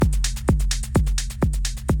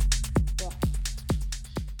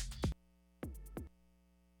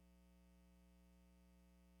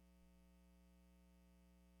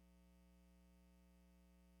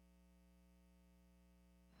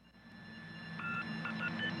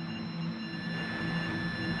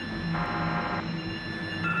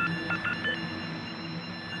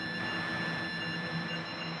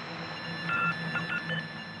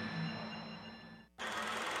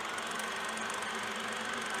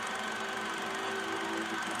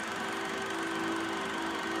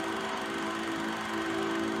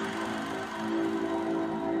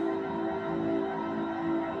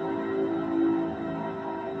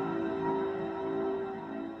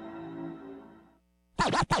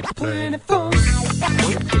Planet Funk.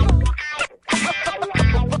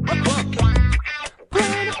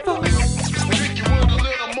 Planet Funk.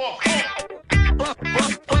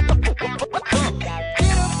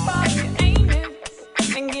 Get up off your aiming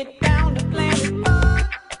and get down to Planet Funk.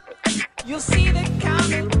 You'll see the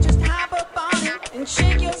comet, just hop up on it and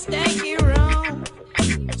shake your stanky room.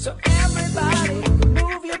 So everybody,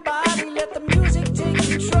 move your body, let the music take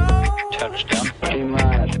control. Touchdown.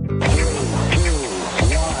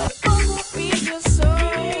 Funk will feed your soul.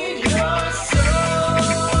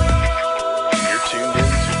 You're tuned in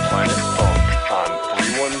to Planet Funk on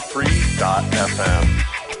 313.fm.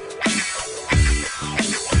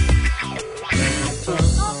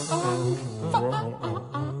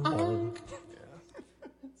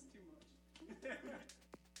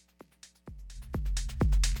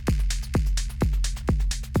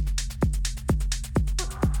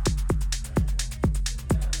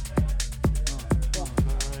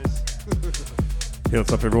 Hey,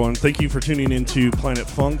 what's up, everyone? Thank you for tuning into Planet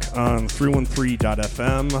Funk on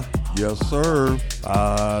 313.fm. Yes, sir.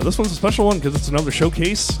 This one's a special one because it's another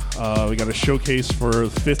showcase. We got a showcase for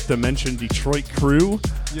Fifth Dimension Detroit crew.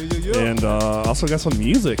 And also got some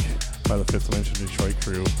music by the Fifth Dimension Detroit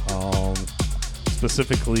crew.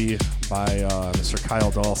 Specifically by Mr. Kyle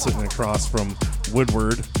Dahl sitting across from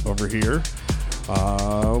Woodward over here.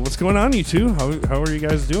 What's going on, you two? How are you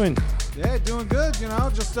guys doing? Yeah, doing good,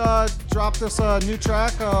 just dropped this new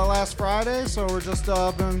track last Friday, so we're just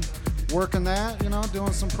been working that,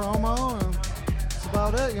 doing some promo, and that's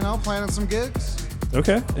about it, planning some gigs.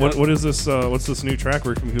 Okay. What is this, what's this new track?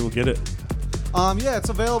 Where can people get it? Yeah, it's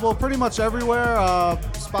available pretty much everywhere,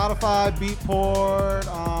 Spotify, Beatport,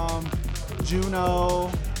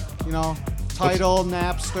 Juno, Tidal,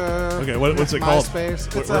 Napster. Okay, what's it called?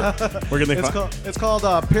 MySpace. Where can they find? It's called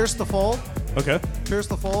Pierce the Fold. Okay. Pierce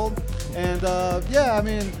the Fold. And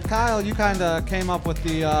Kyle, you kind of came up with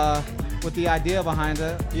the idea behind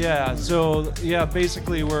it. Yeah,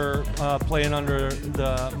 basically we're playing under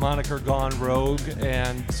the moniker Gone Rogue,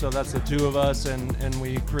 and so that's the two of us, and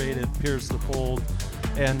we created Pierce the Fold.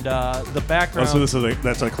 And the background... Oh, so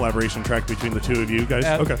that's a collaboration track between the two of you guys?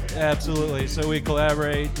 Okay. Absolutely. So we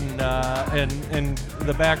collaborate, and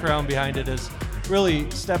the background behind it is really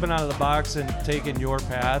stepping out of the box and taking your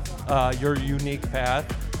path, your unique path,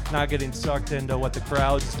 not getting sucked into what the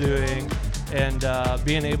crowd's doing, and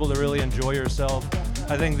being able to really enjoy yourself.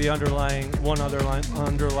 I think the underlying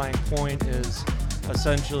point is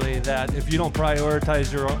essentially that if you don't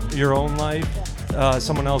prioritize your own life,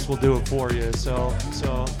 someone else will do it for you. So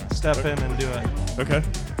step in and do it. Okay.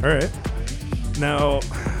 All right. Now,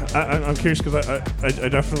 I'm curious because I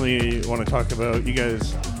definitely want to talk about you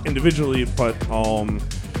guys individually, but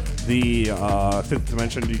the Fifth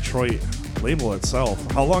Dimension Detroit label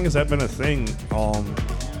itself. How long has that been a thing?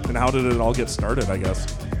 And how did it all get started, I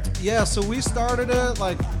guess? Yeah, so we started it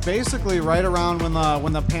basically right around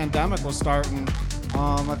when the pandemic was starting.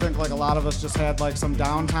 I think a lot of us just had some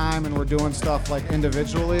downtime and we're doing stuff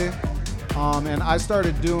individually. And I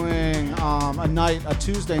started doing a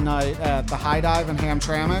Tuesday night at the High Dive in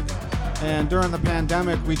Hamtramck. And during the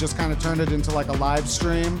pandemic, we just kind of turned it into a live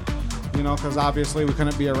stream, because obviously we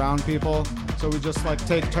couldn't be around people. So we just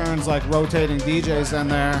take turns rotating DJs in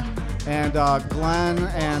there. And Glenn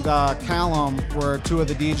and Callum were two of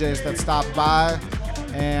the DJs that stopped by.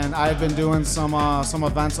 And I had been doing some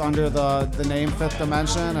events under the name Fifth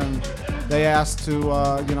Dimension, and they asked to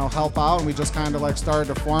help out, and we just kind of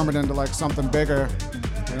started to form it into something bigger,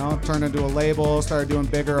 turned into a label, started doing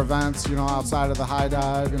bigger events, outside of the High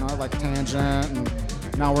Dive, Tangent,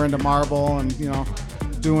 and now we're into Marble, and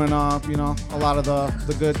doing a lot of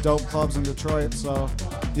the good dope clubs in Detroit. So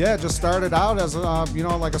yeah, it just started out as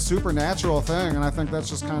a supernatural thing, and I think that's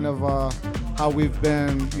just kind of how we've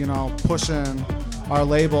been pushing our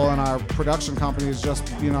label and our production companies, just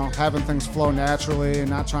having things flow naturally and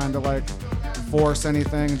not trying to force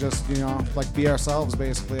anything, just be ourselves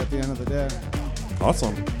basically at the end of the day.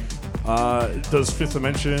 Awesome. Does Fifth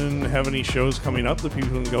Dimension have any shows coming up that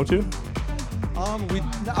people can go to?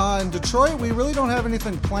 In Detroit, we really don't have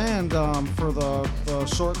anything planned for the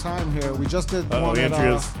short time here. We just did one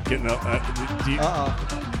Andrea's getting up.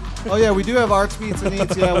 Oh yeah, we do have Arts Beats and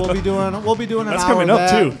Eats. Yeah, we'll be doing an That's hour coming of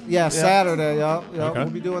up that. too. Yeah, Saturday. Yeah, Okay.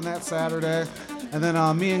 We'll be doing that Saturday, and then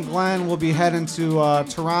me and Glenn will be heading to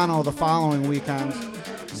Toronto the following weekend.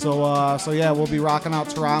 So yeah, we'll be rocking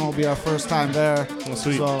out Toronto. Will be our first time there. Well,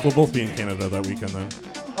 sweet. So, We'll both be in Canada that weekend then.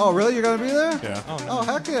 Oh, really? You're gonna be there? Yeah. Oh, no. Oh,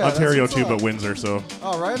 heck yeah. Ontario that's too, what's but up. Windsor, so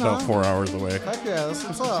Oh, right about on. 4 hours away. Heck yeah, that's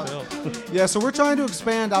what's up. Yeah, so we're trying to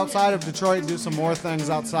expand outside of Detroit and do some more things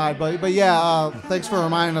outside. But yeah, thanks for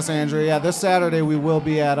reminding us, Andrew. Yeah, this Saturday we will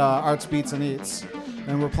be at Arts Beats and Eats,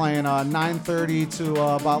 and we're playing 9:30 to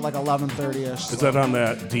about like 11:30ish. Is that on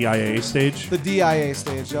that DIA stage? the DIA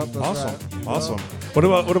stage? Yep, that's Awesome, right. awesome.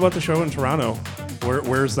 What about the show in Toronto?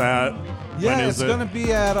 Where's that? Yeah, When is it's it? gonna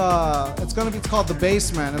be at it's called The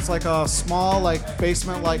Basement. It's like a small like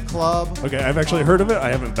basement-like club. Okay, I've actually heard of it. I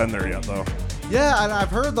haven't been there yet though. Yeah, and I've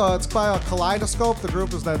heard though it's by Kaleidoscope. The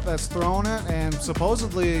group is that's throwing it, and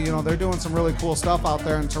supposedly they're doing some really cool stuff out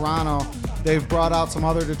there in Toronto. They've brought out some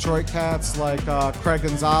other Detroit cats like Craig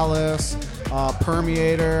Gonzalez,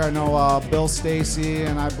 Permeator. I know Bill Stacy,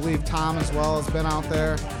 and I believe Tom as well has been out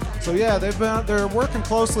there. So yeah, they're working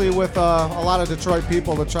closely with a lot of Detroit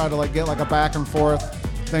people to try to like get like a back and forth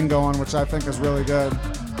thing going, which I think is really good.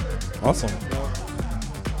 Awesome.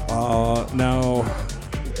 Now,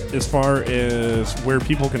 as far as where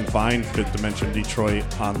people can find Fifth Dimension Detroit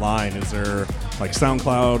online, is there like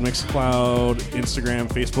SoundCloud, Mixcloud, Instagram,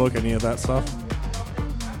 Facebook, any of that stuff?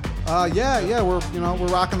 Yeah, we're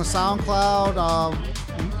rocking the SoundCloud.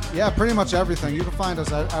 Yeah, pretty much everything. You can find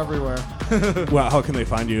us everywhere. Well, how can they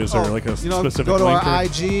find you? Is there like a specific go to link? our or-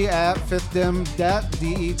 IG at FifthDimDet,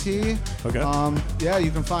 DET. Okay. Yeah,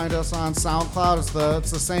 you can find us on SoundCloud.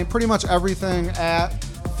 It's the same, pretty much everything at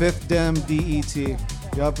FifthDimDET.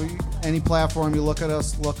 Yep. Any platform you look at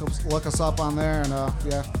us, look us up on there, and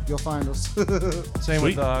yeah, you'll find us. Same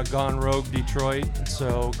Sweet. with Gone Rogue Detroit.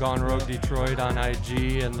 So Gone Rogue Detroit on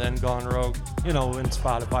IG, and then Gone Rogue, in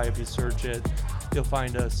Spotify. If you search it, you'll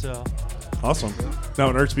find us. So Awesome. Now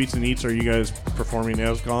at Arts Beats and Eats, are you guys performing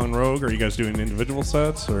as Gone Rogue? Are you guys doing individual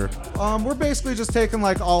sets or? We're basically just taking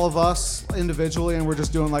like all of us individually, and we're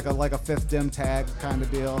just doing like a Fifth Dim tag kind of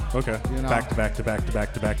deal. Okay. Back to back to back to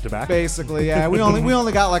back to back to back. Basically, yeah. We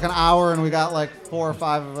only got like an hour, and we got like 4 or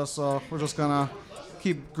 5 of us, so we're just gonna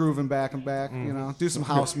keep grooving back and back. Do some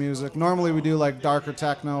house music. Normally we do like darker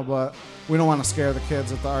techno, but we don't want to scare the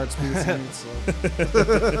kids at the Arts Beats and Eats, so.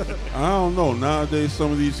 I don't know. Nowadays,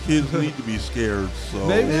 some of these kids need to be scared. So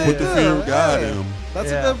Maybe they put the do. fear of God Hey, in them. That's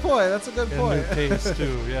Yeah. a good point. That's a good and point. new taste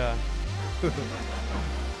too. Yeah.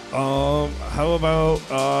 How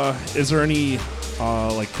about is there any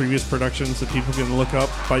like previous productions that people can look up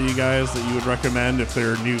by you guys that you would recommend if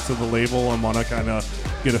they're new to the label and want to kind of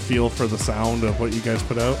get a feel for the sound of what you guys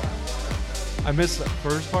put out? I missed the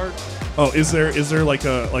first part. Oh, is there like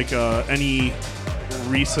any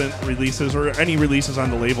recent releases or any releases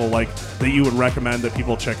on the label like that you would recommend that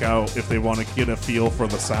people check out if they want to get a feel for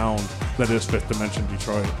the sound that is Fifth Dimension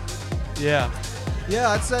Detroit? Yeah. Yeah,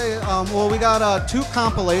 I'd say, well, we got 2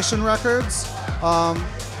 compilation records.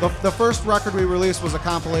 The first record we released was a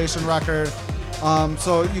compilation record.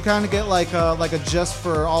 So you kind of get like a gist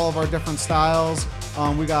for all of our different styles.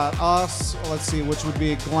 We got us, let's see, which would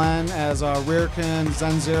be Glenn as Rearkin,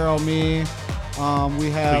 Zen Zero, me. We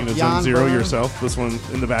have Speaking of Jan Zen Zero Byrne. yourself, this one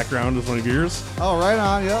in the background is one of yours. Oh, right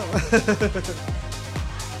on, yep.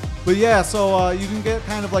 But yeah, so you can get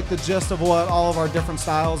kind of like the gist of what all of our different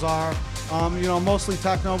styles are. Mostly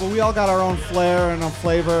techno, but we all got our own flair and a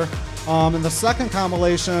flavor. In the second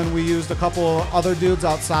compilation, we used a couple other dudes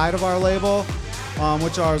outside of our label,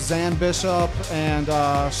 which are Zan Bishop and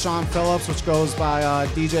Sean Phillips, which goes by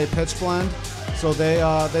DJ Pitch Blend. So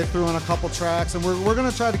they threw in a couple tracks, and we're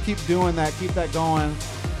gonna try to keep doing that, keep that going.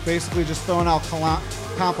 Basically, just throwing out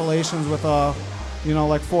compilations with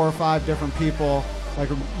like 4 or 5 different people, like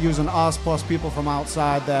using us plus people from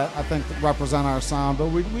outside that I think represent our sound. But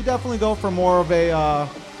we definitely go for more of a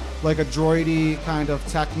like a droidy kind of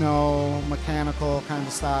techno, mechanical kind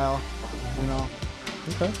of style,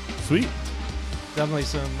 Okay. Sweet. Definitely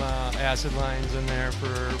some acid lines in there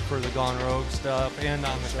for the Gone Rogue stuff and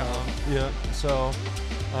on the comp. Yeah. So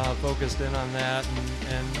focused in on that,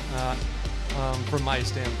 and from my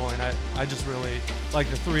standpoint, I just really like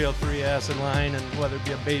the 303 acid line, and whether it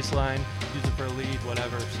be a bass line, use it for a lead,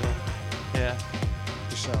 whatever. So yeah.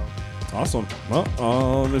 the show. Awesome.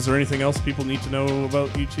 Well, is there anything else people need to know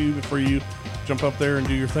about you two before you jump up there and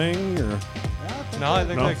do your thing? Or No, I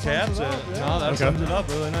think No? that caps it. No, that Okay. sums it up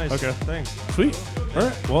really nice. Okay. Thanks. Sweet. All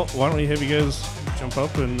right. Well, why don't we have you guys jump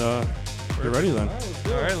up and get ready then?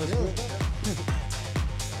 All right, let's go.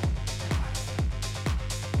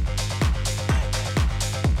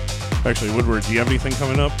 Actually, Woodward, do you have anything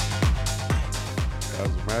coming up? As a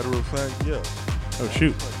matter of fact, yes. Oh,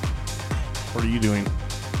 shoot. What are you doing?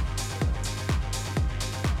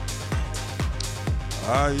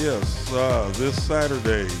 Yes. This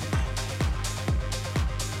Saturday,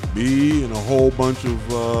 Me and a whole bunch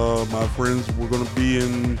of my friends, we're going to be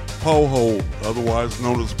in Poho, otherwise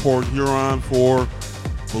known as Port Huron, for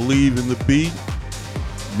Believe in the Beat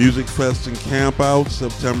Music Fest and Camp Out,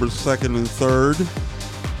 September 2nd and 3rd.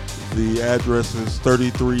 The address is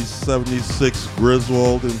 3376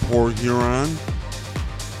 Griswold in Port Huron.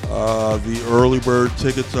 The early bird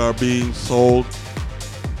tickets are being sold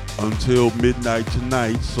until midnight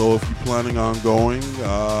tonight, so if you're planning on going,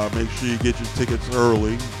 make sure you get your tickets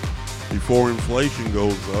early before inflation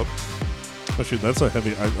goes up. Oh shoot, that's a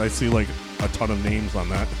heavy. I see like a ton of names on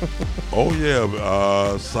that. Oh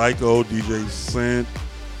yeah, Psycho, DJ Sant,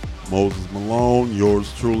 Moses Malone,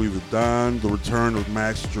 yours truly, the Don, the return of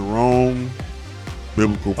Max Jerome,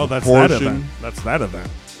 Biblical Oh, that's Proportion. that event. That's that event.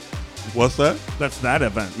 What's that? That's that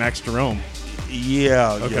event. Max Jerome.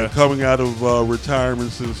 Yeah, Okay. coming out of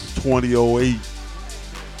retirement since 2008.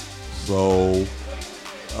 So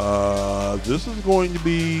this is going to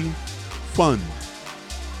be fun.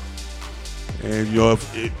 And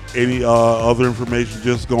if any other information,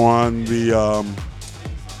 just go on the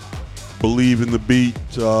Believe in the Beat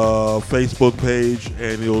Facebook page,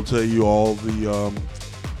 and it'll tell you all the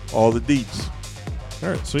deets. All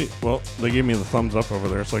right, sweet. Well, they gave me the thumbs up over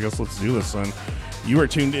there, so I guess let's do this then. You are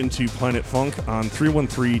tuned into Planet Funk on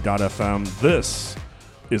 313.fm. This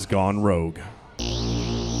is Gone Rogue.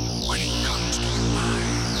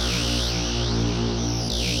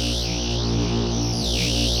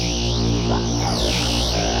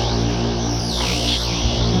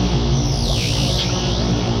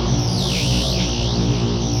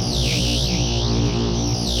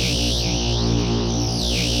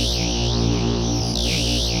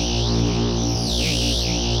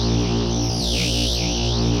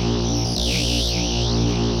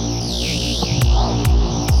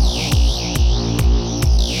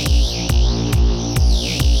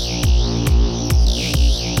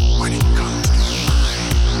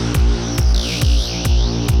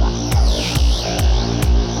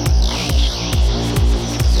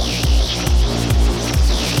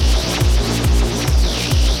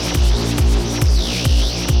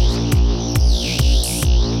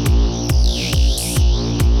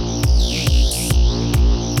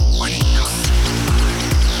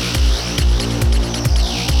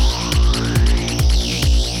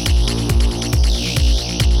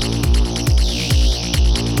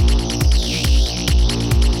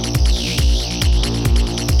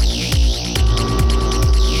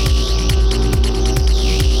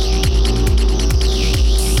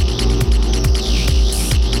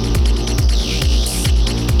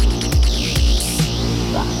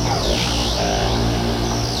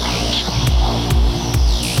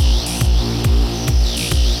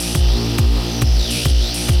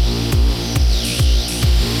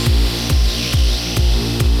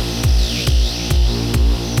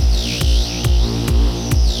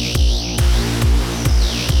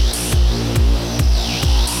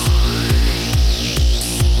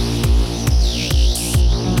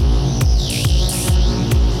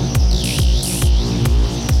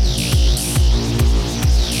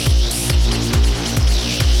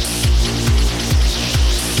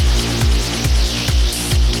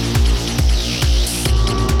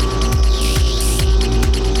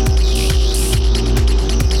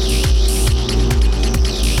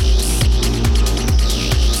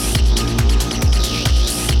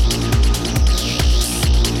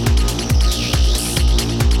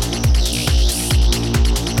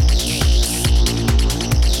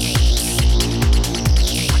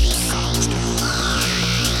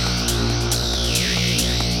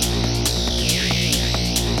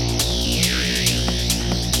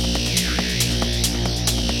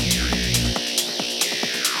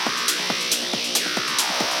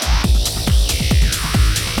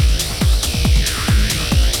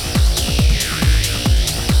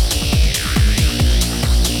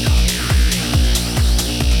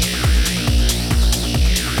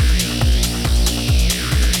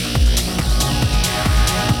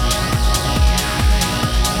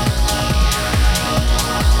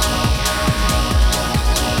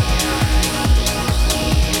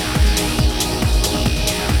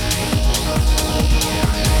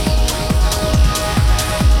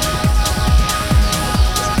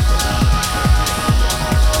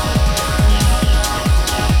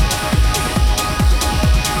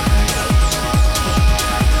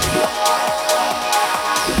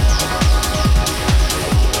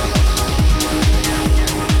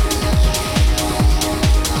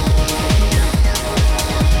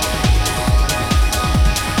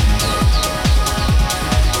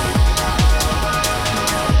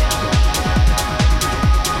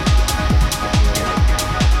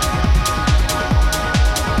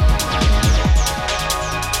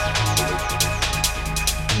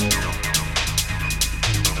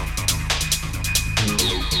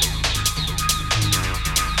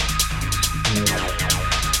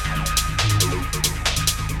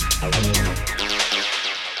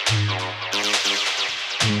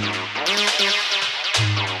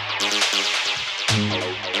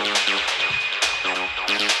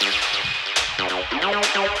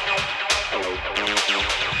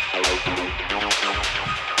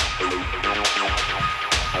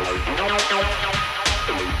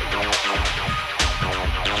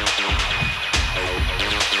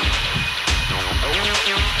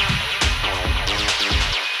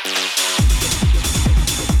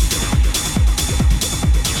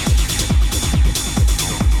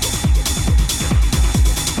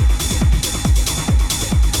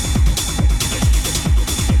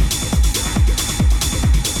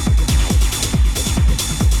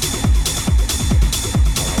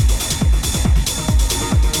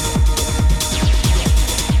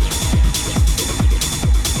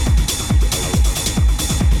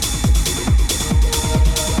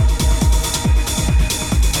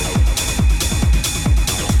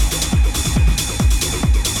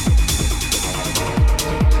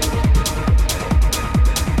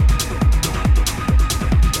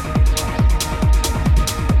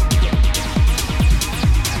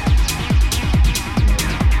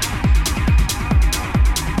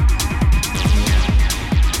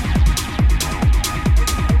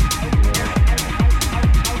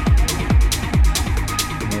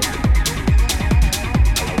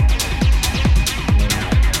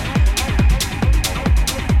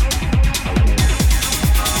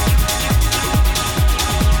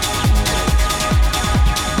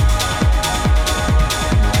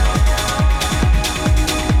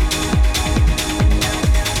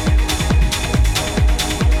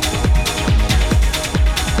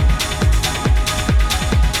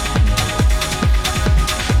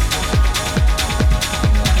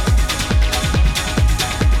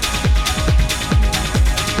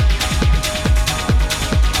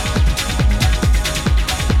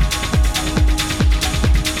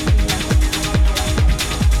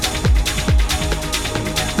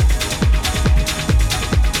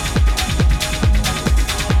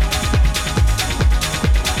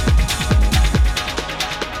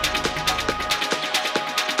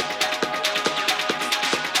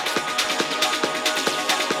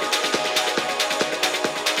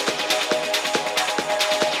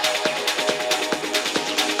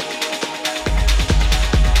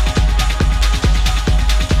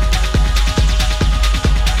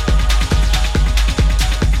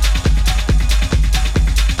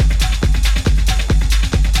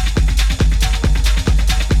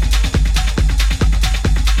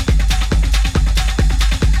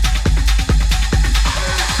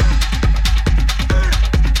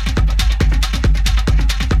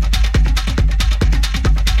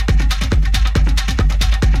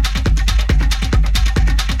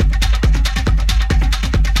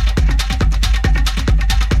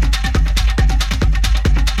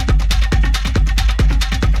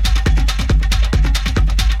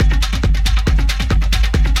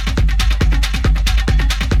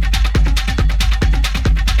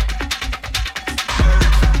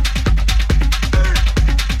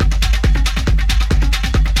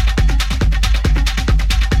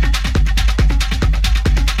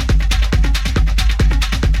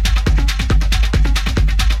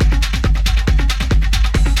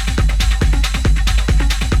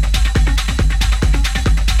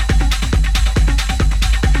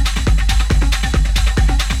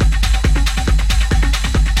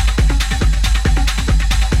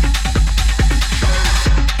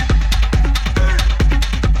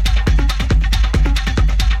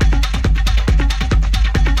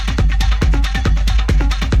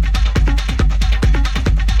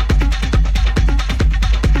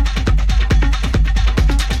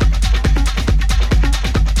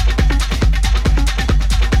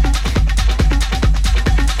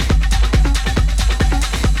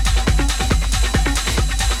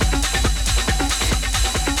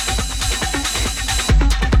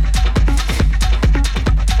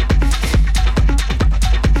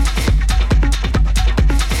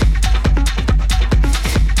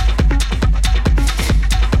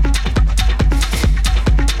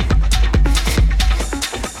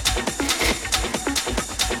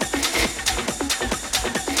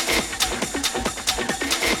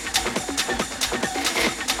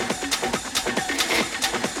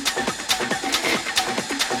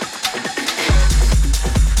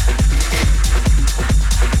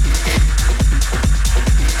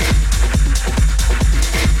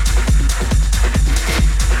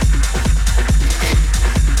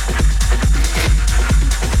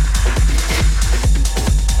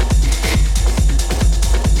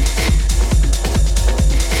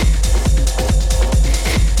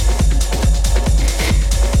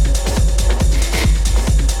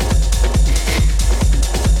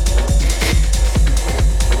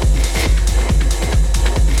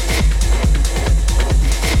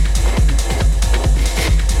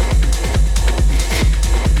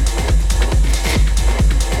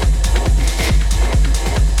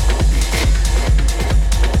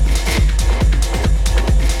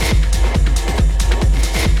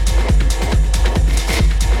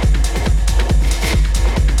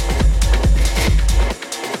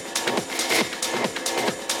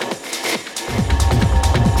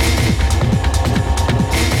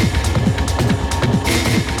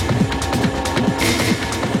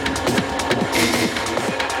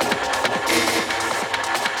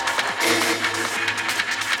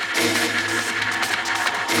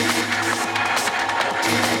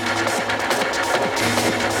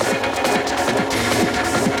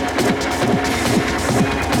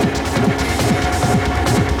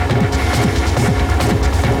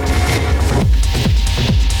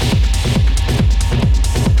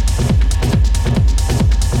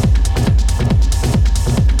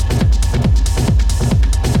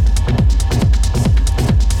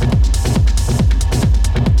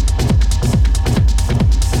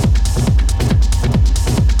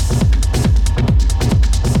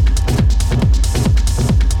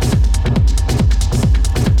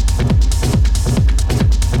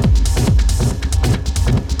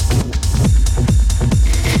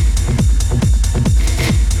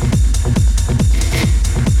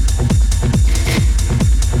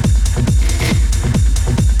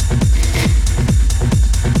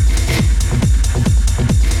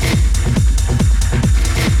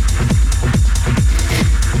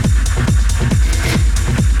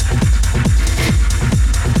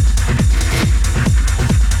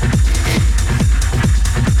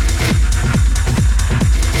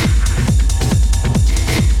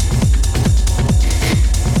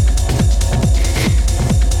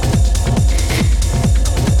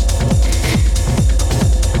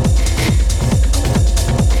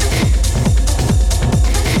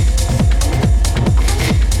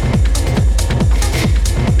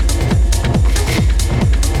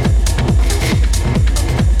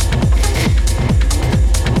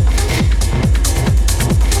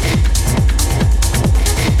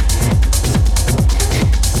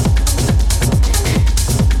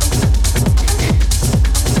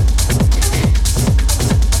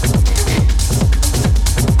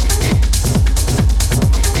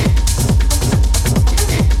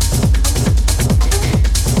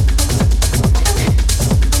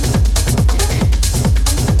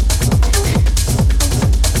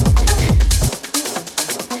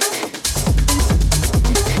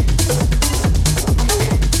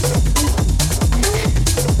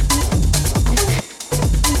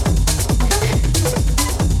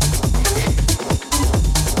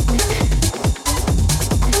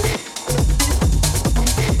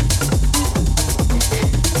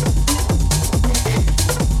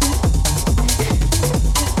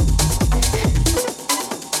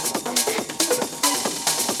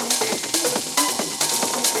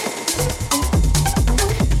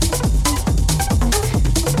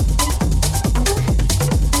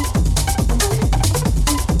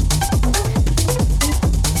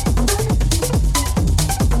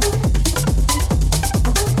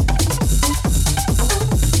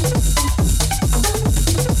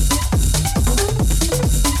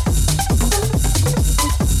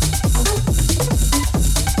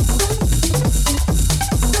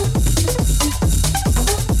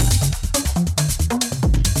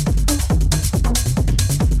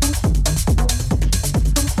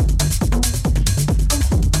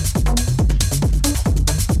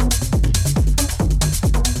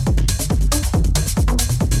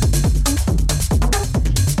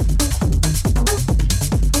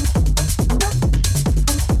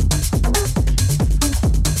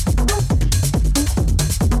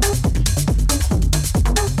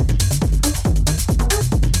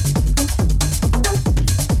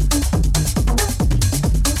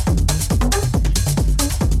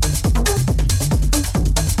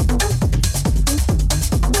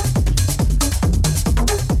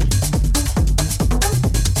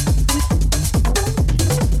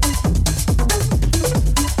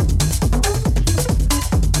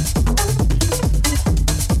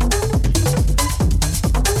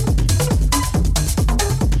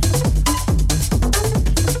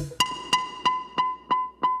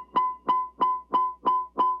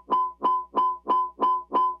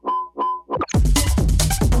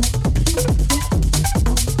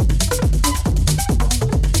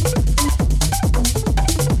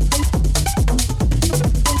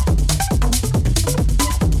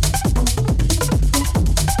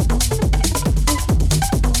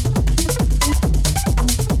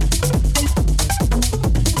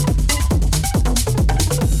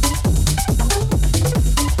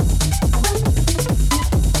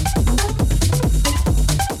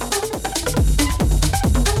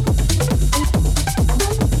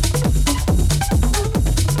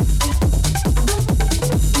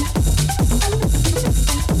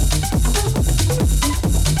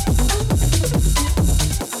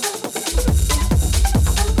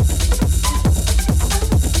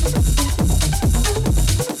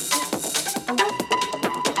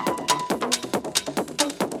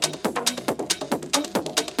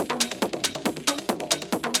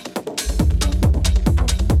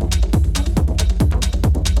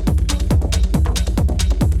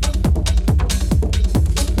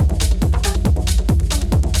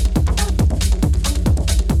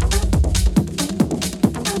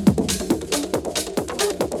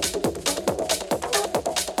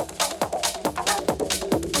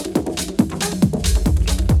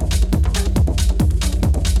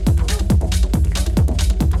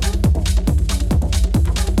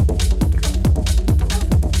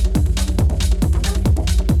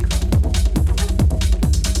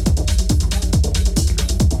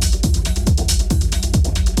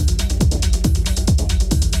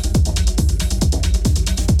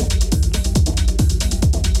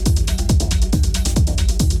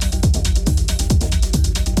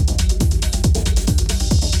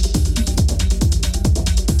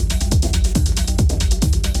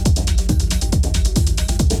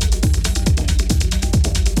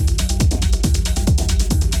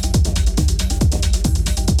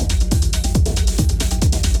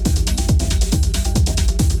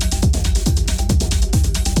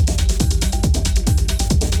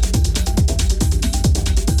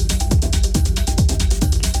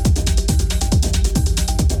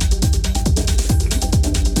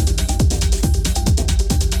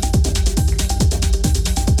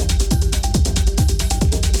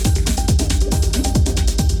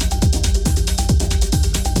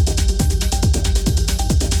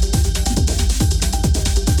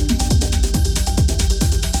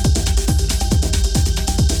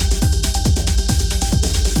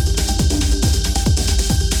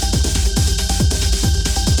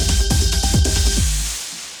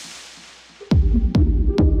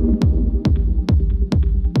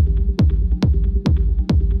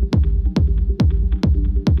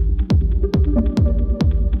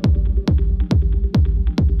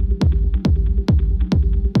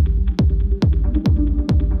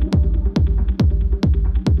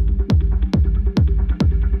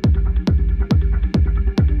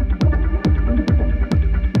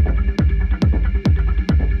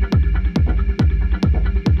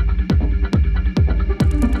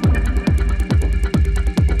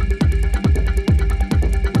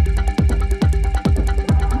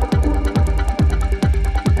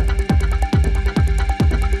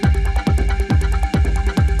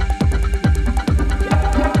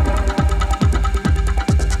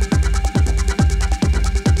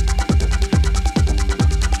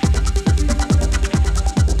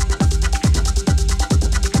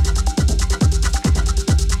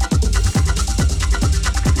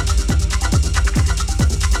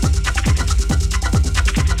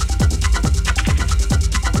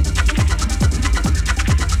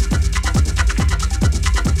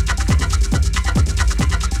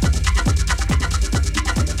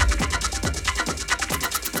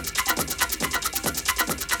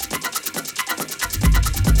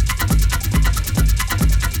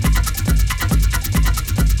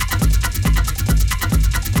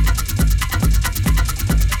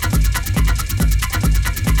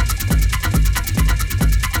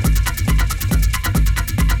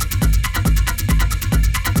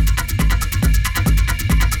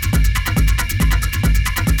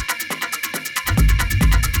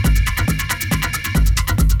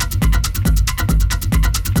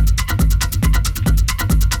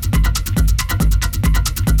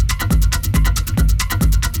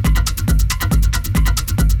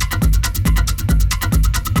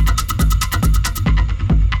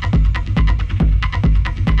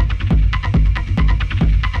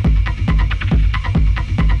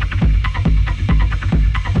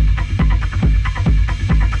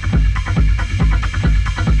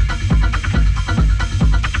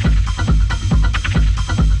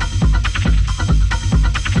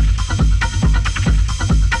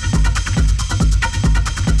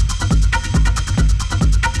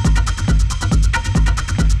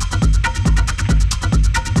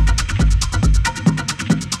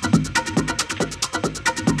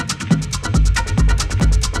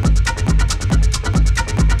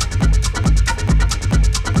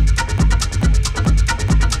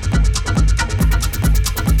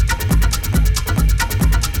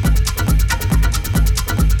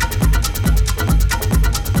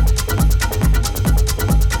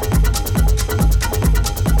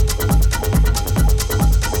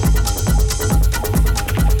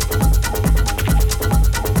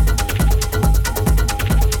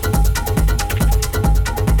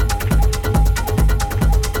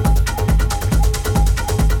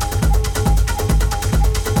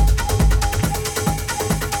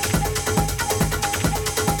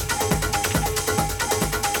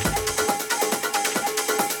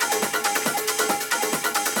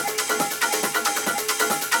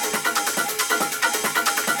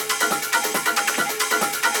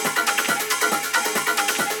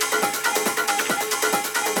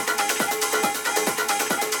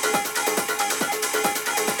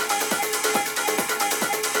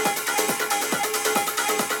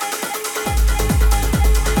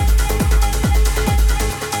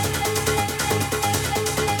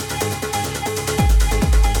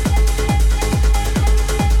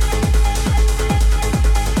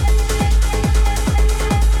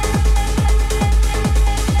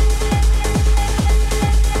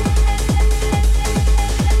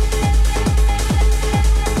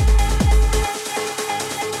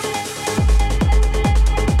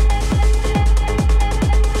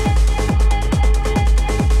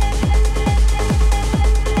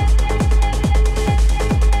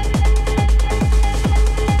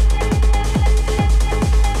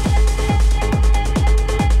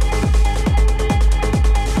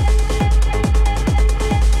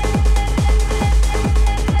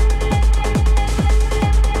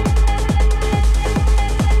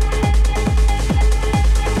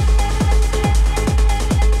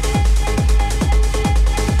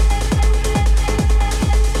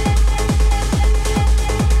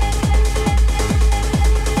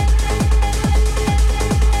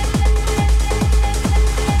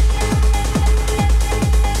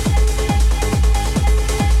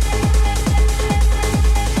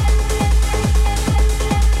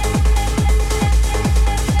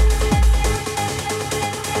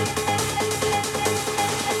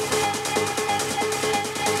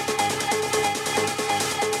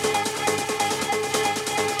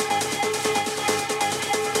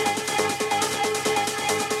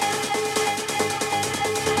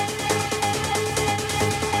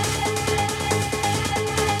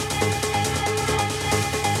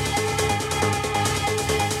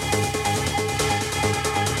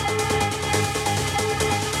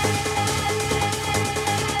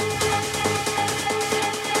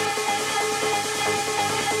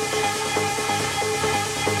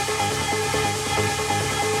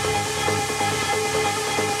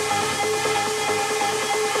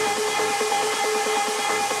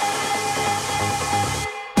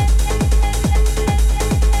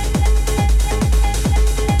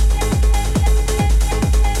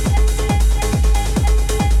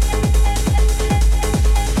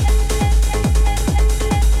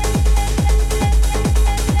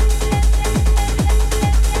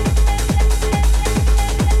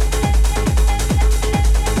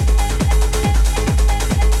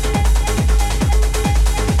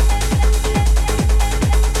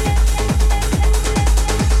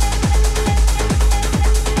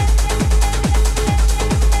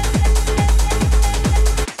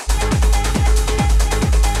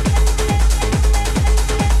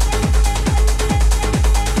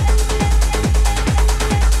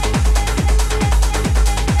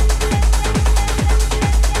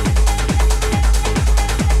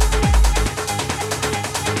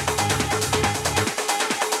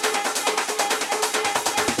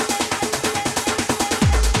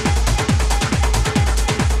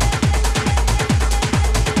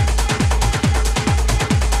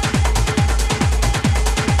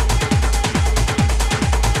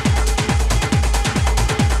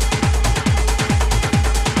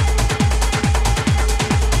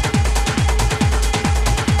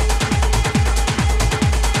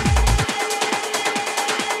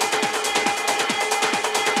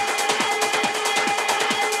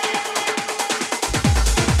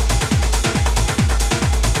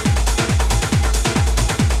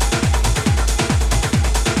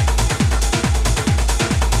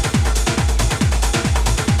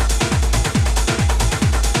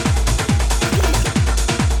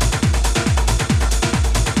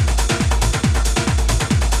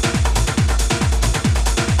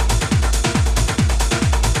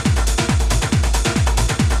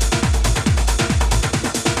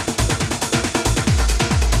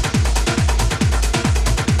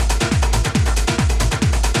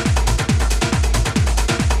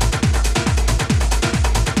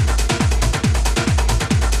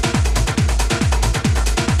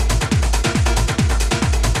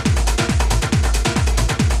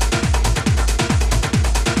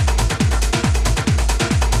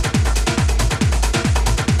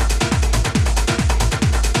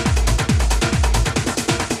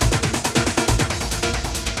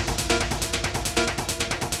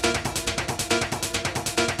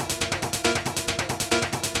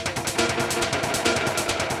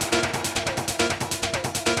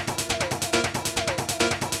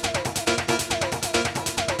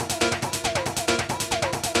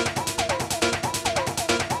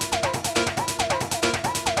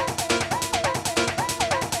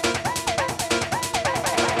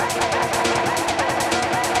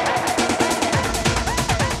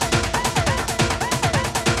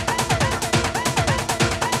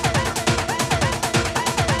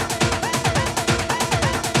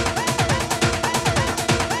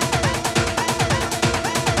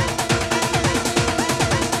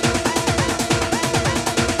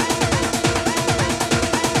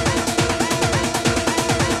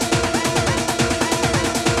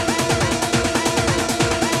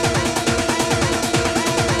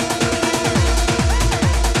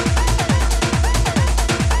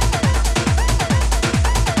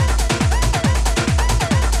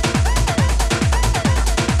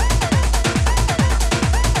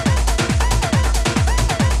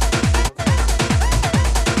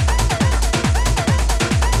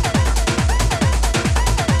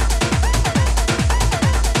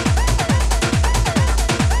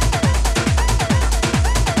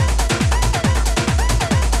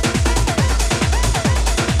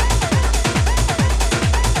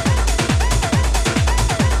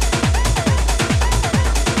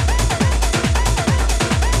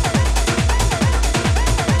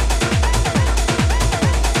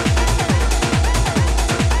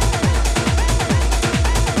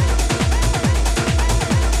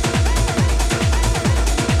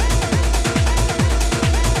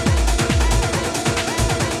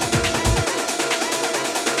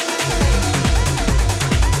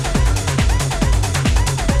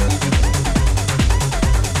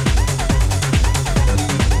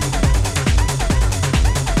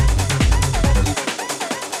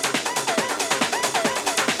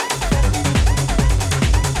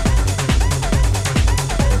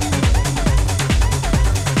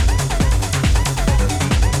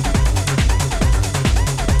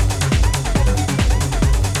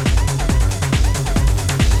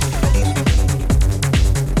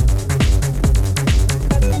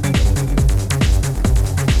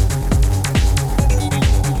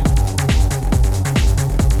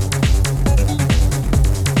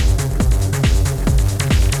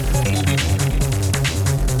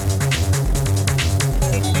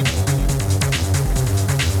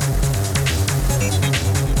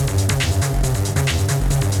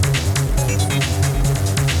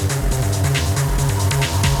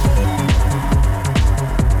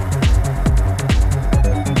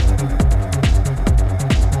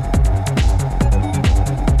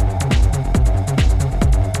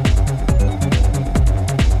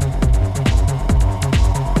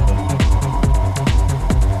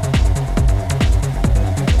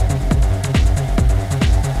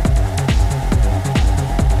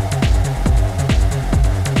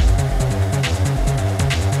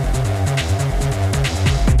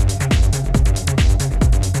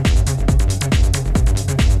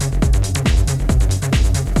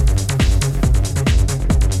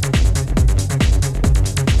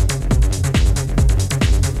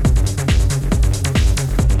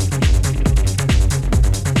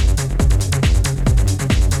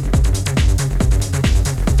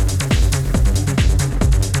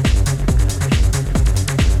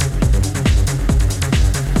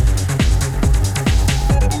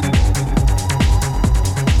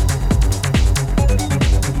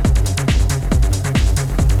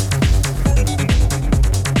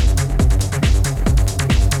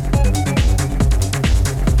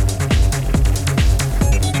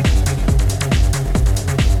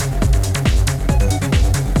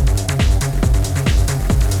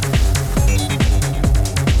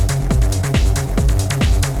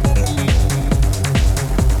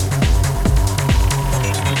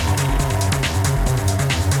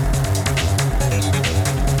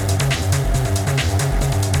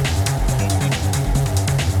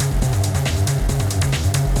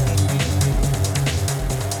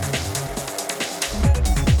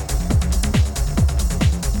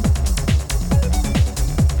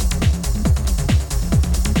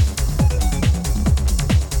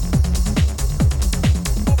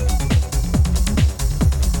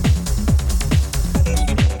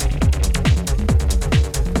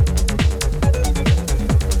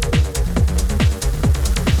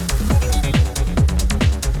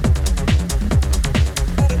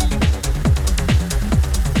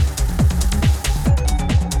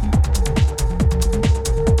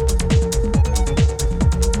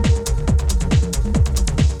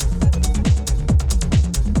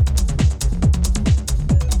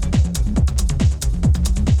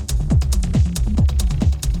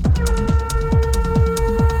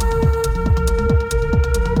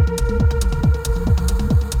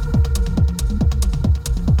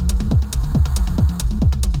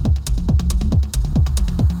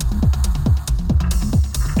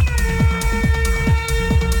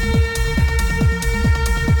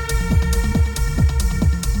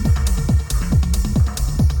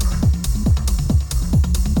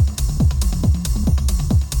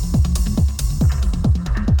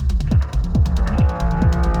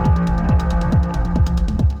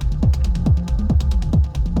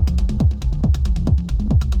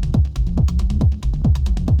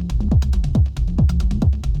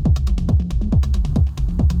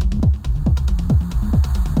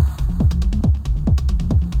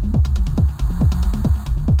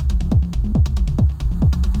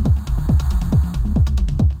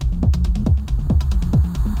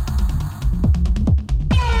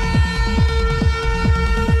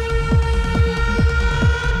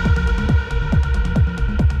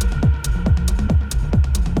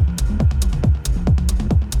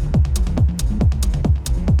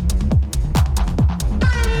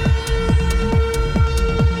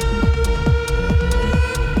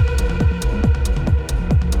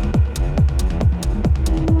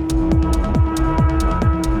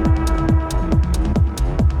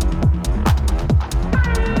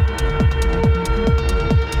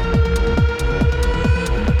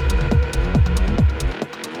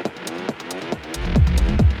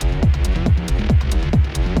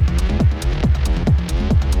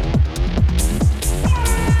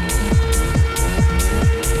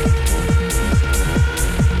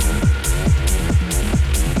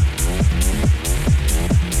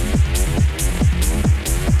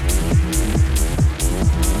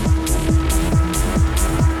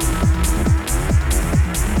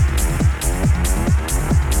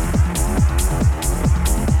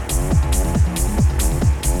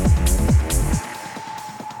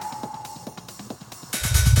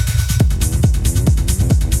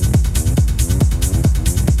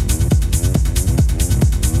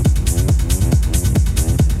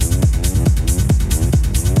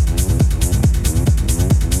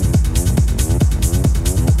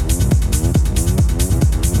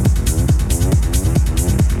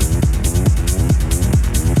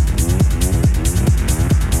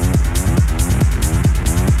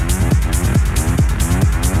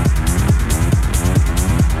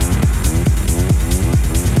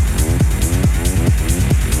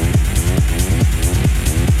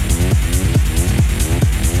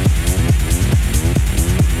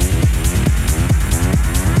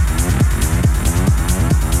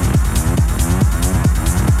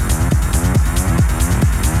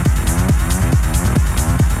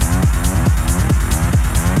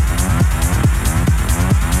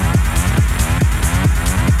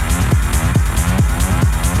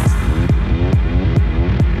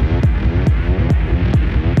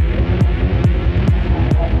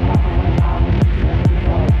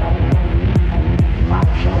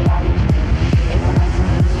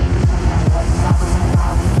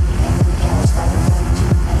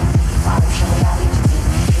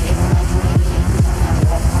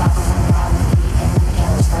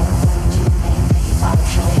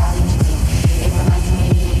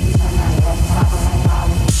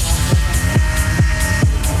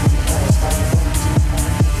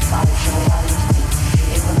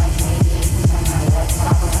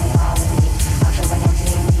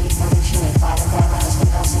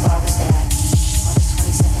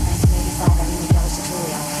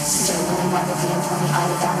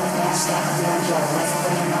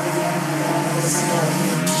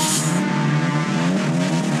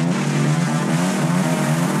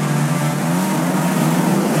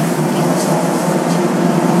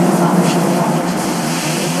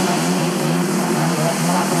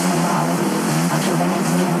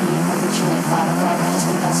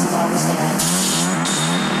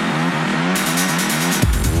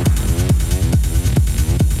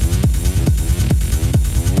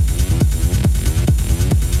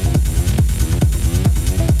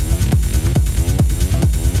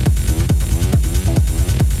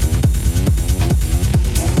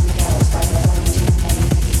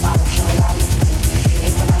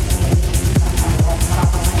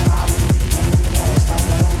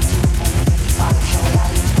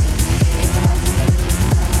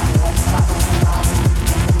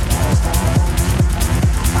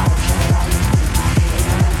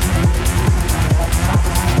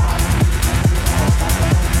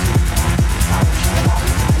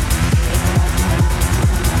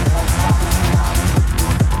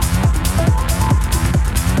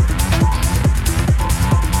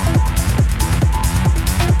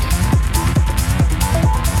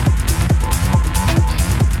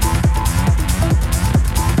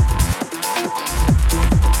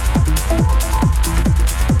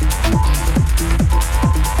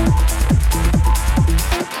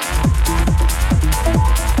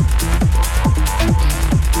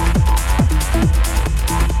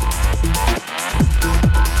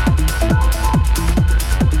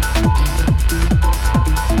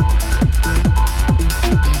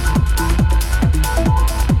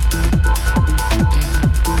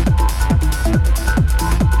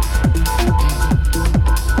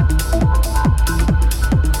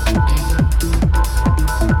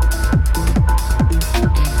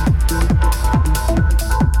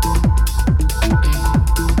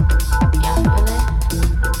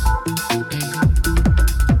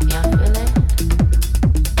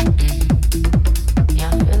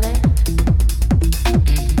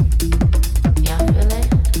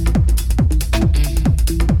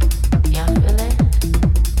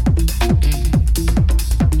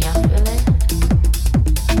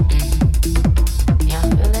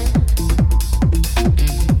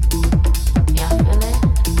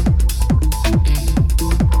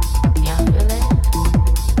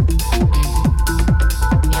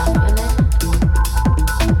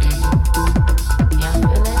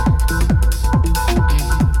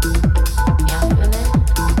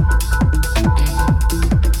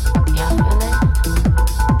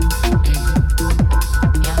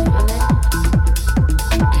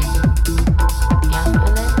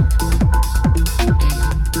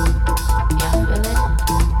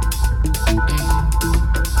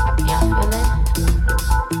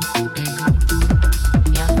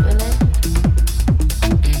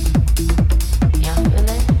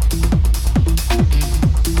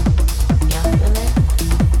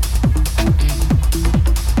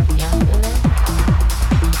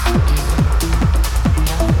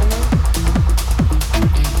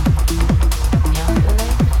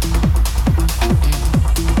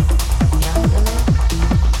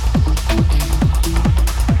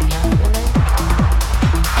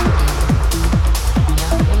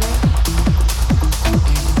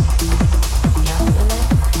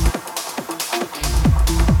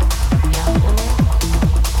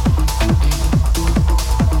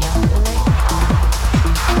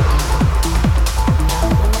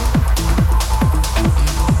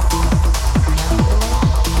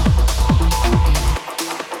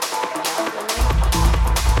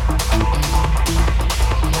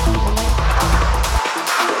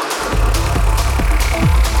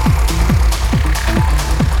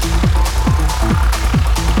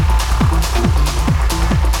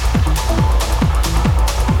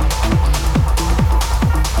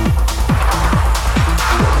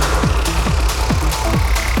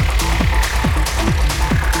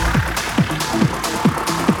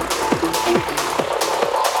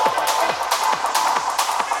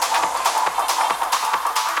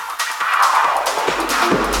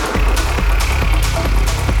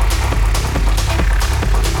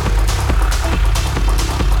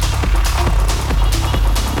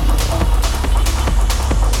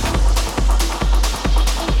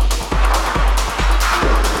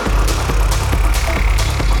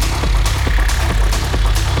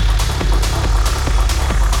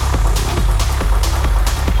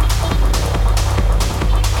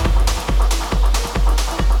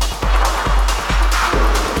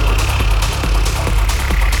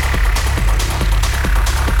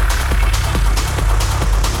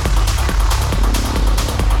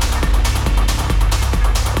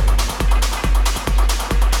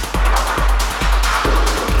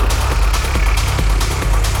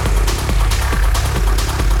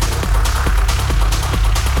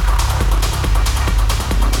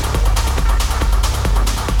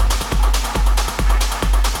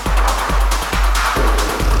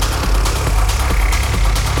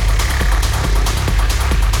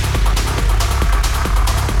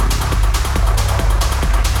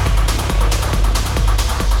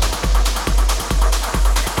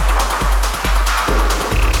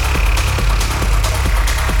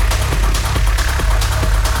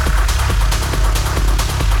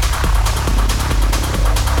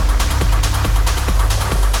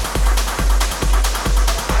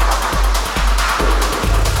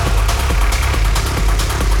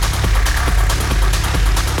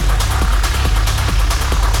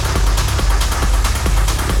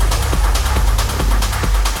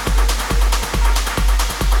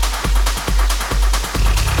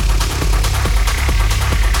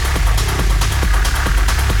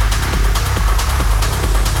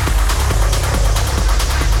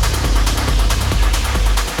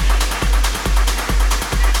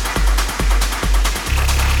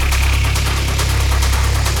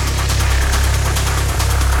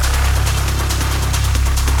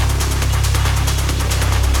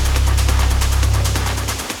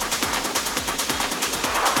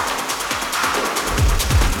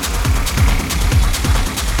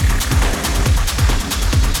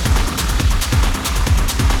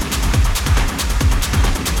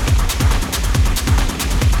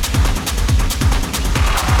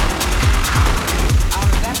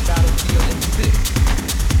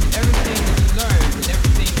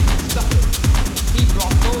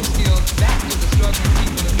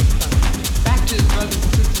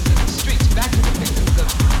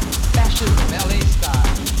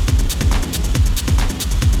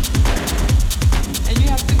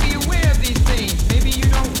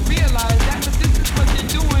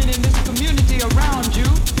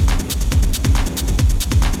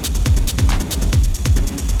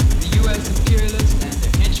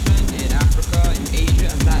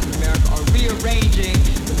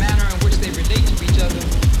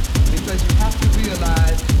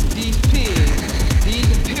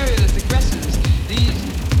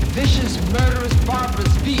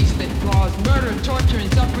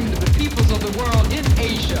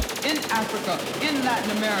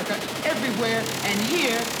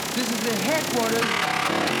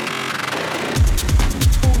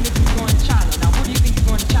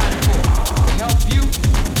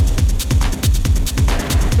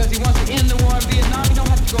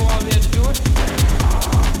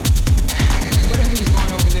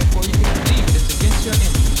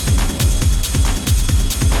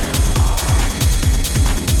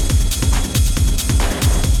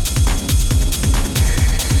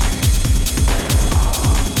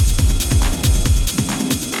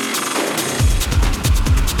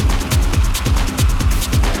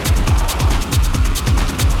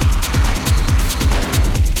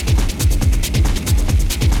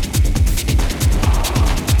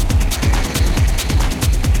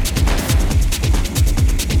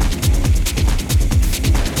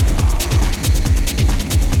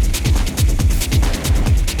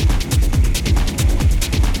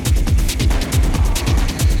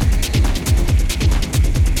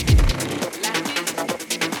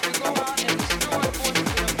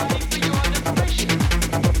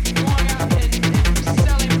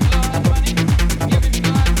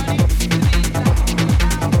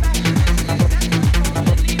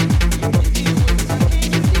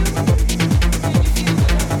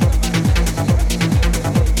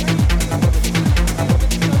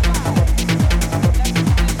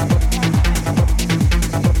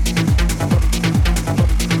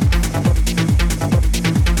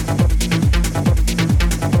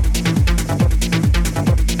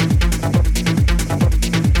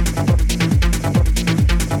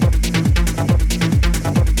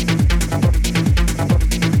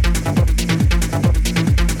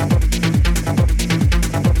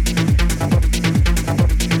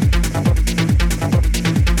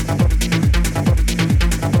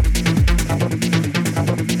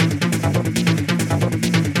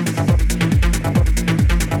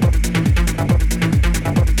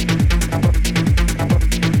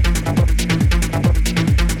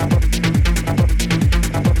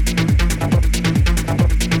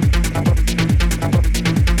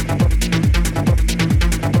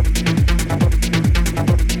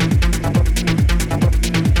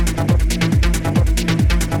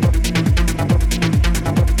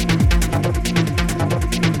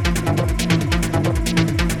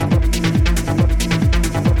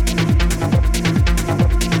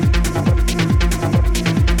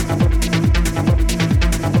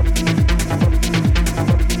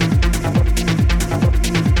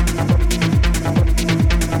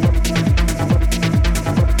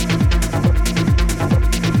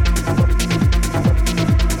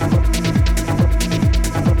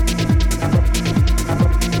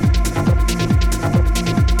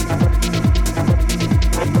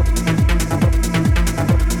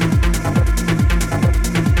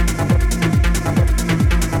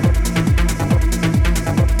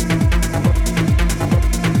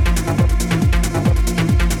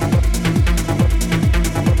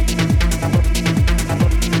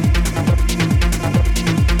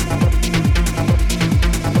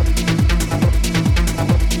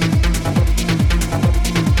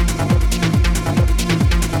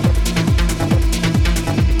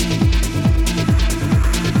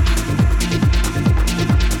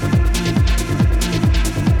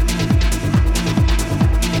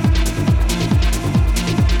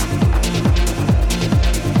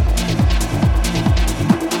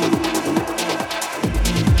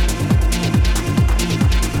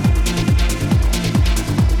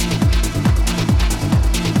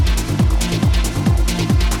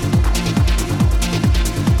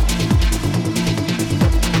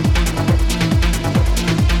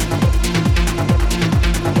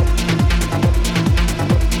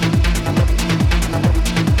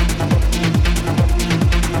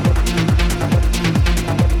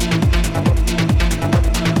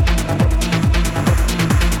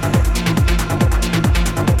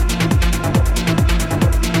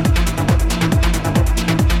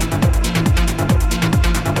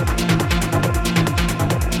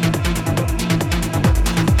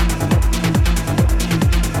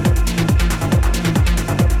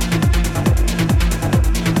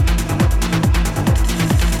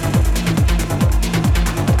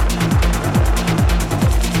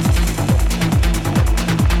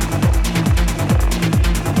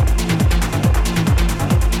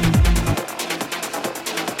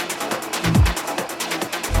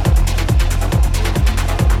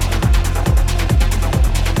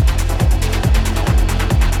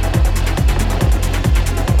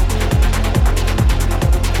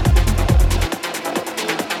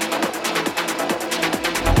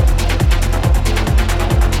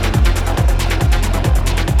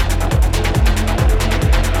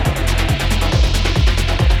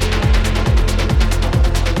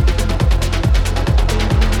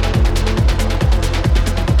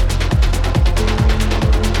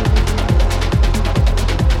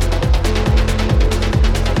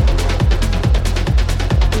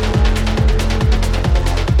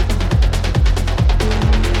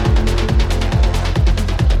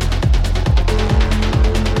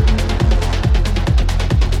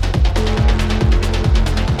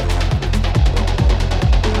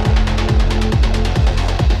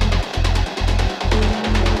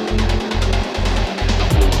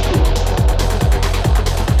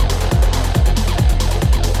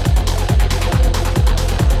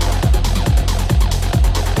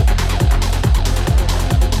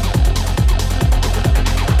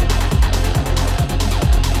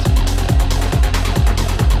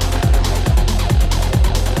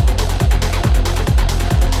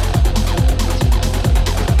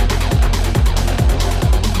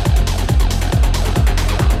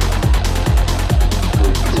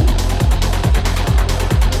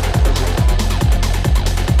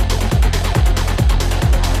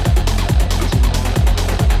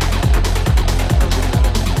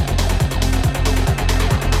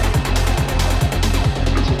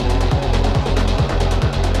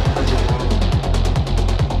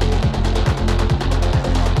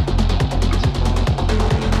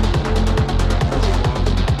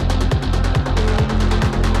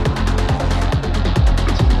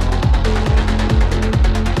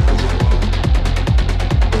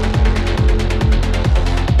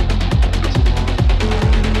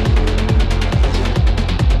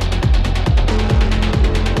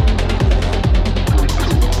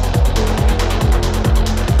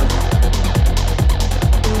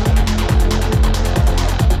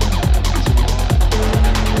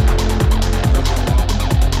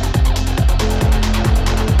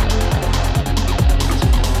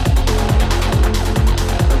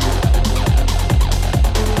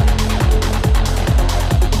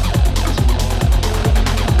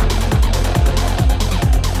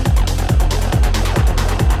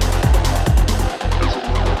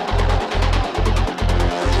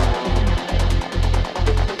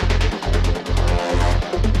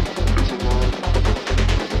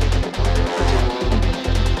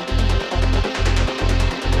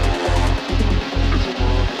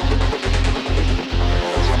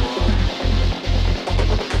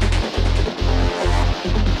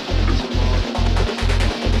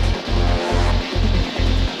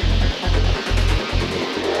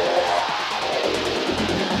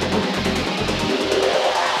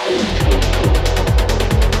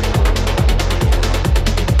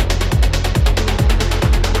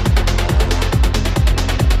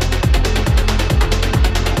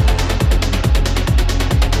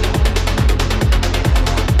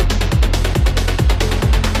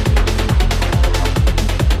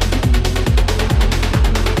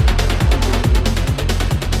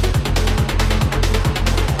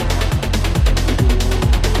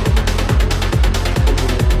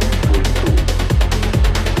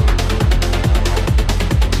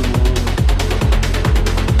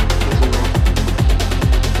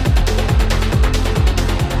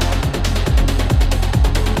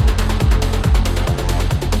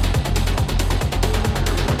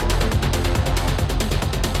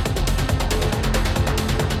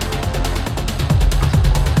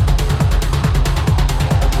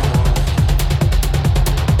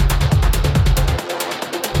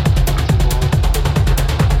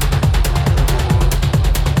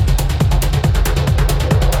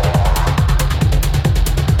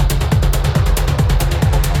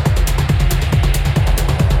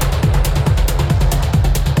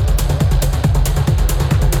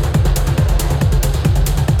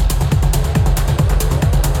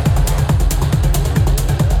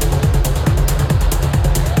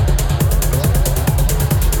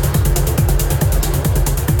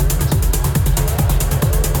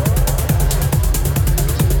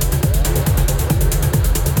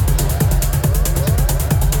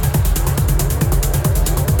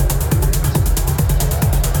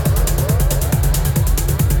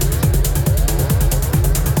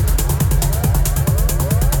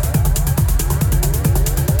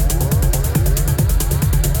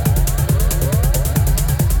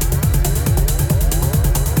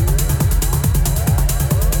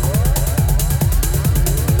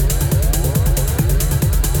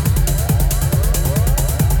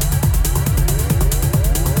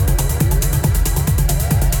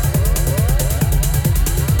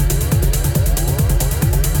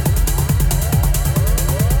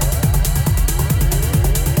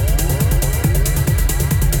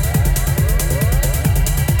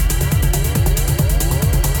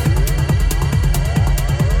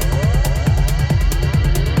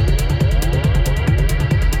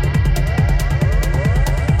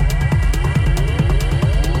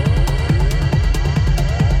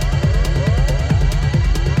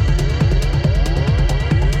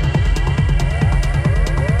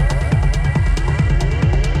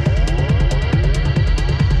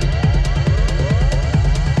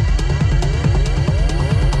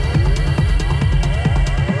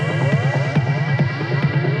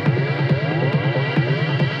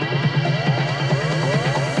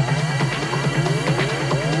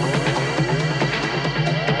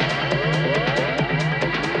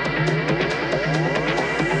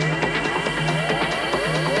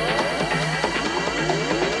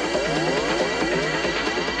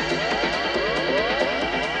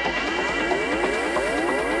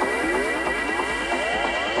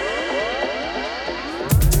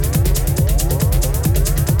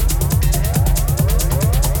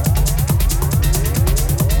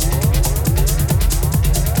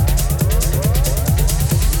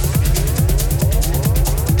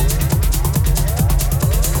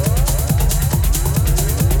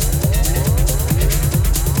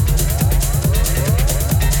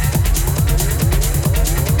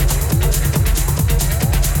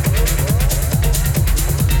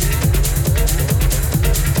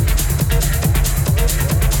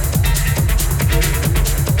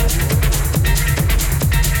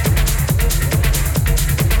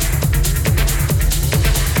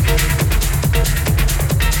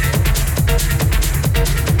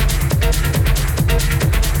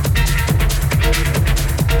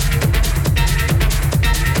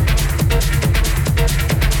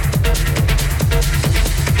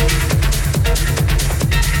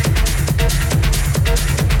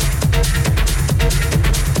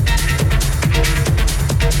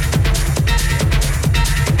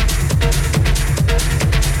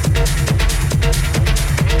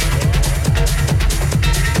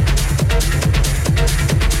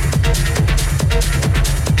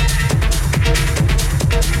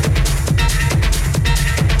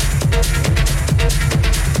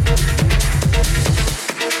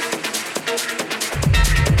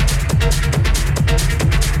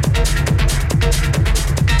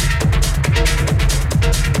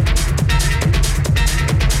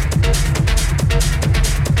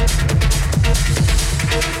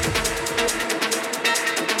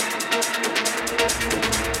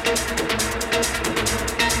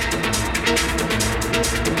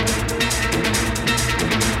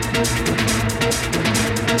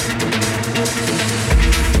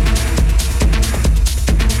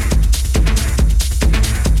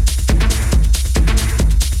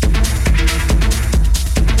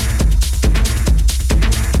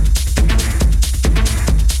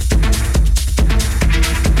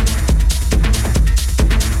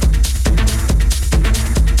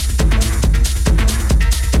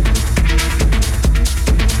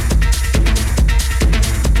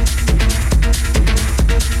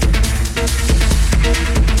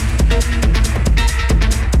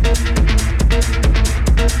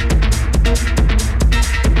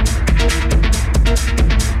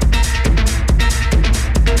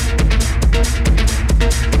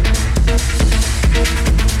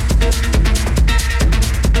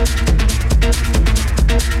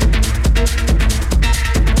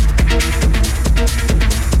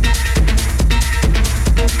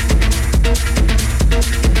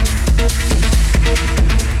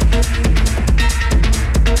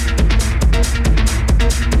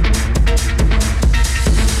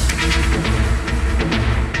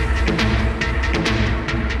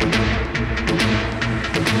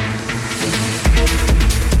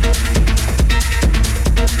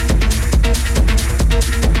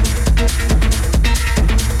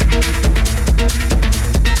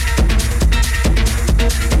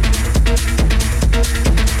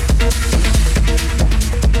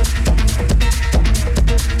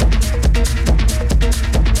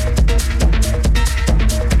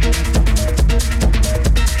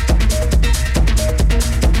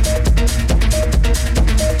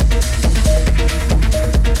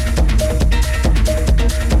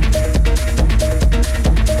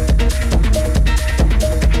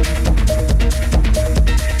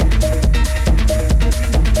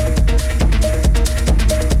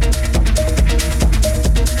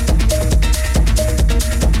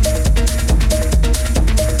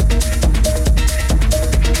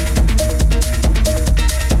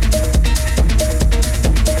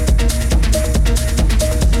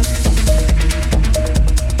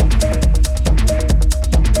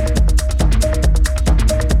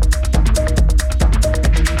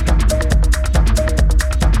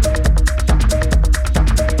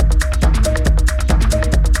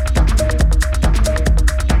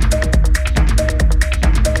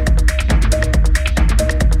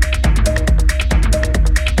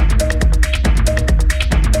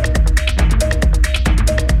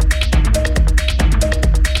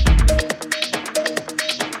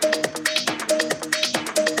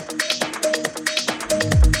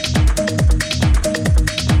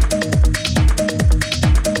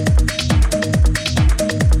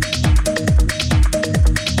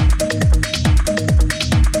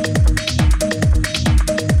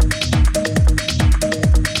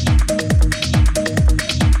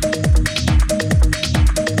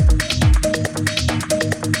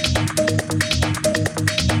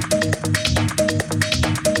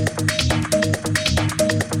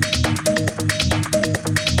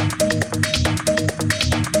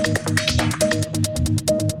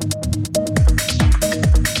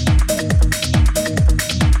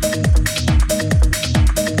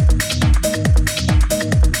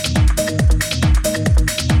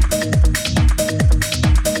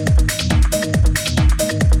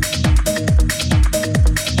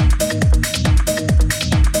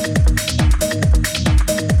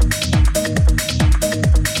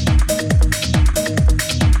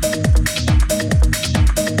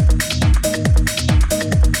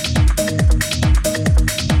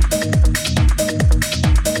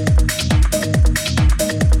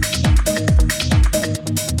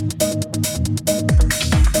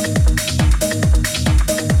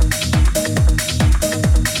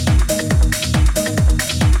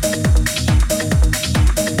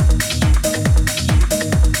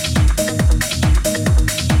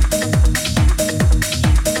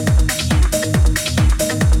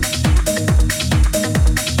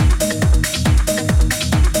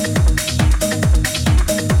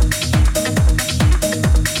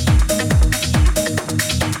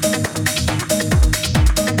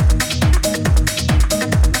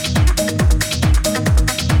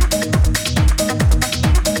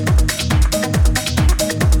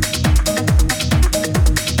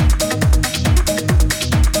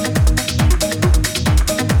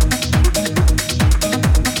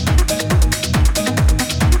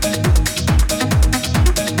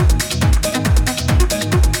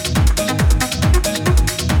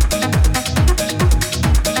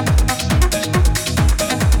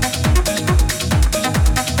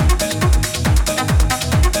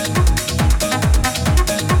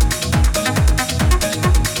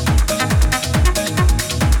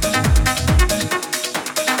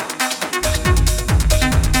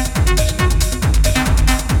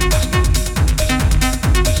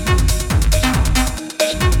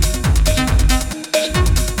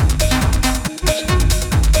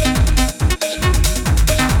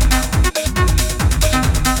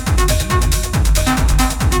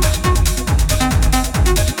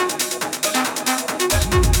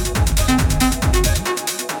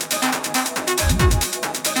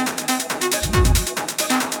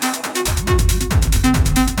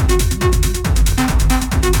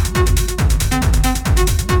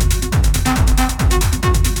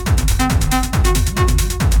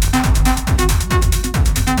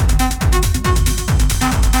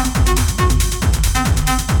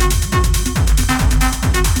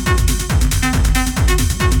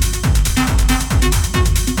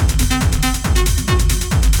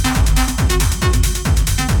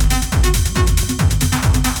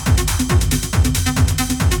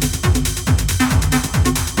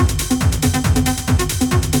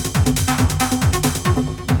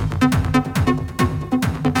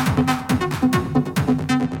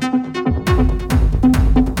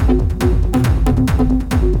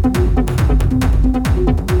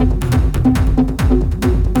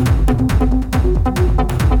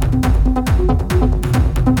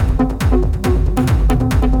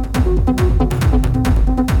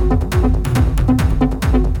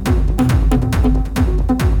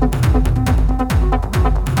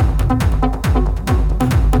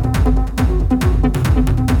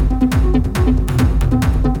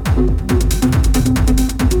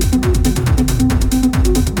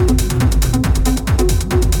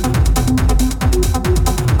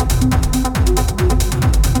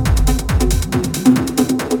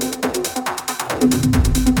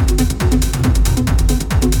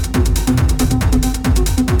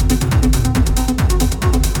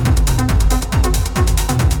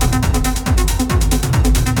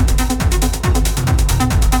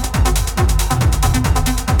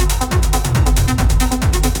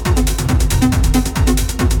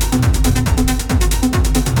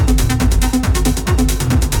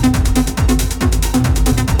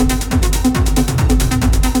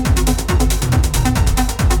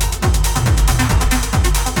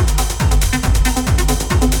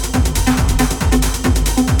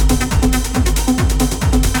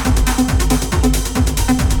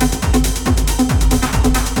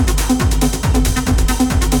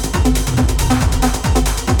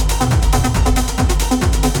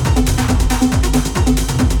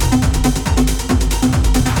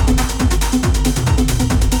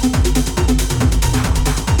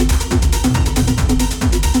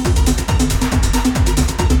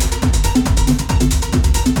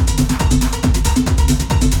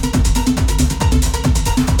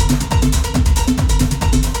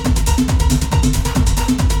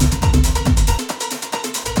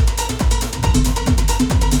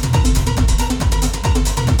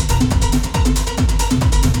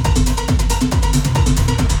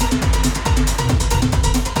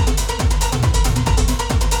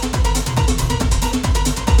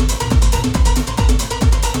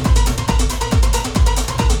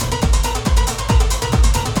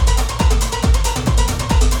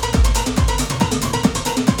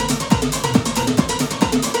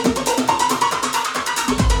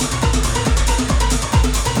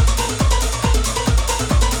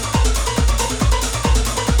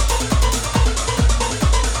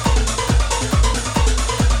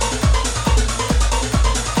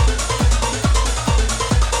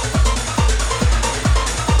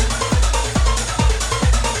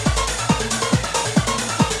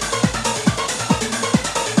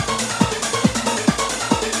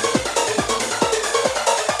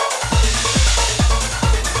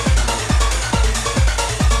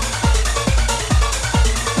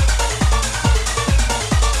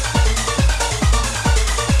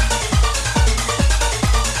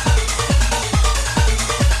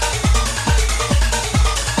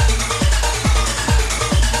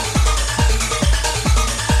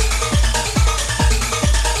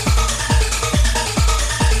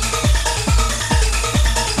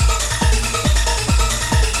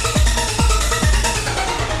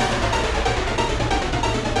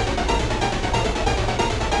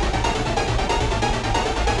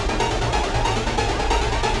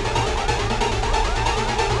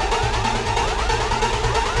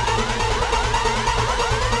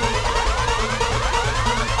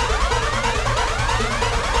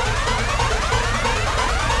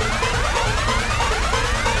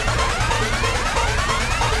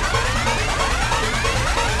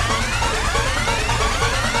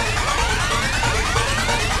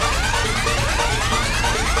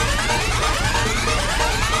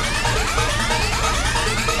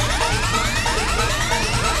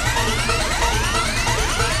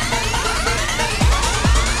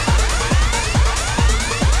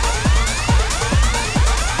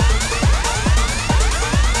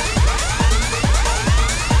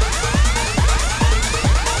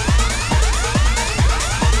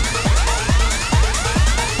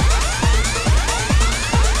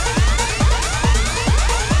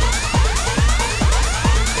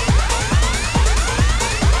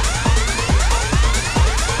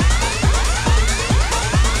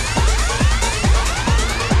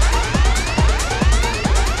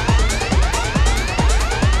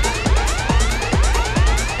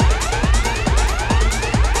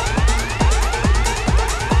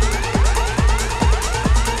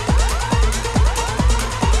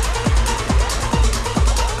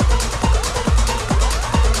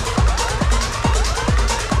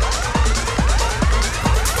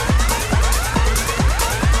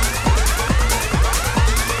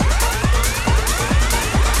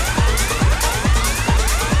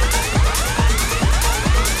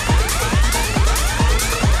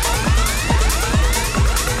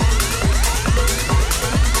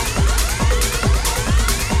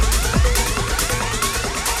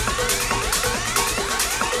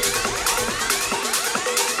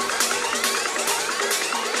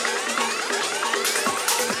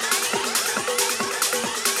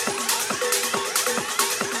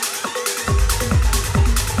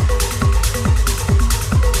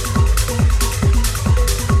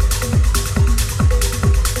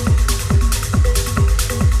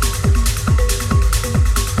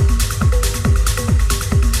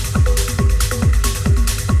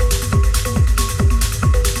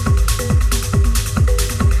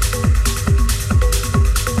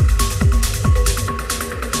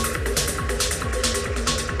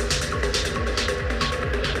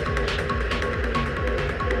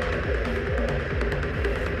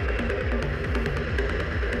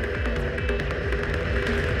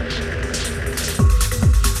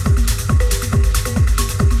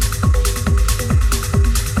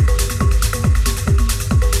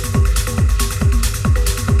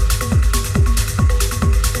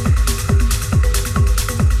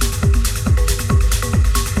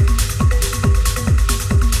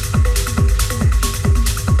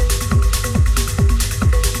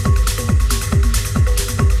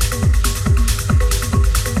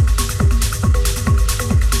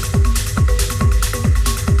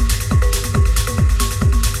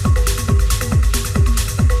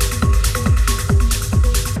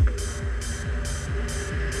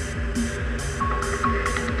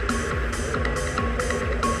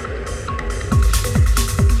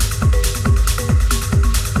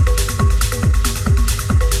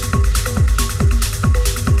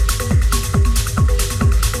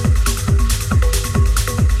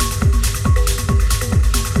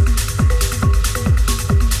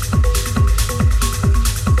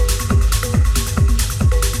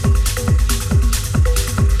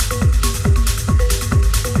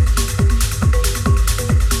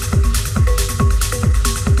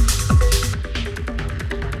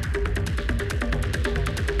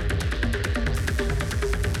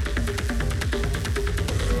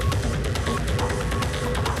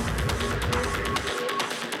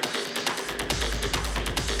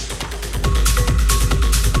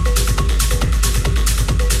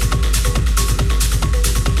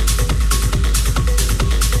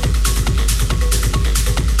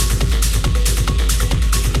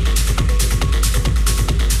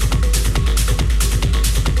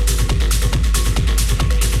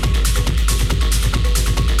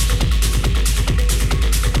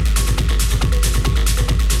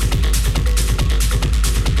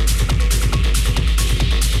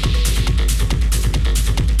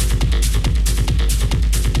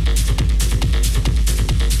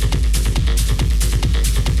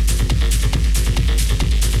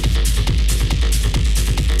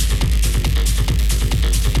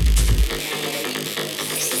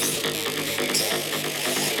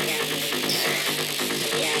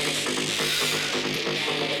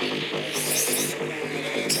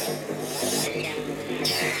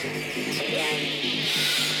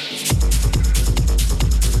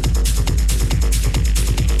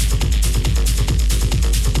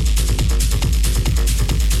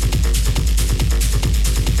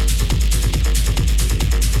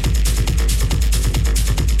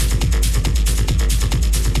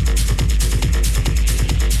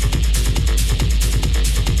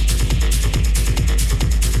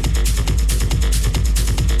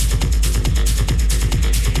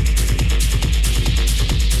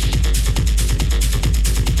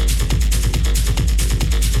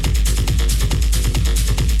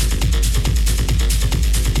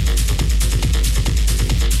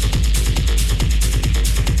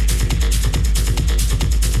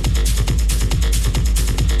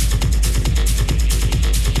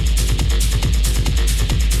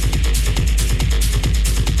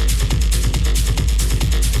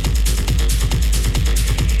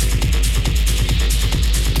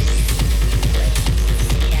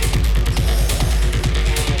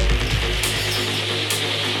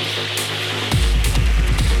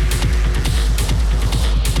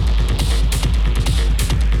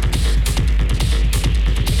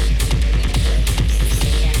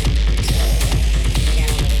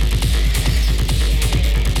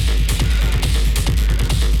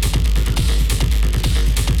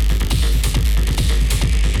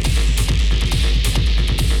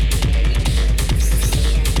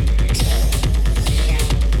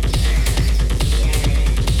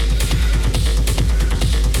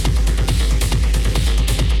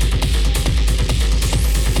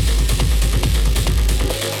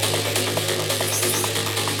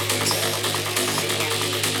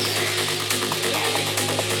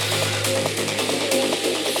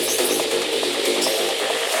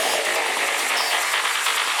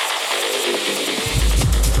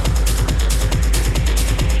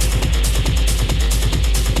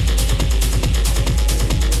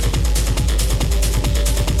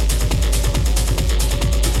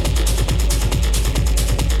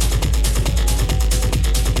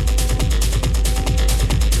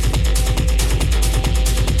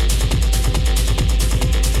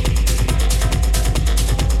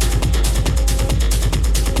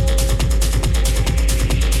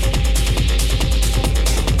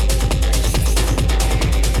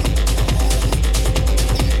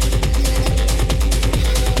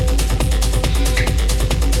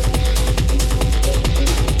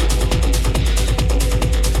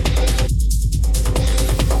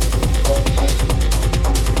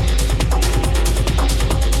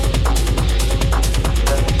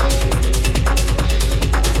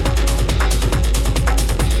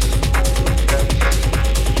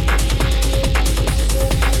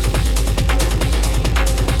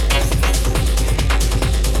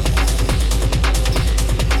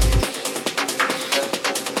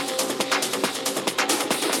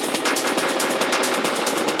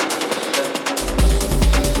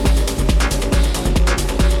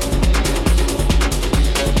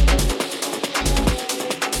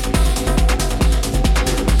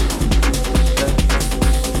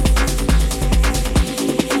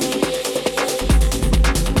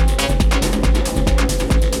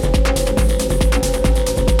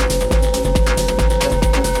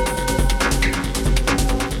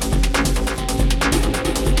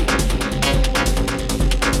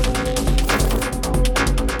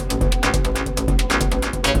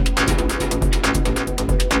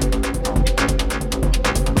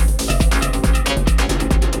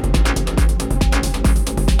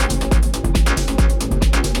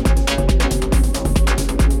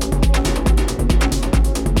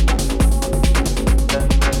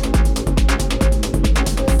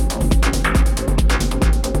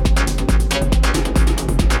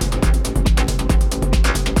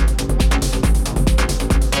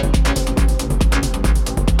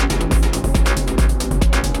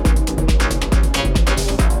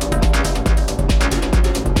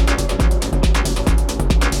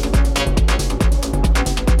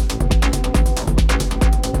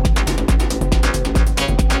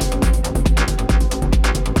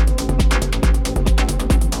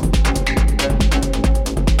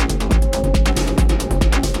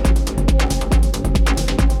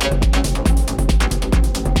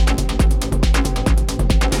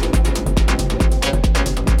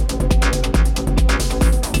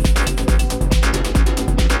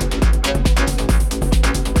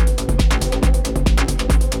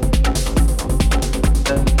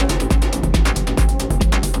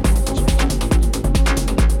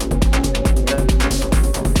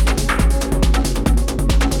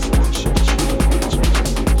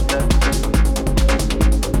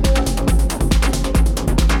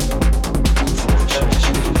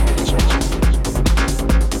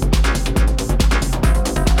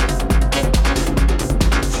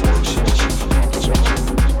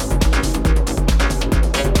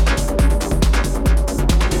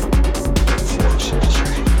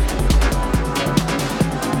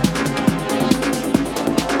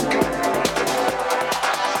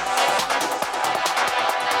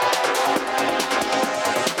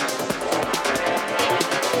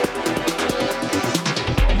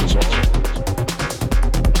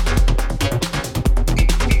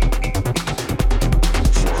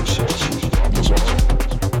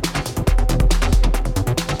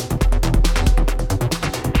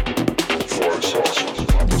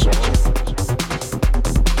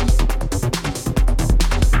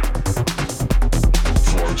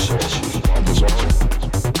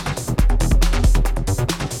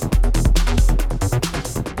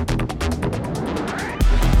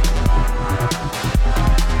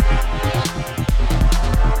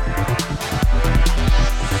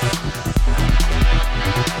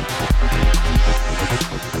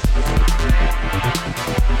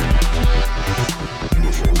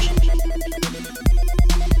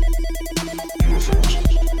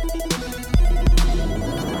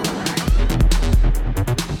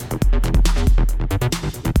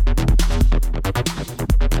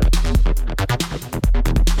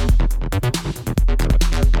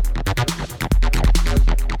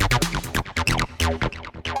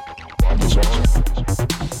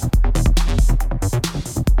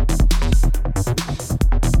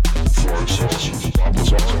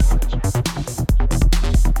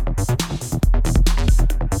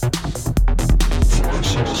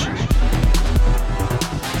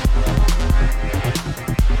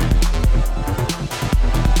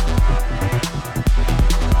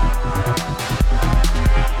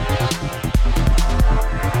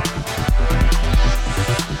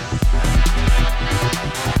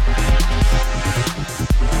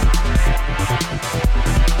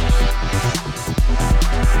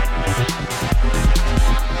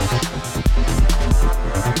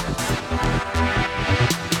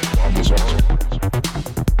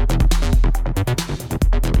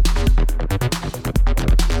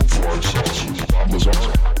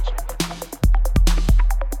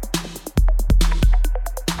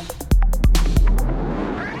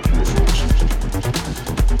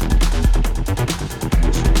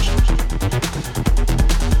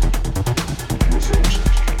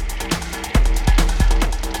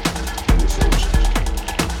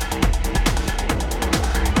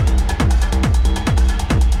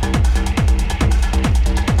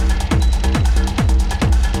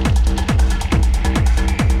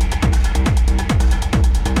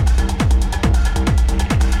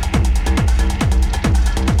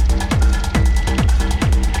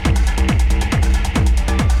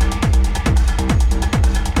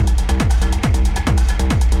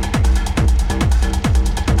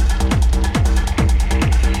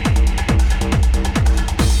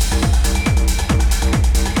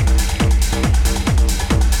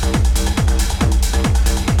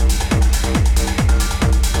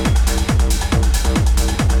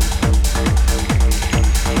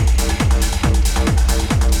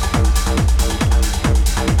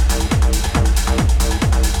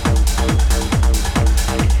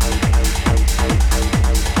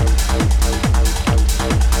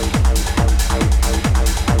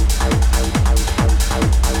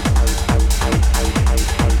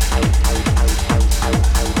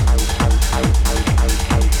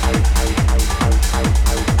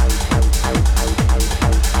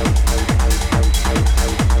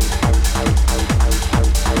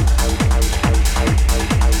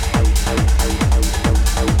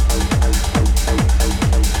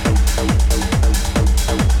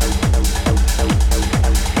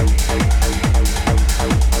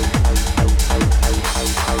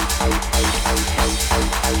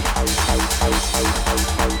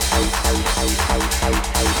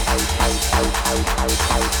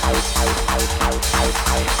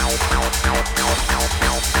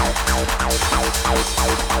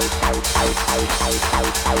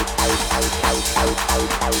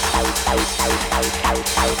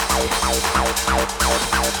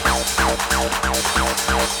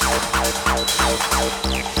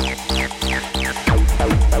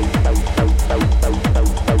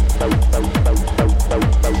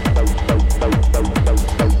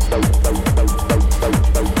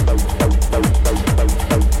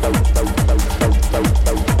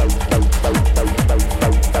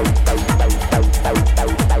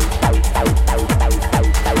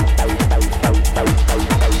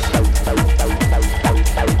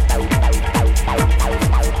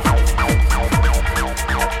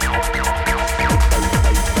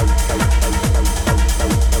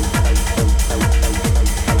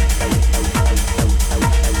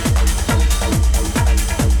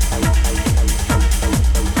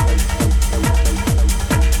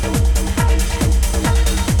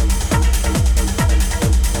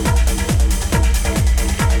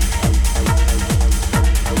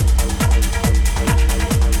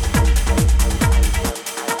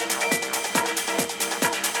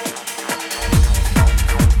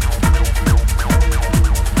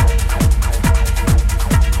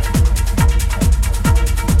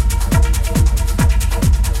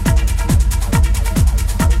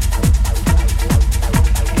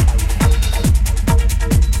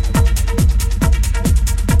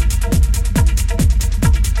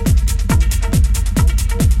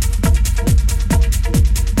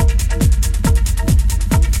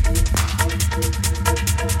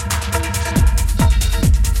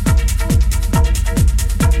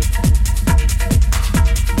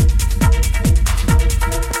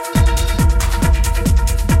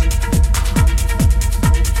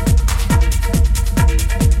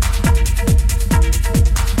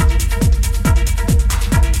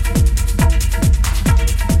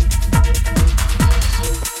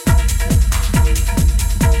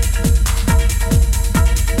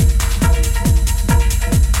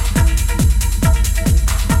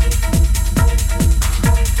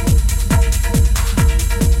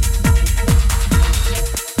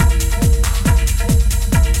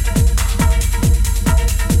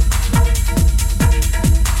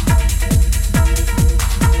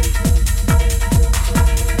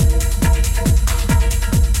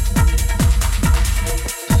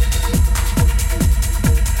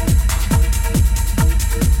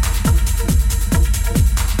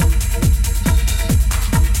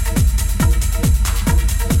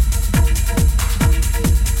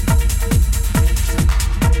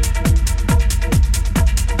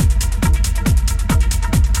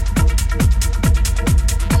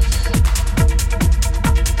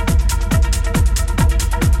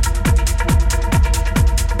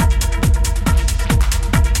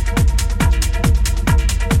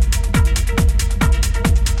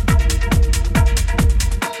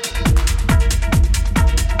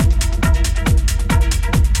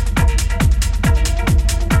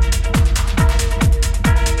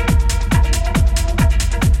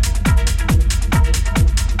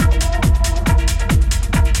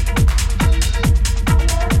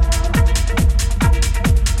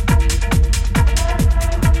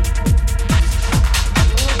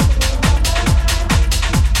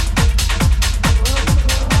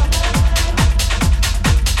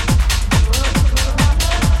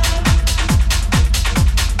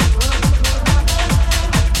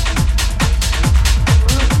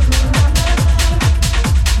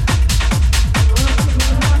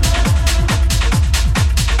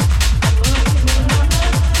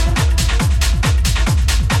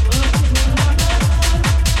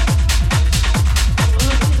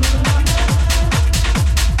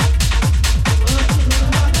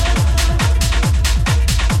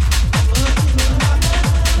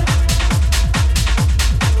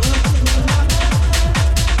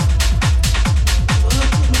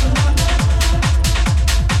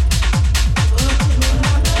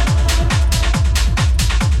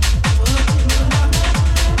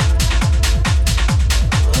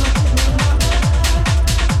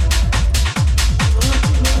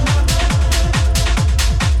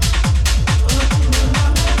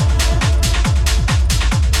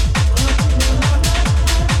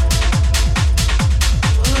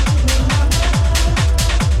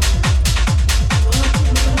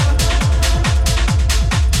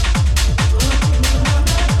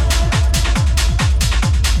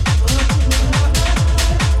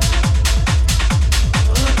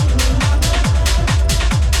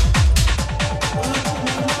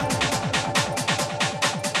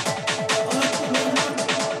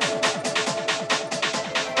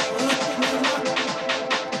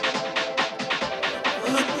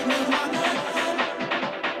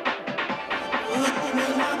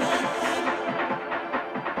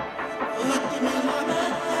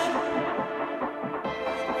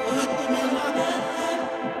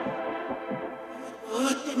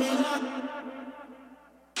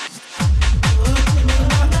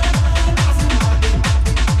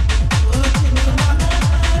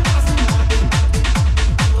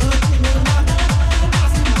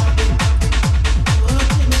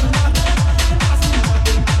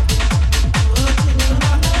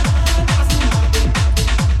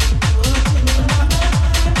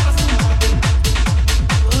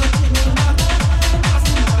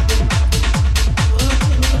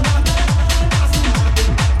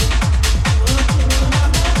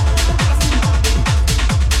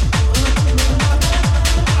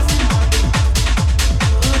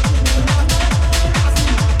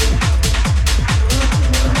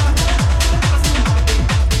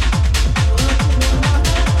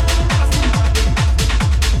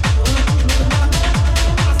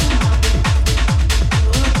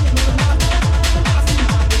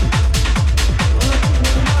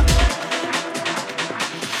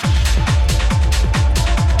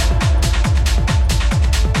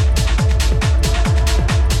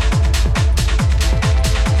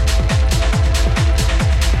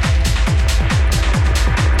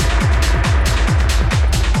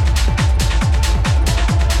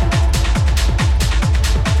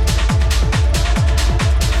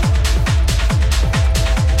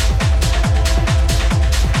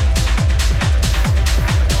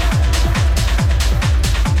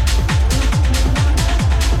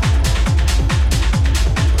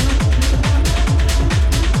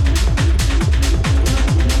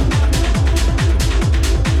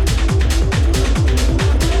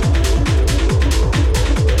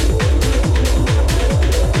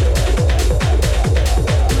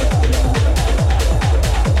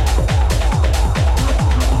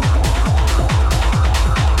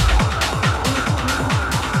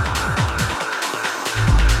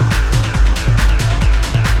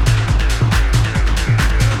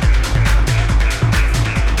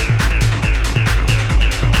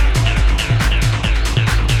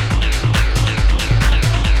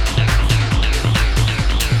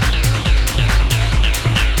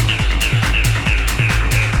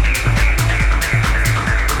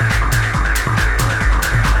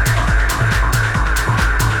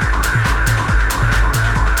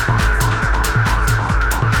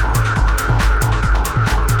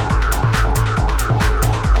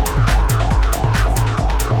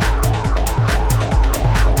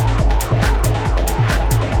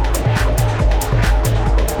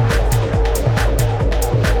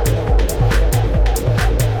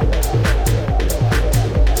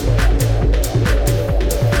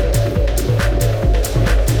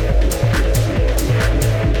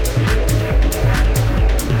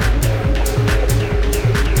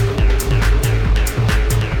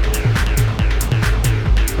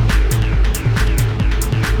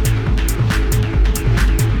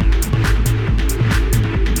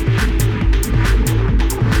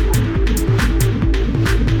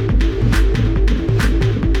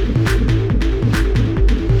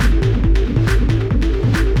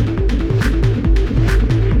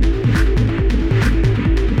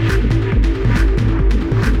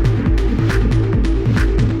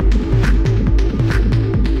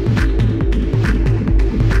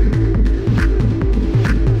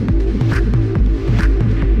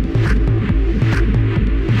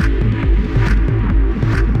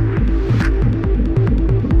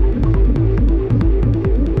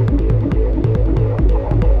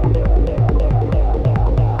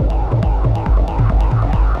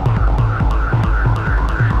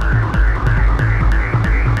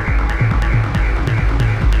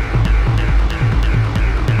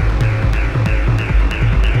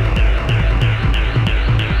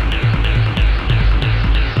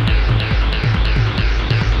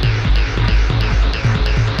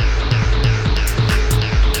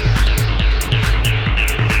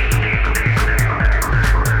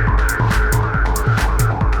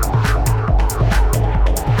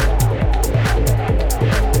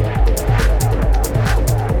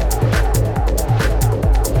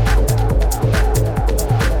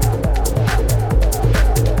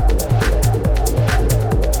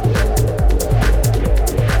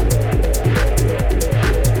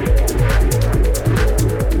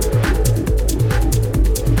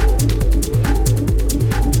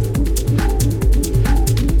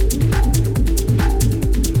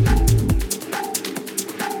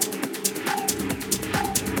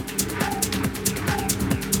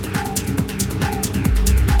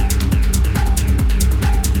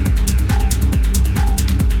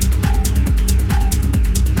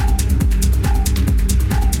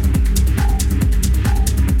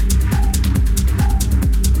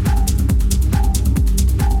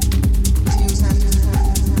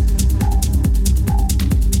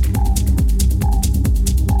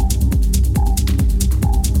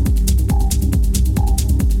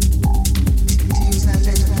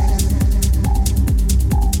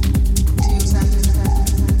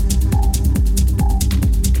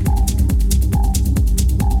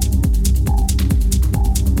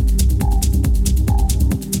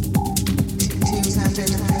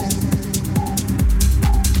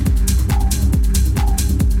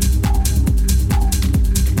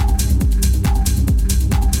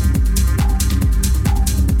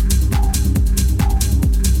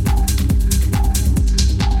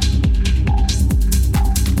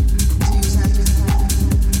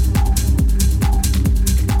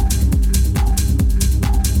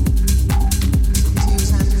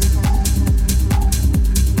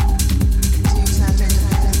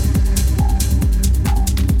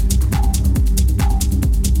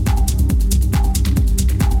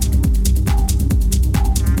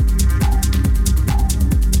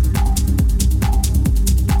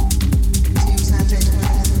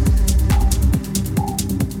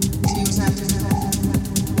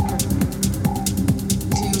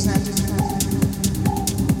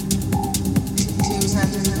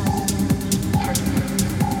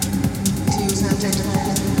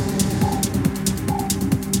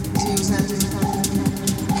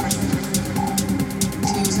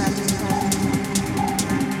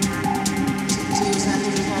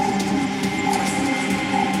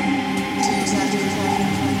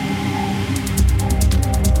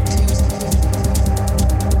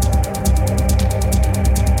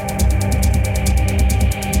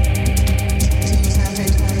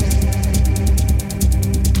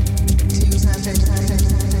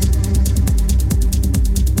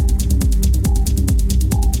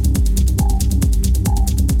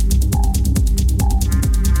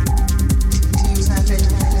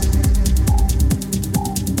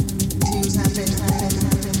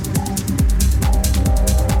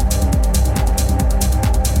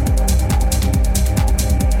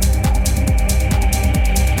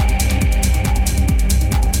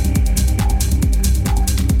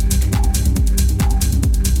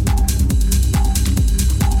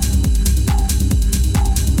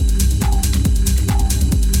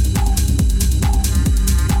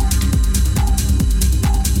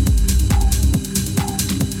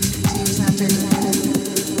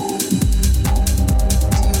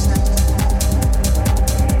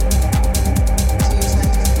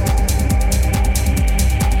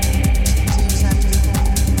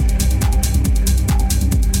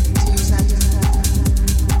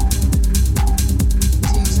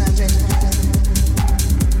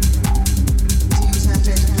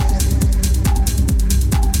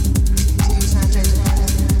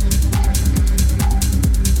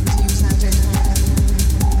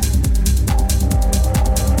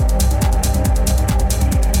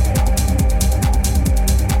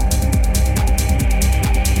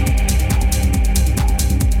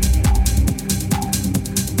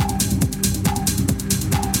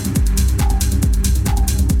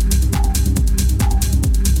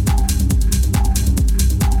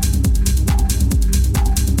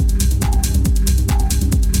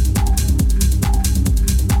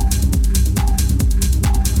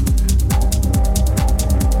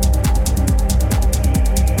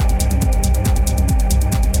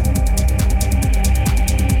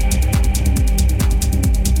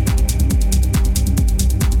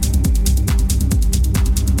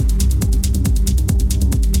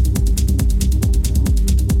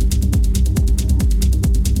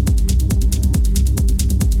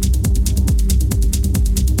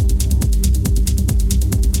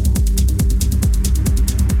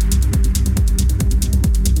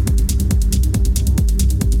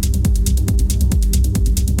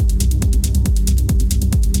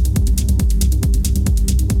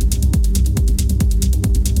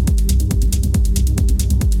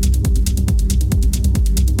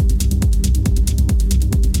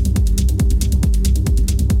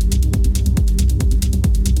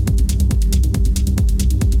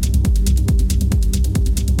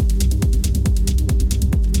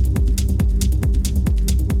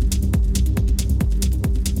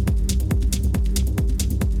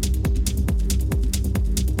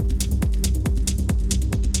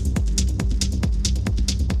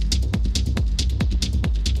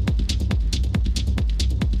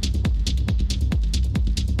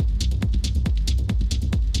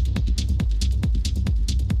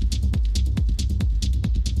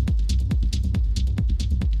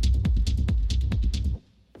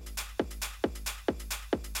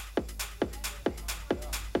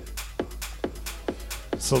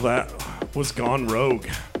 So that was Gone Rogue.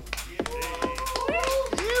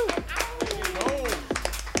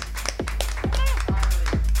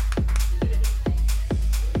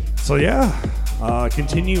 So yeah,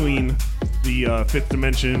 continuing the Fifth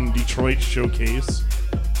Dimension Detroit showcase.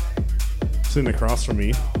 Sitting across from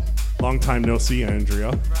me, long time no see,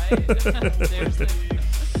 Andrea. Seriously.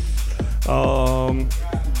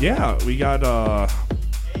 Yeah, we got,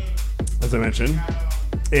 as I mentioned,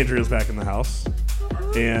 Andrea's back in the house,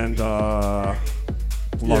 and along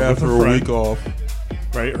with after her a friend, week off.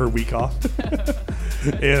 right, her week off,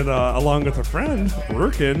 and along with a friend,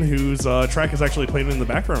 Rurkin, whose track is actually playing in the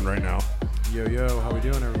background right now. Yo, how we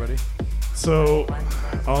doing, everybody? So,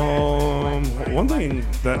 one thing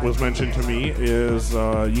that was mentioned to me is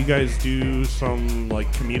you guys do some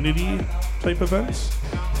like community type events.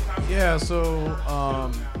 Yeah,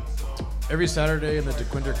 so every Saturday in the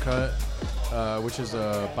DeQuinder Cut, which is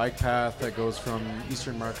a bike path that goes from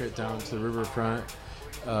Eastern Market down to the riverfront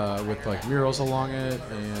with like murals along it,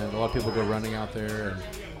 and a lot of people go running out there.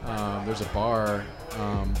 And there's a bar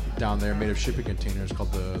down there made of shipping containers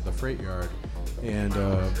called the Freight Yard. And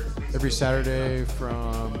every Saturday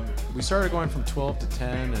we started going from 12 to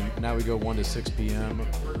 10, and now we go 1 to 6 p.m.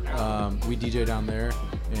 We DJ down there,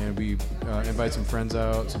 and we invite some friends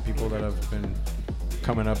out, some people that have been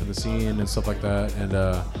coming up in the scene and stuff like that. And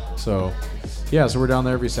so we're down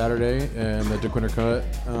there every Saturday in the DeQuinder Cut.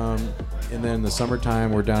 And then in the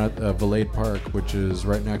summertime, we're down at Valade Park, which is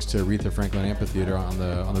right next to Aretha Franklin Amphitheater on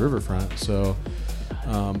the riverfront. So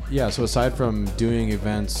so aside from doing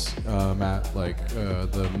events at like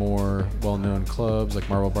the more well-known clubs like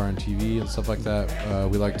Marble Bar and TV and stuff like that,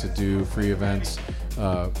 we like to do free events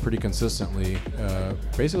pretty consistently,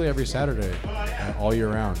 basically every Saturday, all year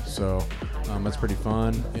round. So that's pretty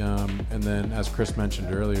fun. And then, as Chris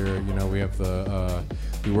mentioned earlier, we have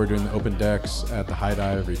we were doing the open decks at the High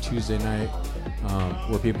Dive every Tuesday night,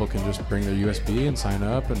 where people can just bring their USB and sign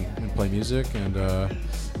up and play music. And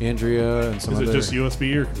Andrea and some other. Is it just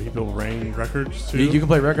USB, or can people bring records too? You can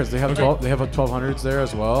play records. They have 1200s there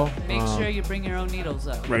as well. Make sure you bring your own needles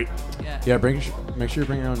up. Right. Yeah, make sure you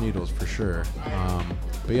bring your own needles for sure.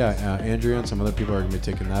 But yeah, Andrea and some other people are gonna be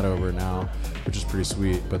taking that over now, which is pretty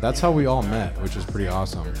sweet. But that's how we all met, which is pretty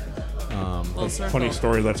awesome. Full circle. Funny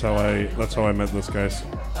story. That's how I met this guy.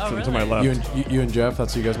 Oh, To my really? left. You and Jeff,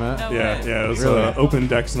 that's how you guys met? No Yeah, way. yeah. It was Really? open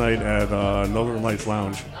decks night at Northern Lights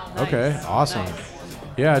Lounge. Nice. Okay, awesome. Nice.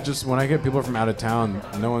 Yeah, just when I get people from out of town,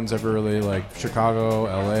 no one's ever really like Chicago,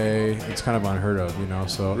 LA. It's kind of unheard of,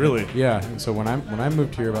 So Really? yeah. And so when I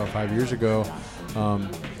moved here about 5 years ago,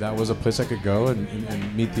 that was a place I could go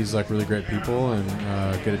and meet these like really great people and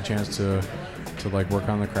get a chance to like work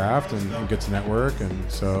on the craft and get to network.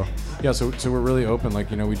 And so yeah, so we're really open. Like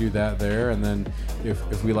we do that there, and then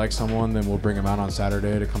if we like someone, then we'll bring them out on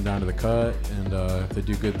Saturday to come down to the cut. And if they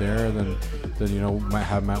do good there, then we might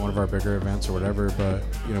have them at one of our bigger events or whatever. But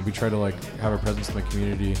we try to like have a presence in the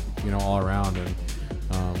community, all around. And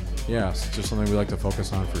it's just something we like to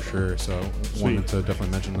focus on for sure. So wanted to definitely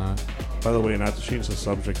mention that. By the way, not to change the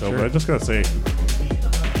subject though, Sure. but I just gotta say,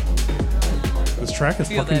 this track is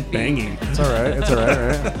Feel fucking that beat. banging. It's all right. It's all right,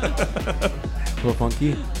 right? A little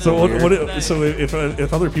funky. So Weird. so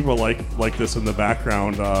if other people like this in the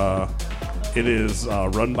background, it is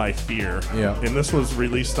Run by Fear. Yeah. And this was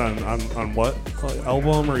released on what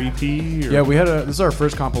album or EP? Or? Yeah, this is our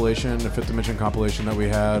first compilation, the Fifth Dimension compilation that we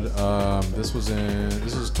had. This was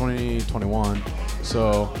 2021.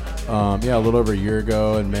 So a little over a year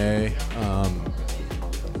ago in May.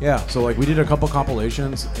 So like we did a couple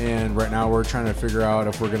compilations, and right now we're trying to figure out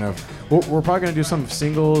if we're probably gonna do some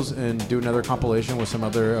singles and do another compilation with some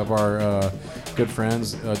other of our good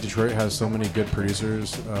friends. Detroit has so many good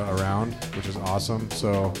producers around, which is awesome.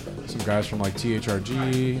 So some guys from like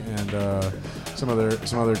THRG and some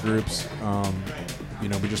other groups.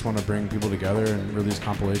 We just want to bring people together and release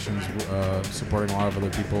compilations, supporting a lot of other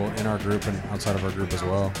people in our group and outside of our group as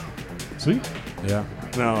well. Sweet. Yeah.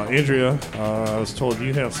 Now, Andrea, I was told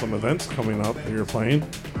you have some events coming up that you're playing.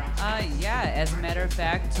 As a matter of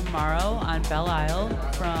fact, tomorrow on Belle Isle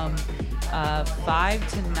from 5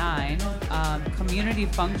 to 9, Community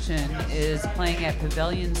Function is playing at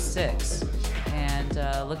Pavilion 6. And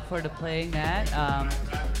look forward to playing that.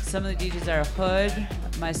 Some of the DJs are Hood,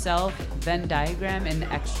 myself, Venn Diagram, and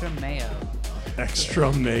Extra Mayo.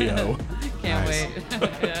 Extra Mayo. Can't wait.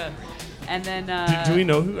 Yeah. And then do we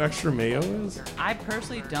know who Extra Mayo is? I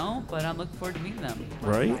personally don't, but I'm looking forward to meeting them.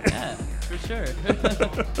 Right? Yeah, for sure.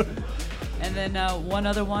 And then one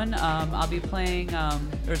other one, I'll be playing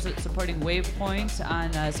supporting Wavepoint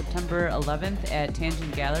on September 11th at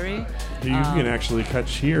Tangent Gallery. You can actually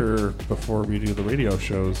catch here before we do the radio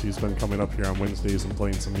shows. He's been coming up here on Wednesdays and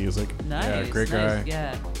playing some music. Nice, Yeah, great nice. guy.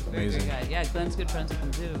 Yeah, very Amazing. great guy. Yeah, Glenn's good friends with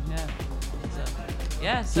him too.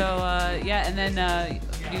 Yeah. And then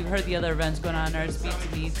you heard the other events going on, our Beats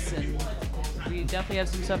and Eats, and we definitely have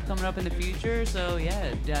some stuff coming up in the future. So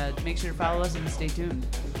make sure to follow us and stay tuned.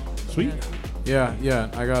 Sweet. Yeah.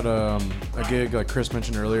 I got a gig like Chris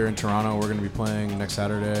mentioned earlier in Toronto. We're going to be playing next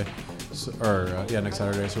Saturday, next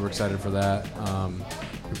Saturday. So we're excited for that.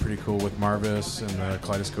 Be pretty cool with Marvis and the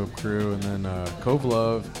Kaleidoscope crew, and then Cove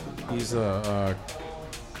Love. He's a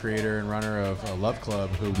creator and runner of Love Club,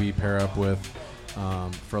 who we pair up with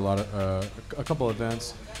for a couple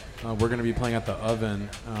events. We're going to be playing at the Oven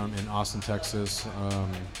in Austin, Texas.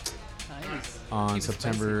 Nice. On Keep it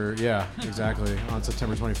September, on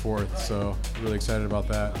September 24th. So really excited about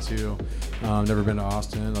that too. Never been to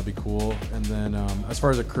Austin, that'll be cool. And then as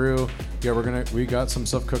far as the crew, we got some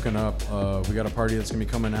stuff cooking up. We got a party that's gonna be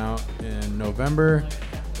coming out in November,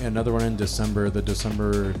 and another one in December. The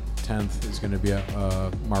December 10th is gonna be at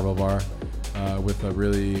Marble Bar with a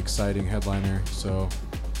really exciting headliner. So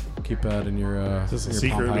keep that in your Is this a in your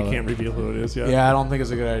secret? Palm We Pilot. can't reveal who it is yet? Yeah, I don't think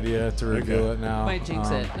it's a good idea to reveal Okay. it now. Might jinx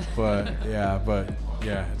it. But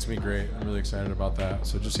it's gonna be great. I'm really excited about that.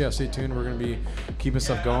 So just stay tuned. We're gonna be keeping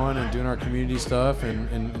stuff going and doing our community stuff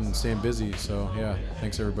and staying busy. So yeah,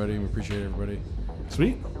 thanks everybody. We appreciate everybody.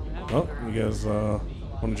 Sweet. Well, you guys want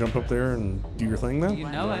to jump up there and do your thing then? You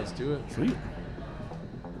know it. Let's do it. Sweet.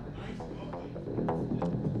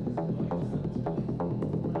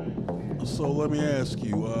 So let me ask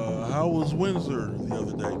you, how was Windsor the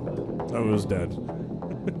other day? I was dead.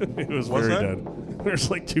 It was What's very that? dead. There's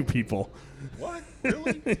like 2 people. What?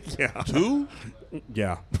 Really? Yeah. 2?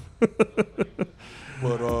 Yeah.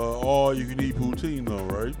 But all you can eat poutine though,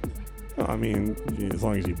 right? I mean, as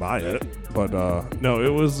long as you buy it. But no,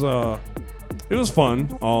 it was fun.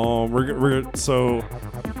 So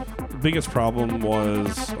biggest problem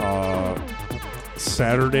was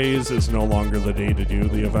Saturdays is no longer the day to do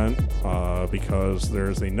the event because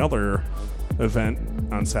there's another event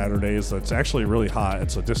on Saturdays that's actually really hot.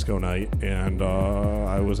 It's a disco night, and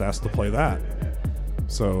I was asked to play that.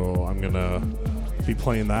 So I'm gonna be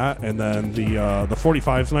playing that, and then the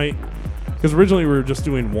 45s night. Because originally we were just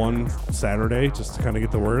doing one Saturday just to kind of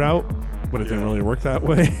get the word out, but it didn't really work that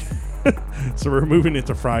way. So we're moving it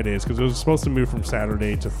to Fridays because it was supposed to move from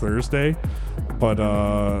Saturday to Thursday, but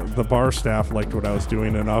the bar staff liked what I was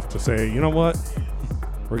doing enough to say, you know what,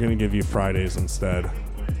 we're going to give you Fridays instead.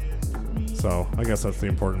 So I guess that's the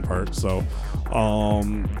important part. So I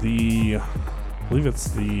believe it's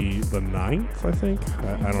the 9th, I think.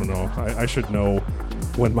 I don't know. I should know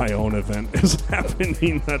when my own event is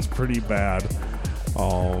happening. That's pretty bad.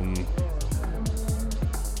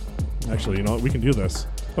 Actually, you know what? We can do this.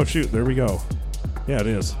 Oh, shoot. There we go. Yeah, it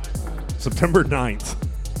is. September 9th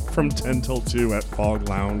from 10 till 2 at Fog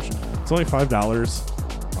Lounge. It's only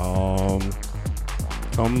 $5.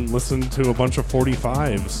 Come listen to a bunch of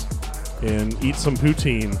 45s and eat some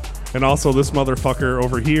poutine. And also, this motherfucker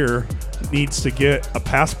over here needs to get a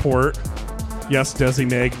passport. Yes, Desi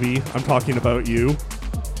Magby, I'm talking about you.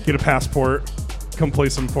 Get a passport. Come play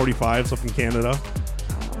some 45s up in Canada.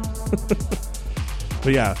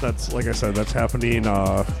 But yeah, that's, like I said, that's happening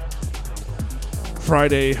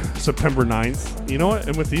Friday, September 9th. You know what?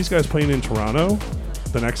 And with these guys playing in Toronto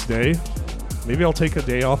the next day, maybe I'll take a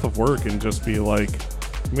day off of work and just be like,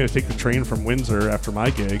 I'm going to take the train from Windsor after my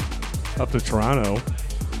gig up to Toronto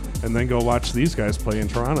and then go watch these guys play in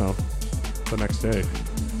Toronto the next day.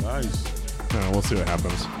 Nice. We'll see what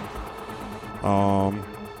happens.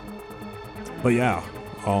 But yeah.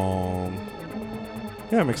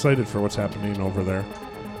 Yeah, I'm excited for what's happening over there.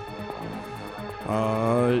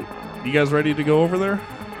 You guys ready to go over there?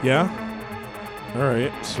 Yeah? All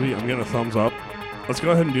right, sweet. I'm getting a thumbs up. Let's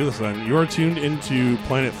go ahead and do this then. You are tuned into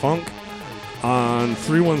Planet Funk on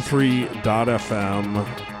 313.fm.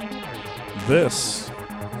 This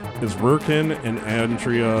is Rurkin and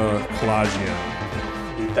Andrea Kalajian.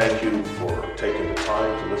 We thank you for taking the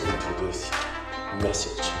time to listen to this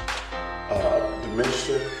message. The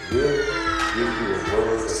minister will give you a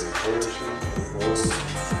word of encouragement, a word of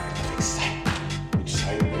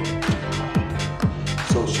excitement.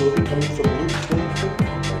 So she'll be coming from Luke 24.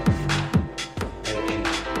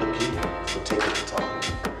 Thank you again for taking the time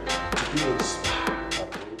to be inspired by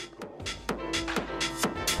the word of God.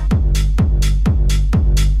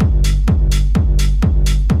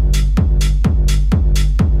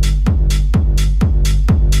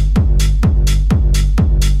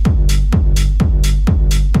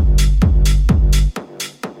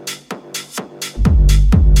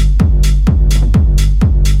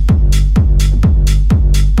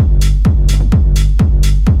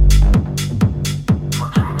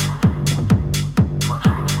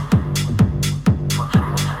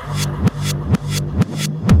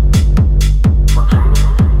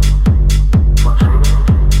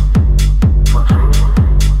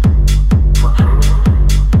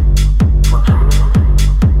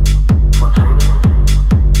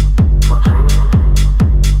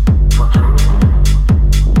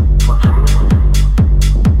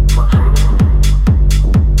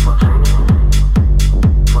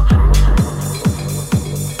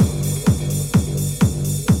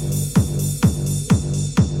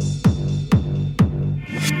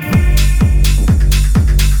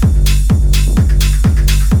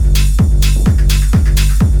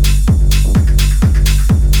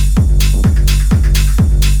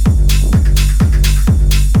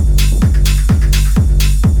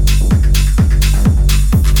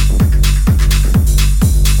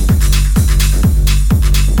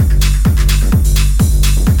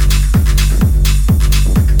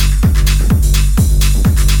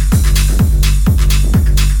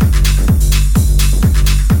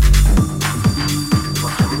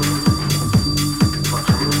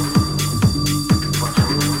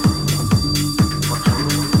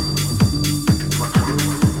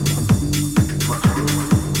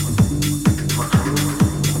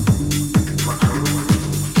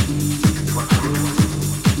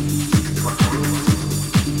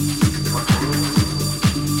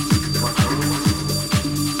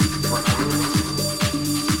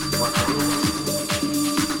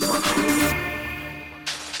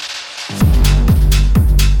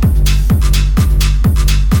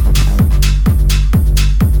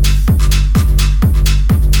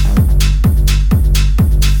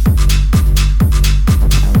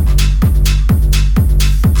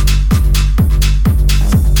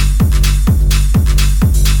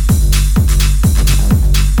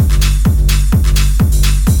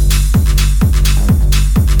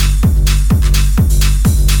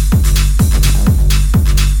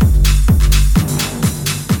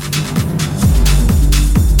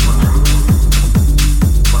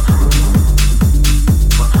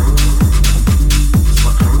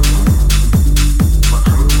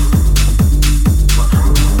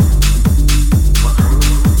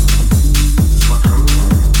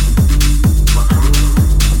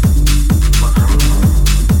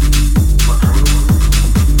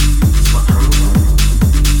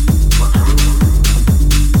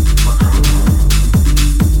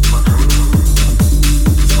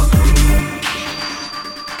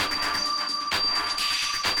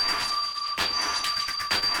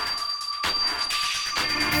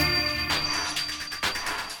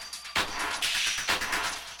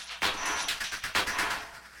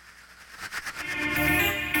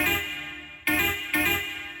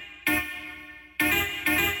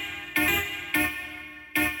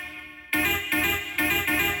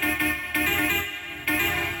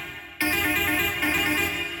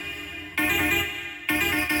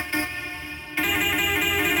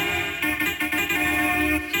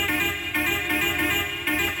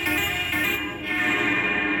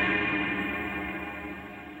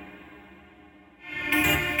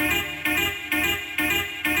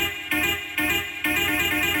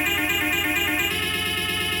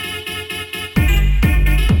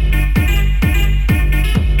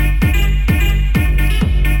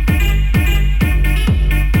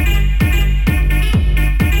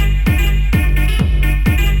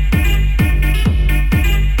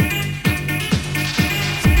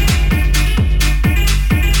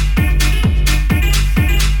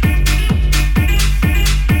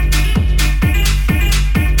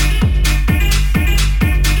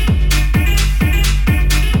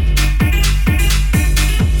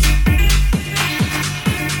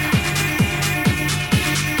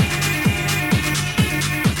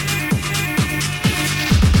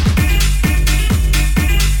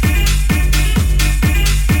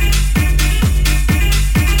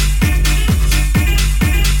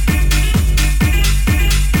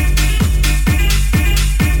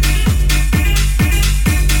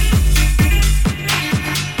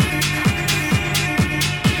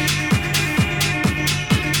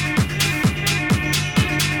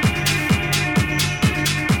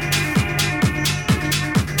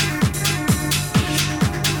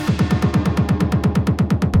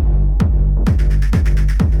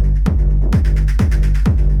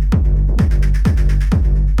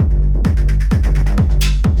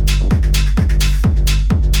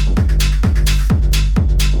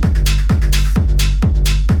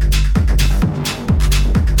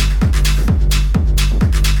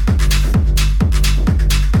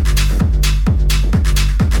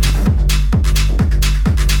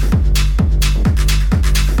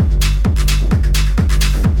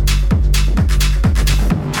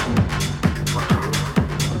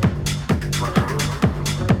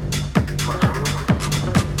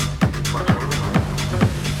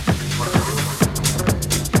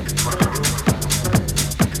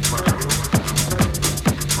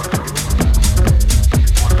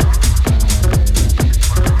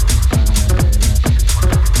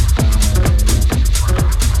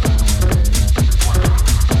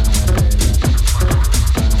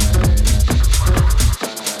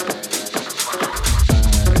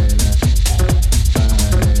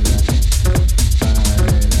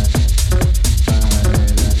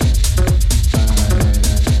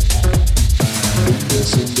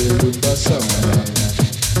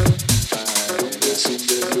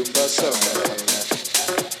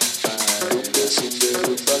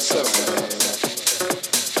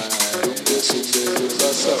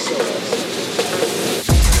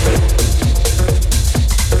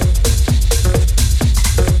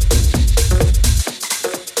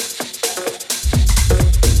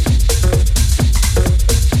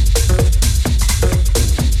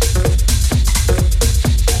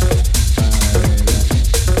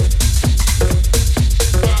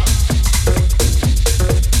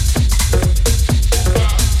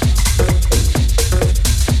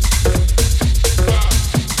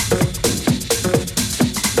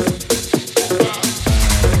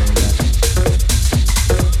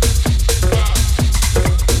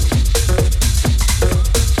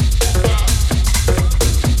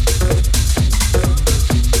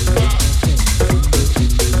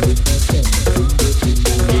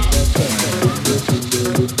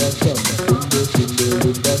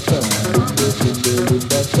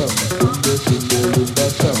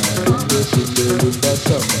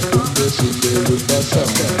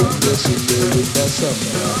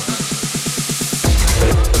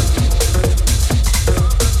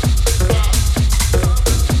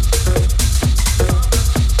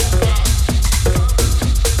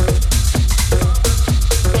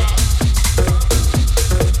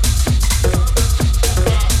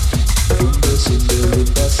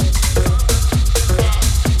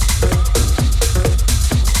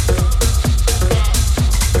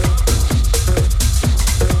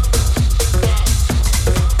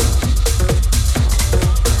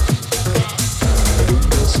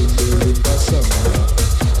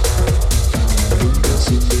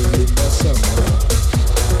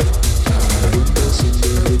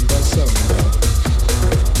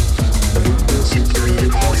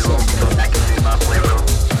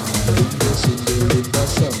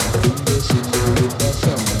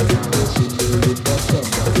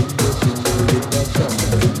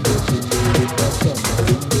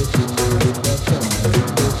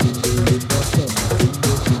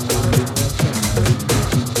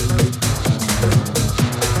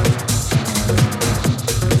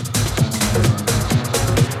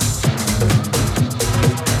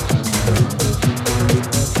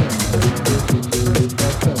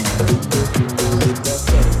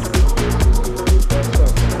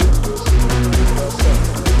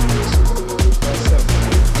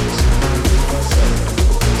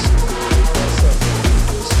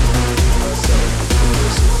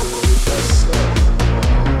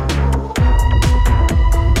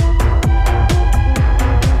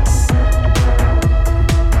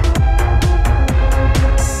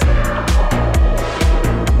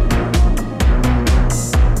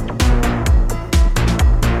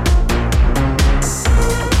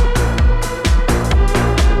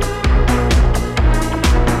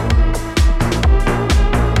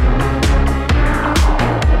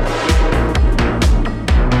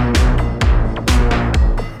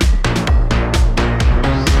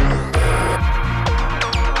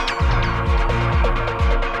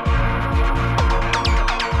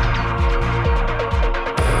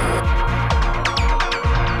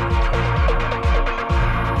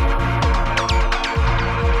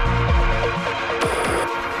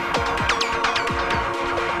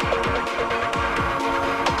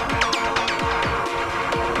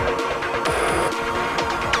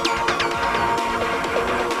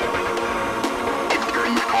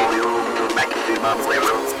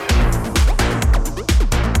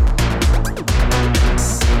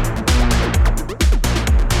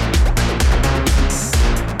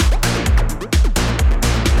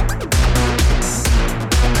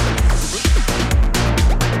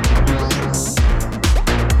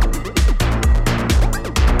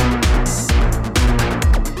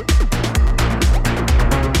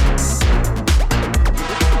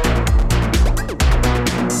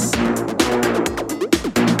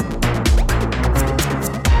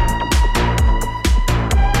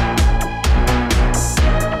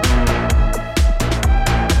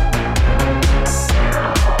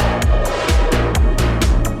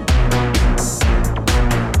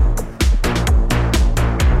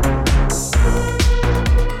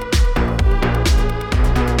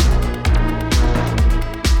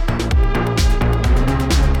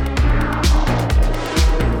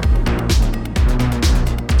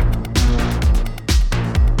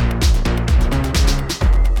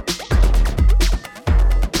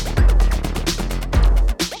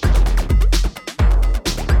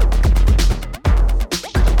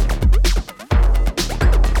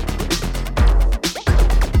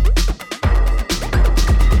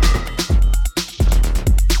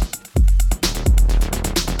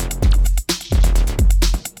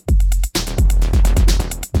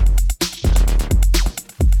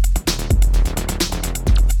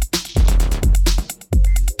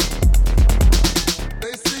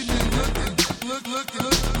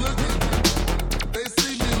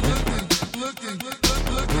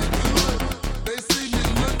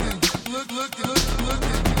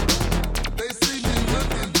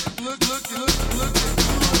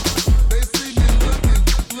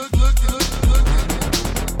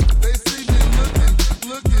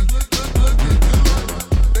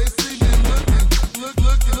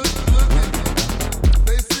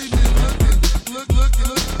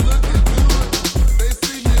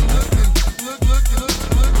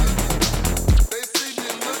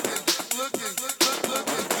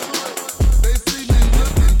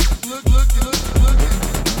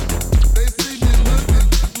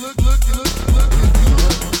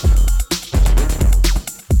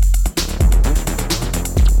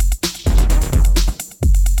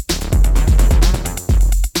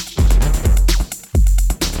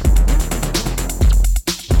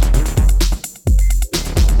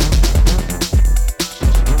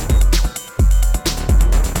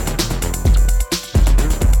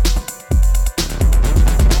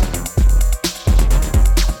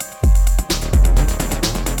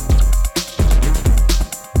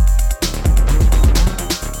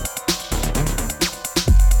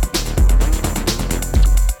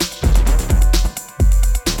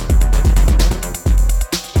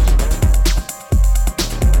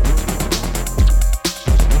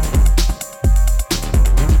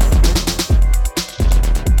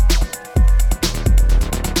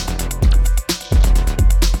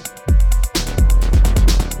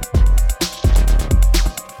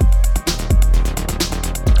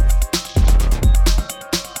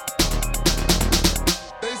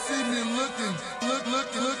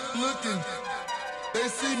 They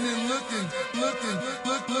see me looking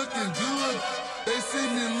good. They see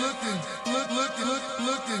me looking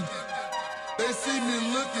looking. They see me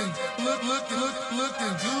looking good. They see me looking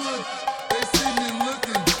looking. They see me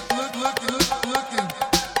looking good. They see me looking looking.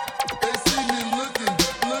 They see me looking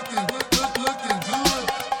looking good.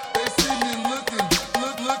 They see me looking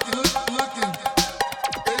looking.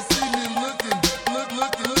 They see me looking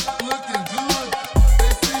looking good. They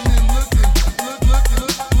see me looking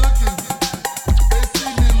looking.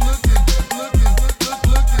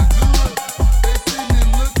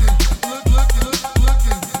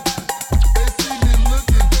 They see me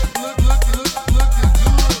looking looking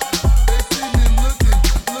good. They see me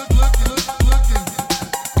looking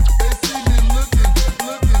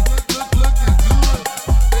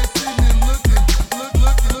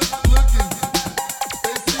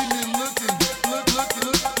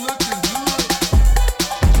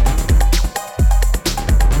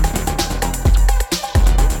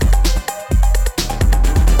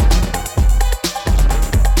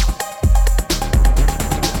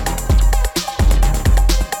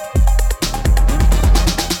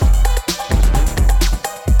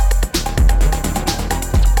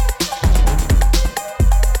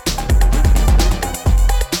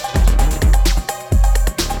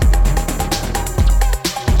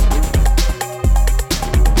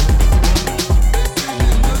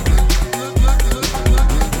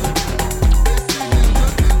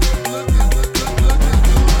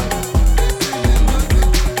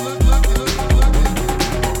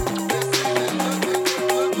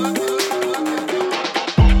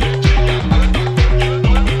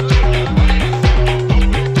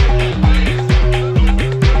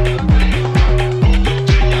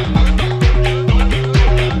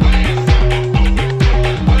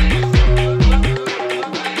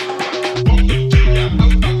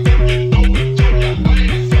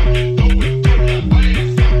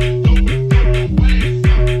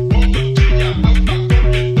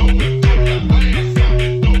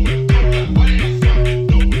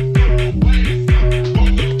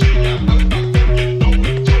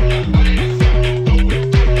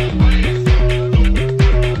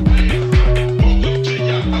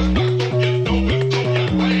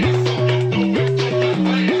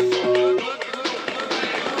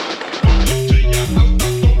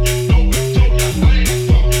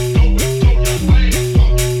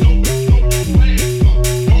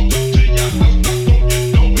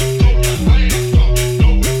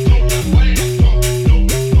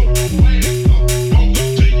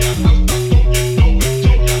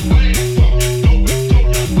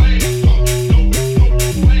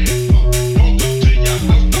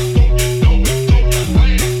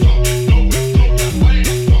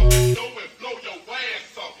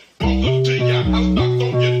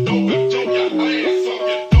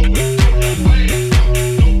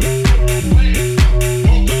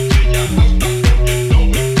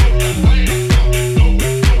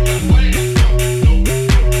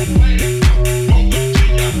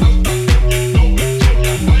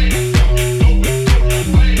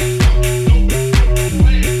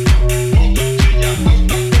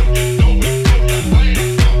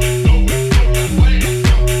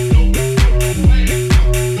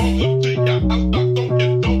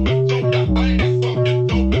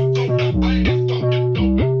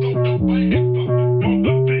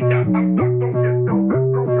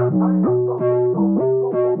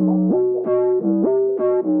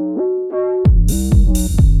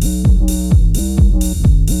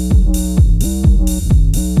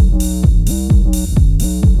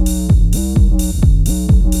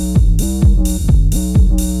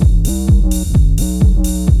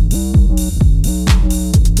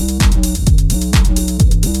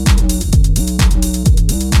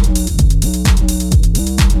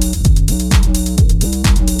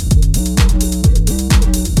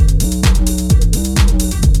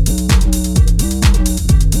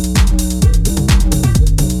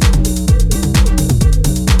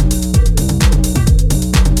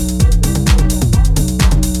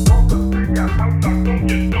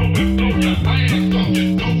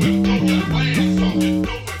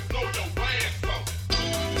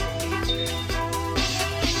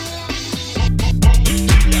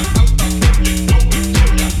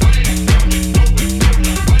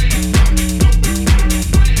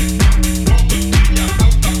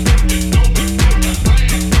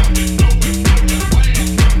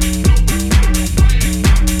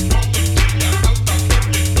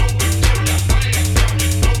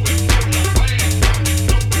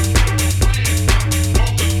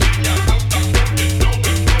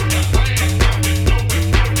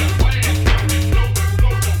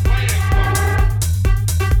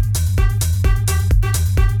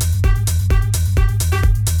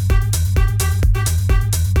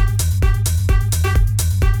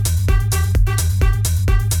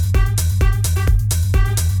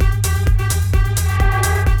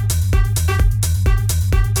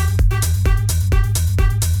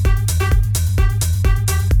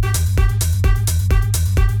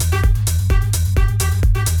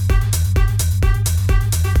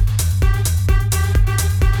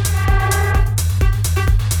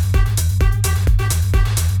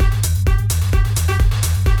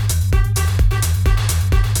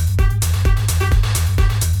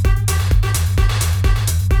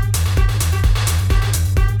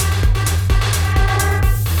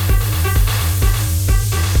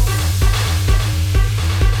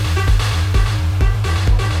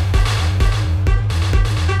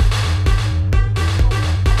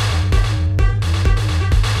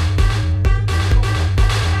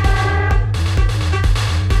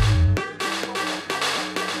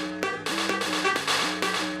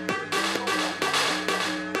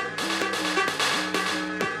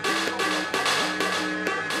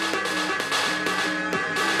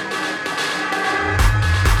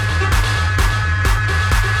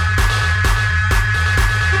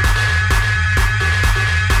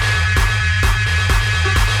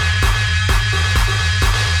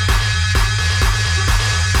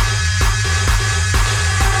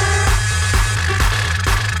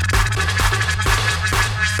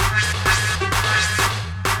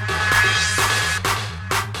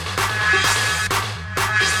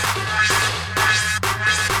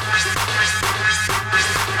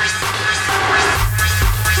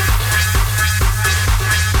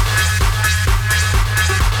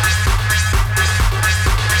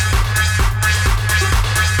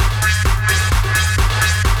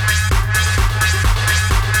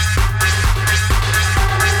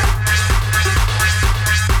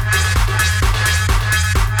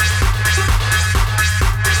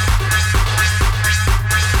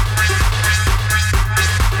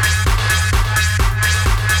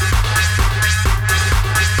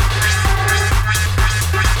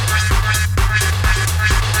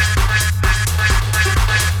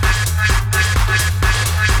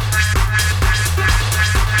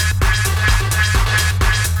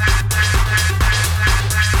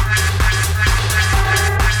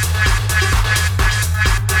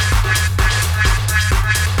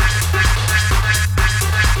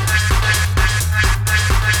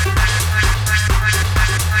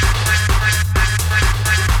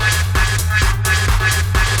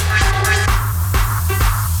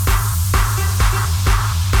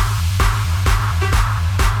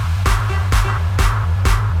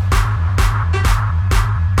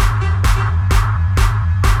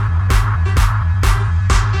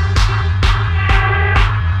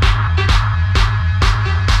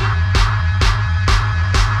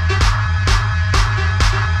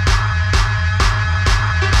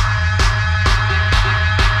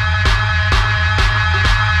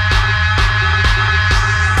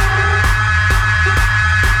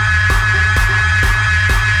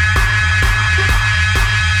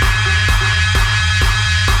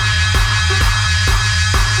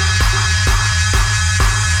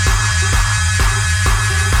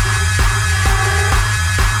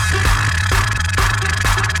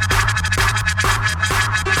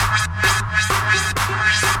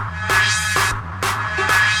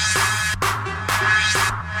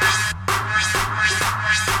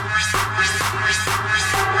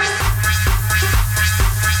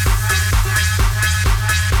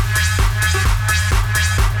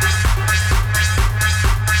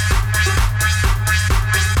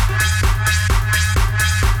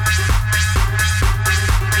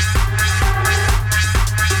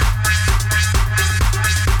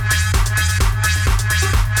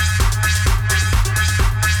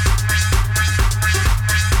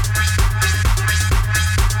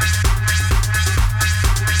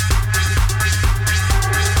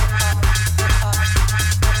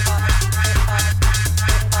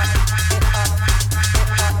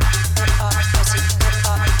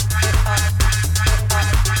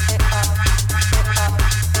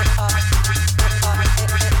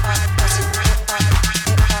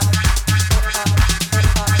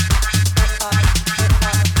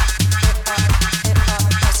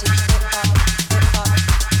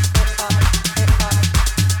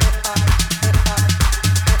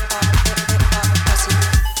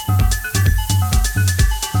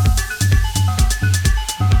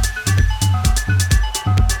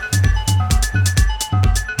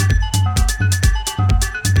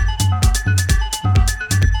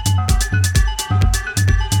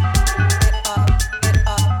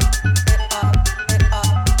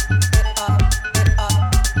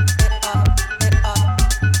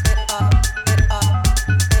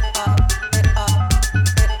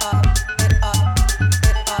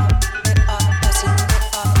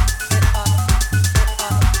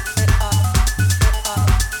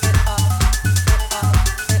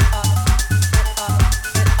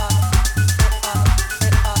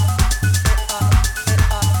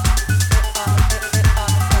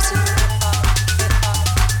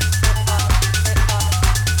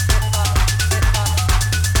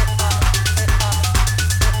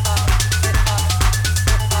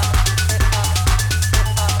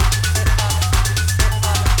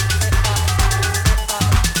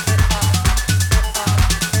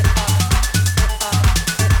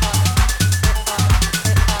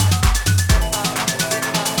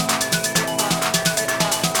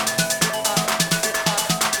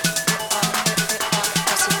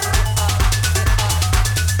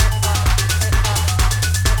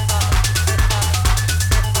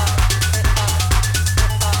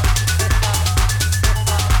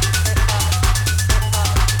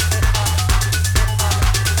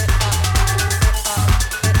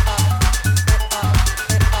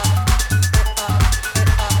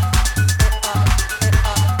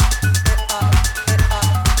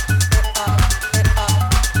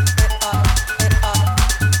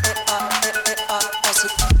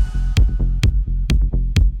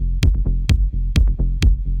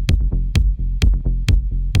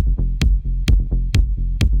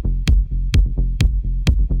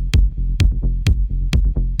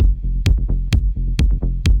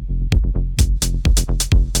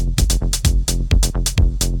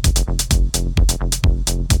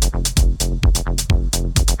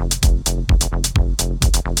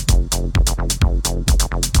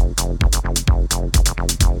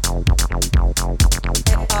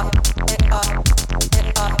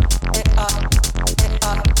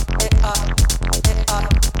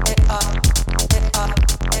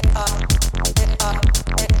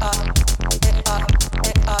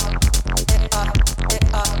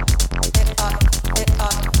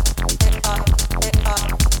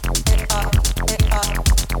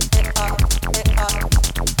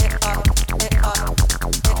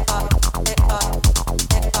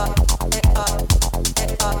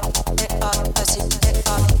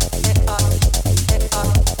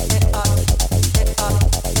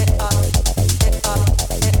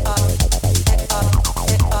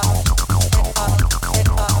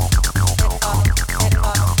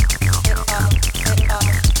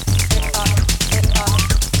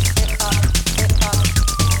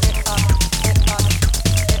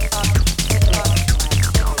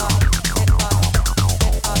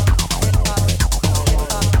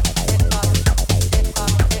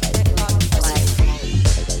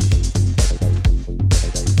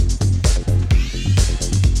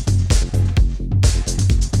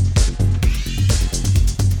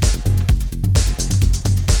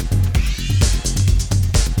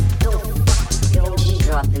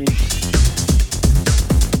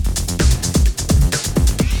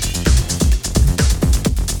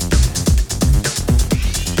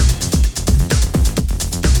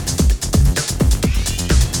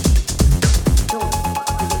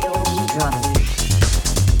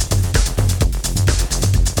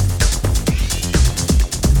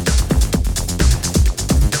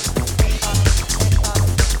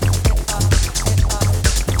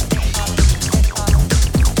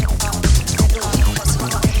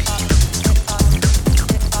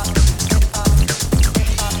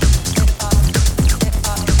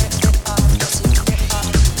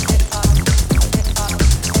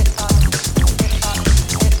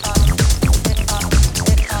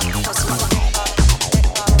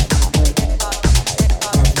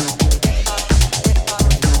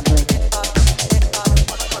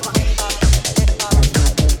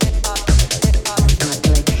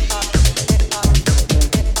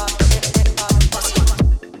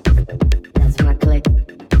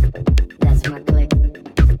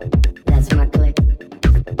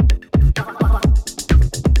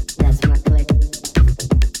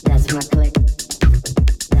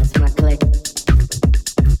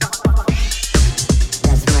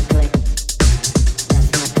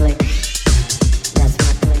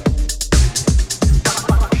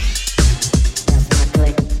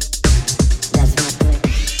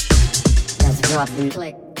button.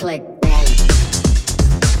 Click, click. Click.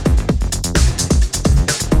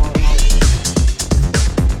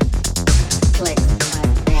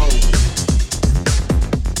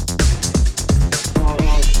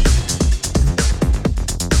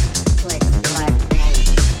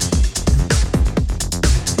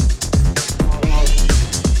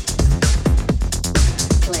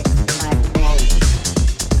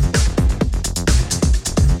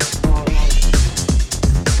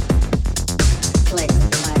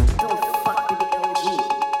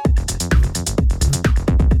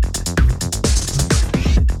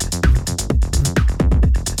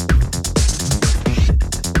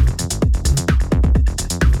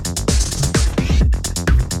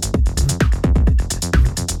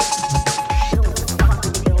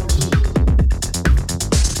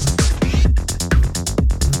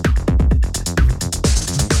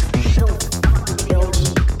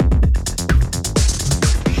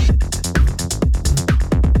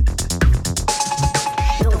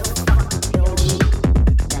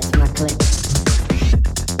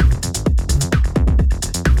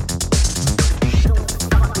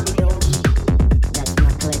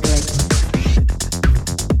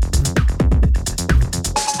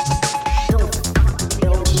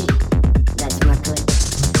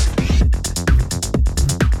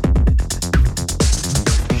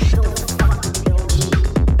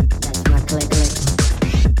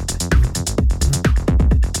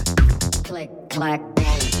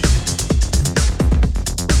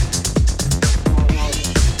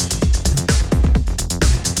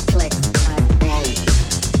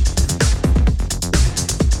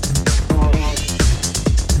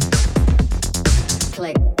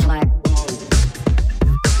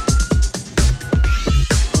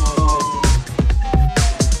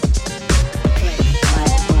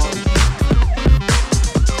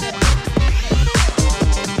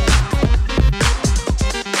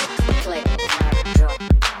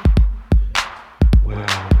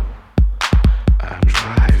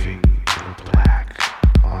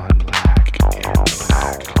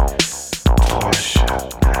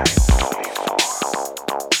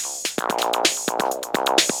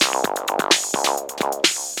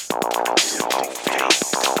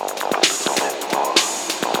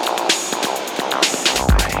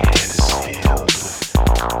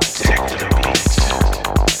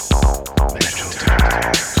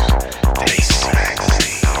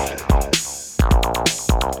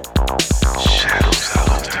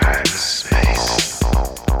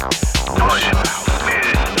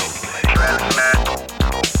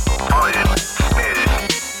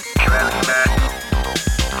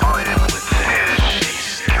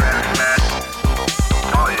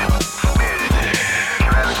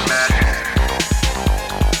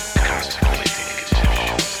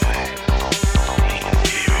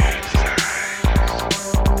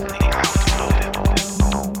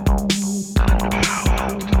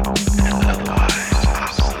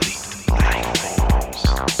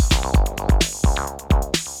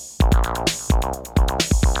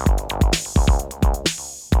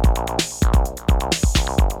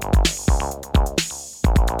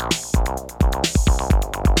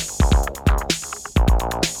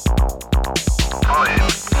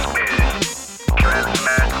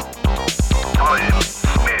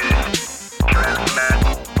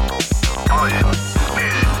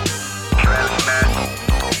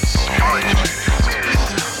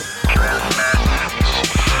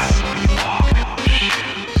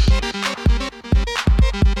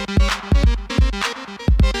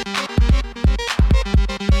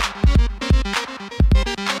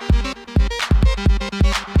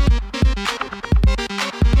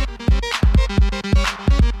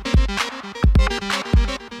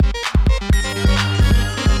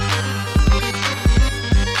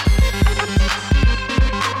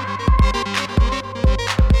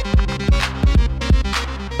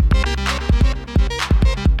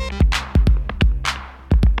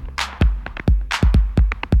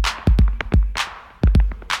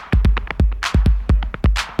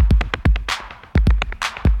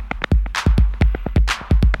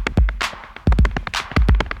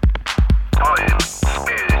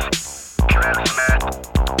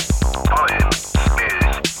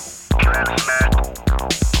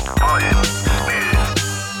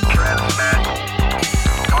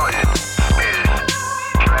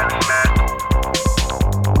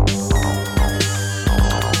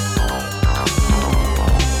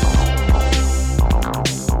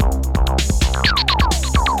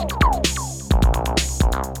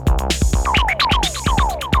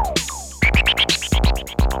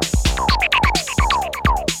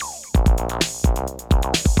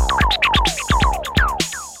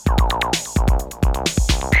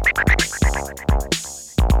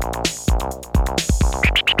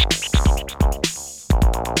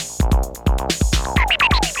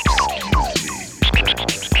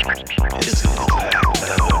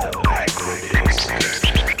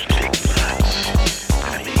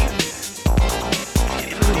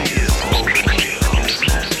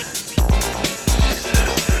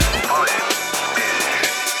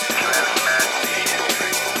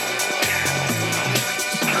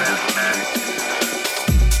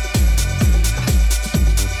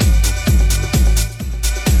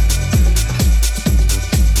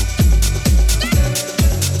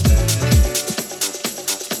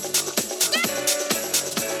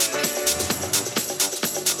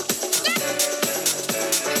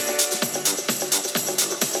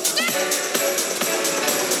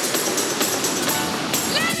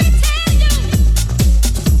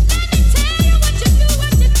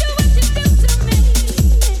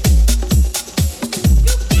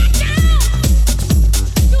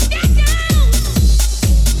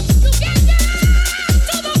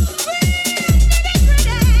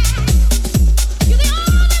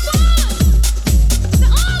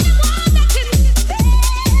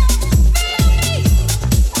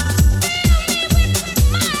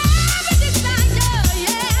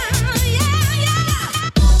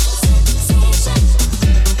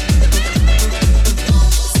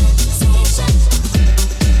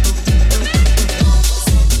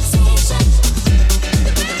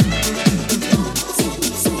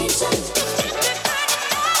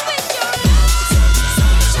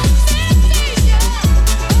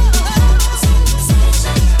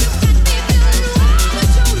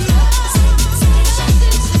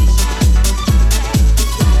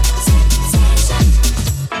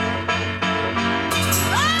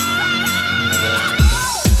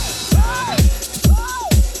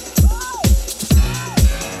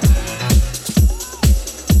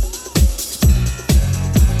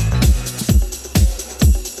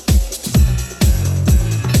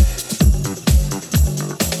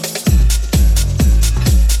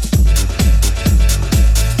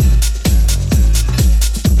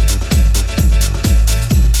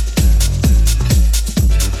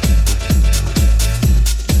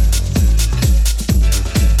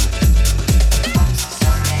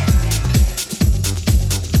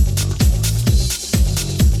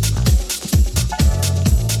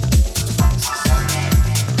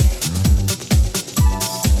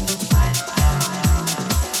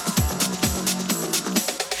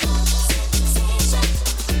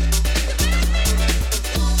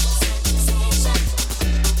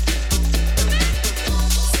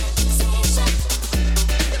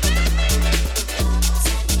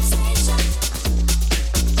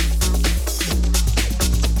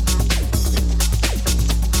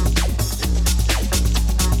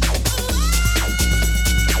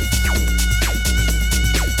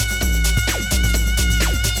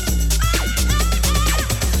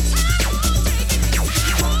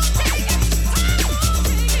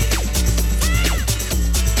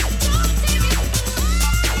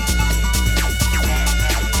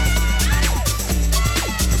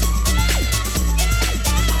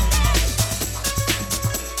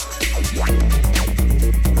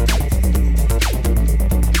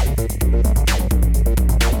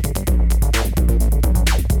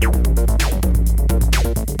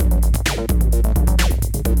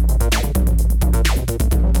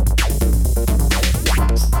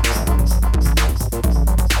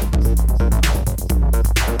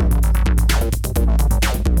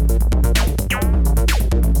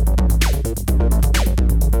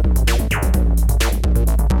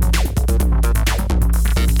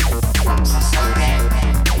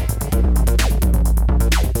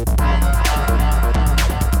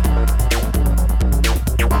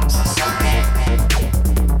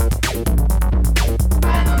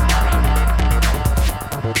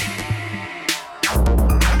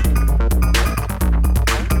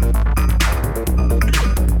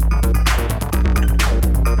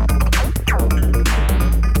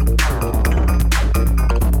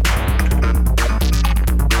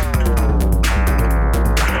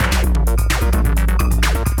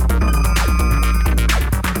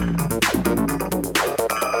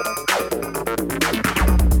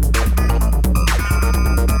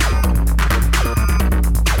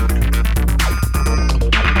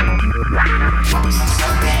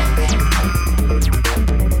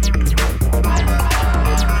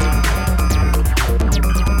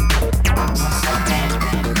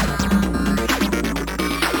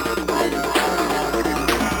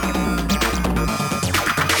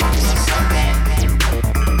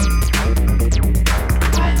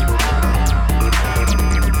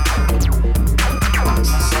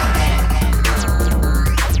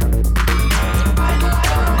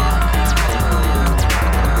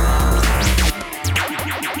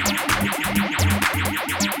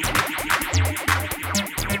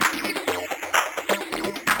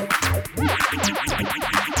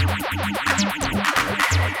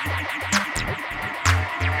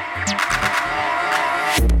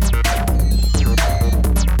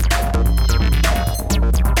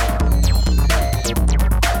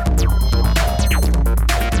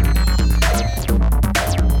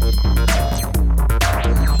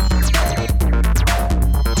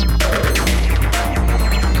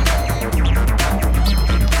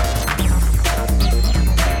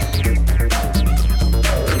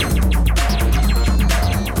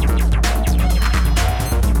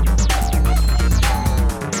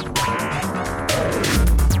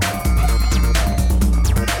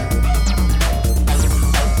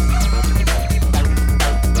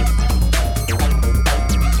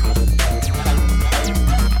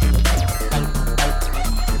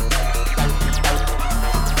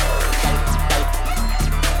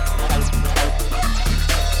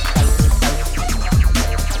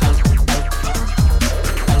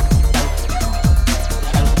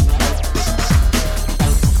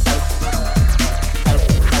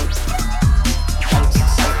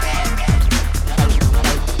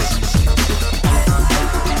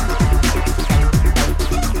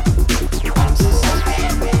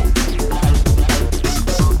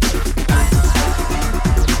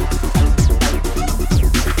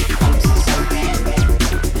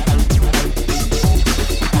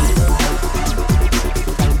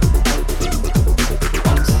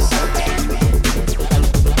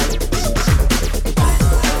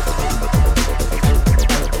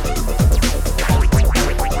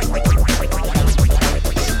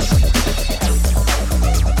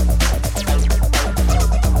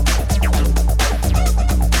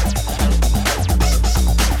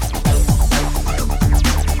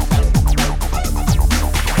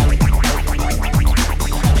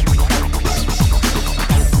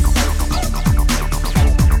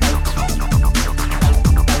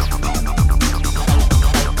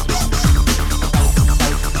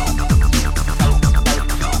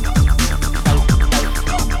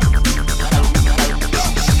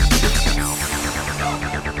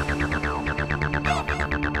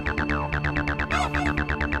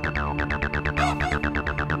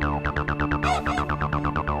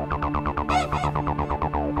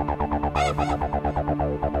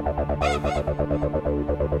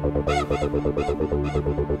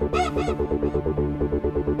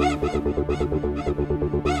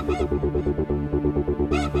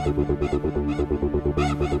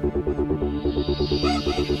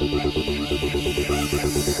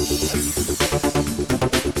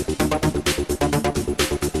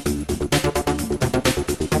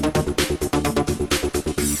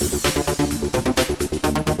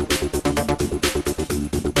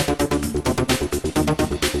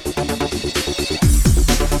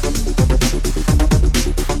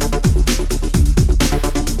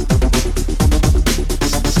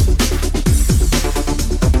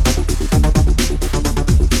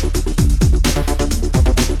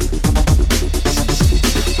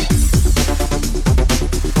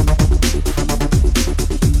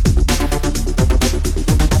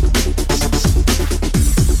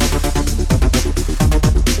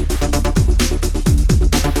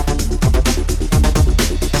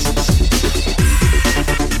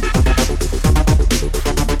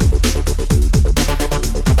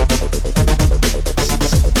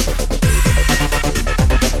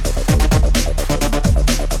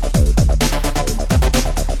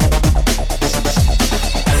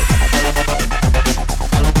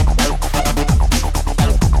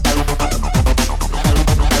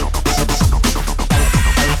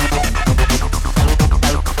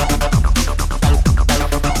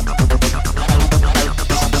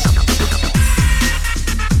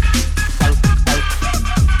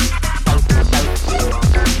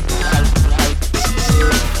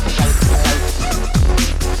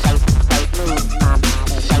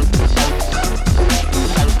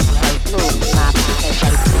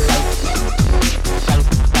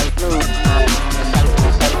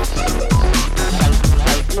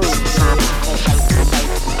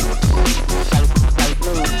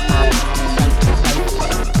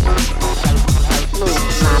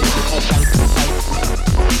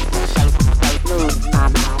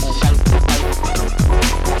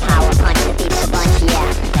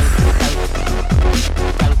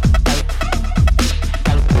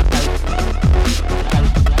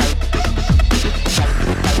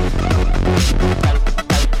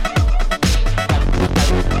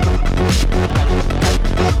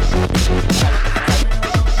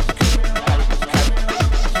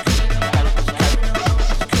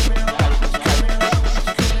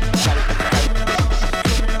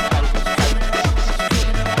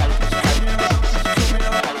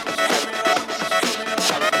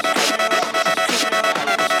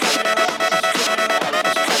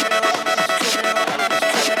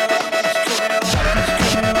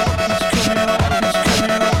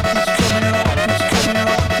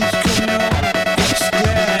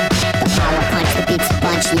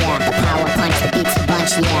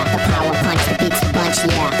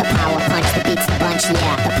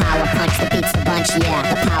 bunch, yeah.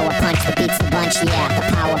 The power punch that beats the bunch, yeah.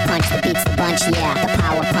 The power punch that beats the bunch, yeah. The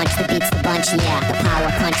power punch that beats the bunch, yeah. The power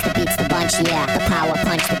punch that beats the bunch, yeah. The power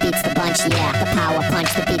punch that beats the bunch, yeah. The power punch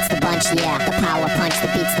that beats the bunch, yeah. The power punch that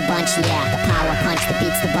beats the bunch, yeah. The power punch that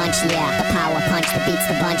beats the bunch, yeah. The power punch that beats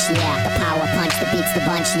the bunch, yeah. The power punch that beats the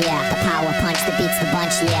bunch, yeah. The power punch that beats the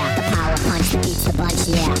bunch, yeah. The power punch that beats the bunch,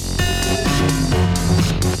 yeah.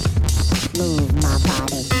 Move my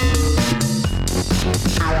body.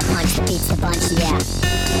 Power punch that beats the bunch, yeah.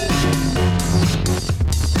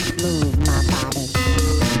 Move my body.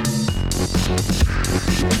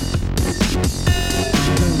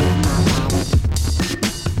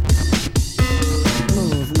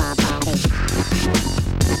 Move my body. Move my body. Move my body.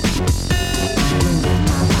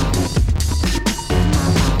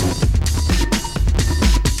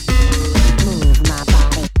 My body. Move my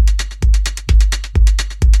body.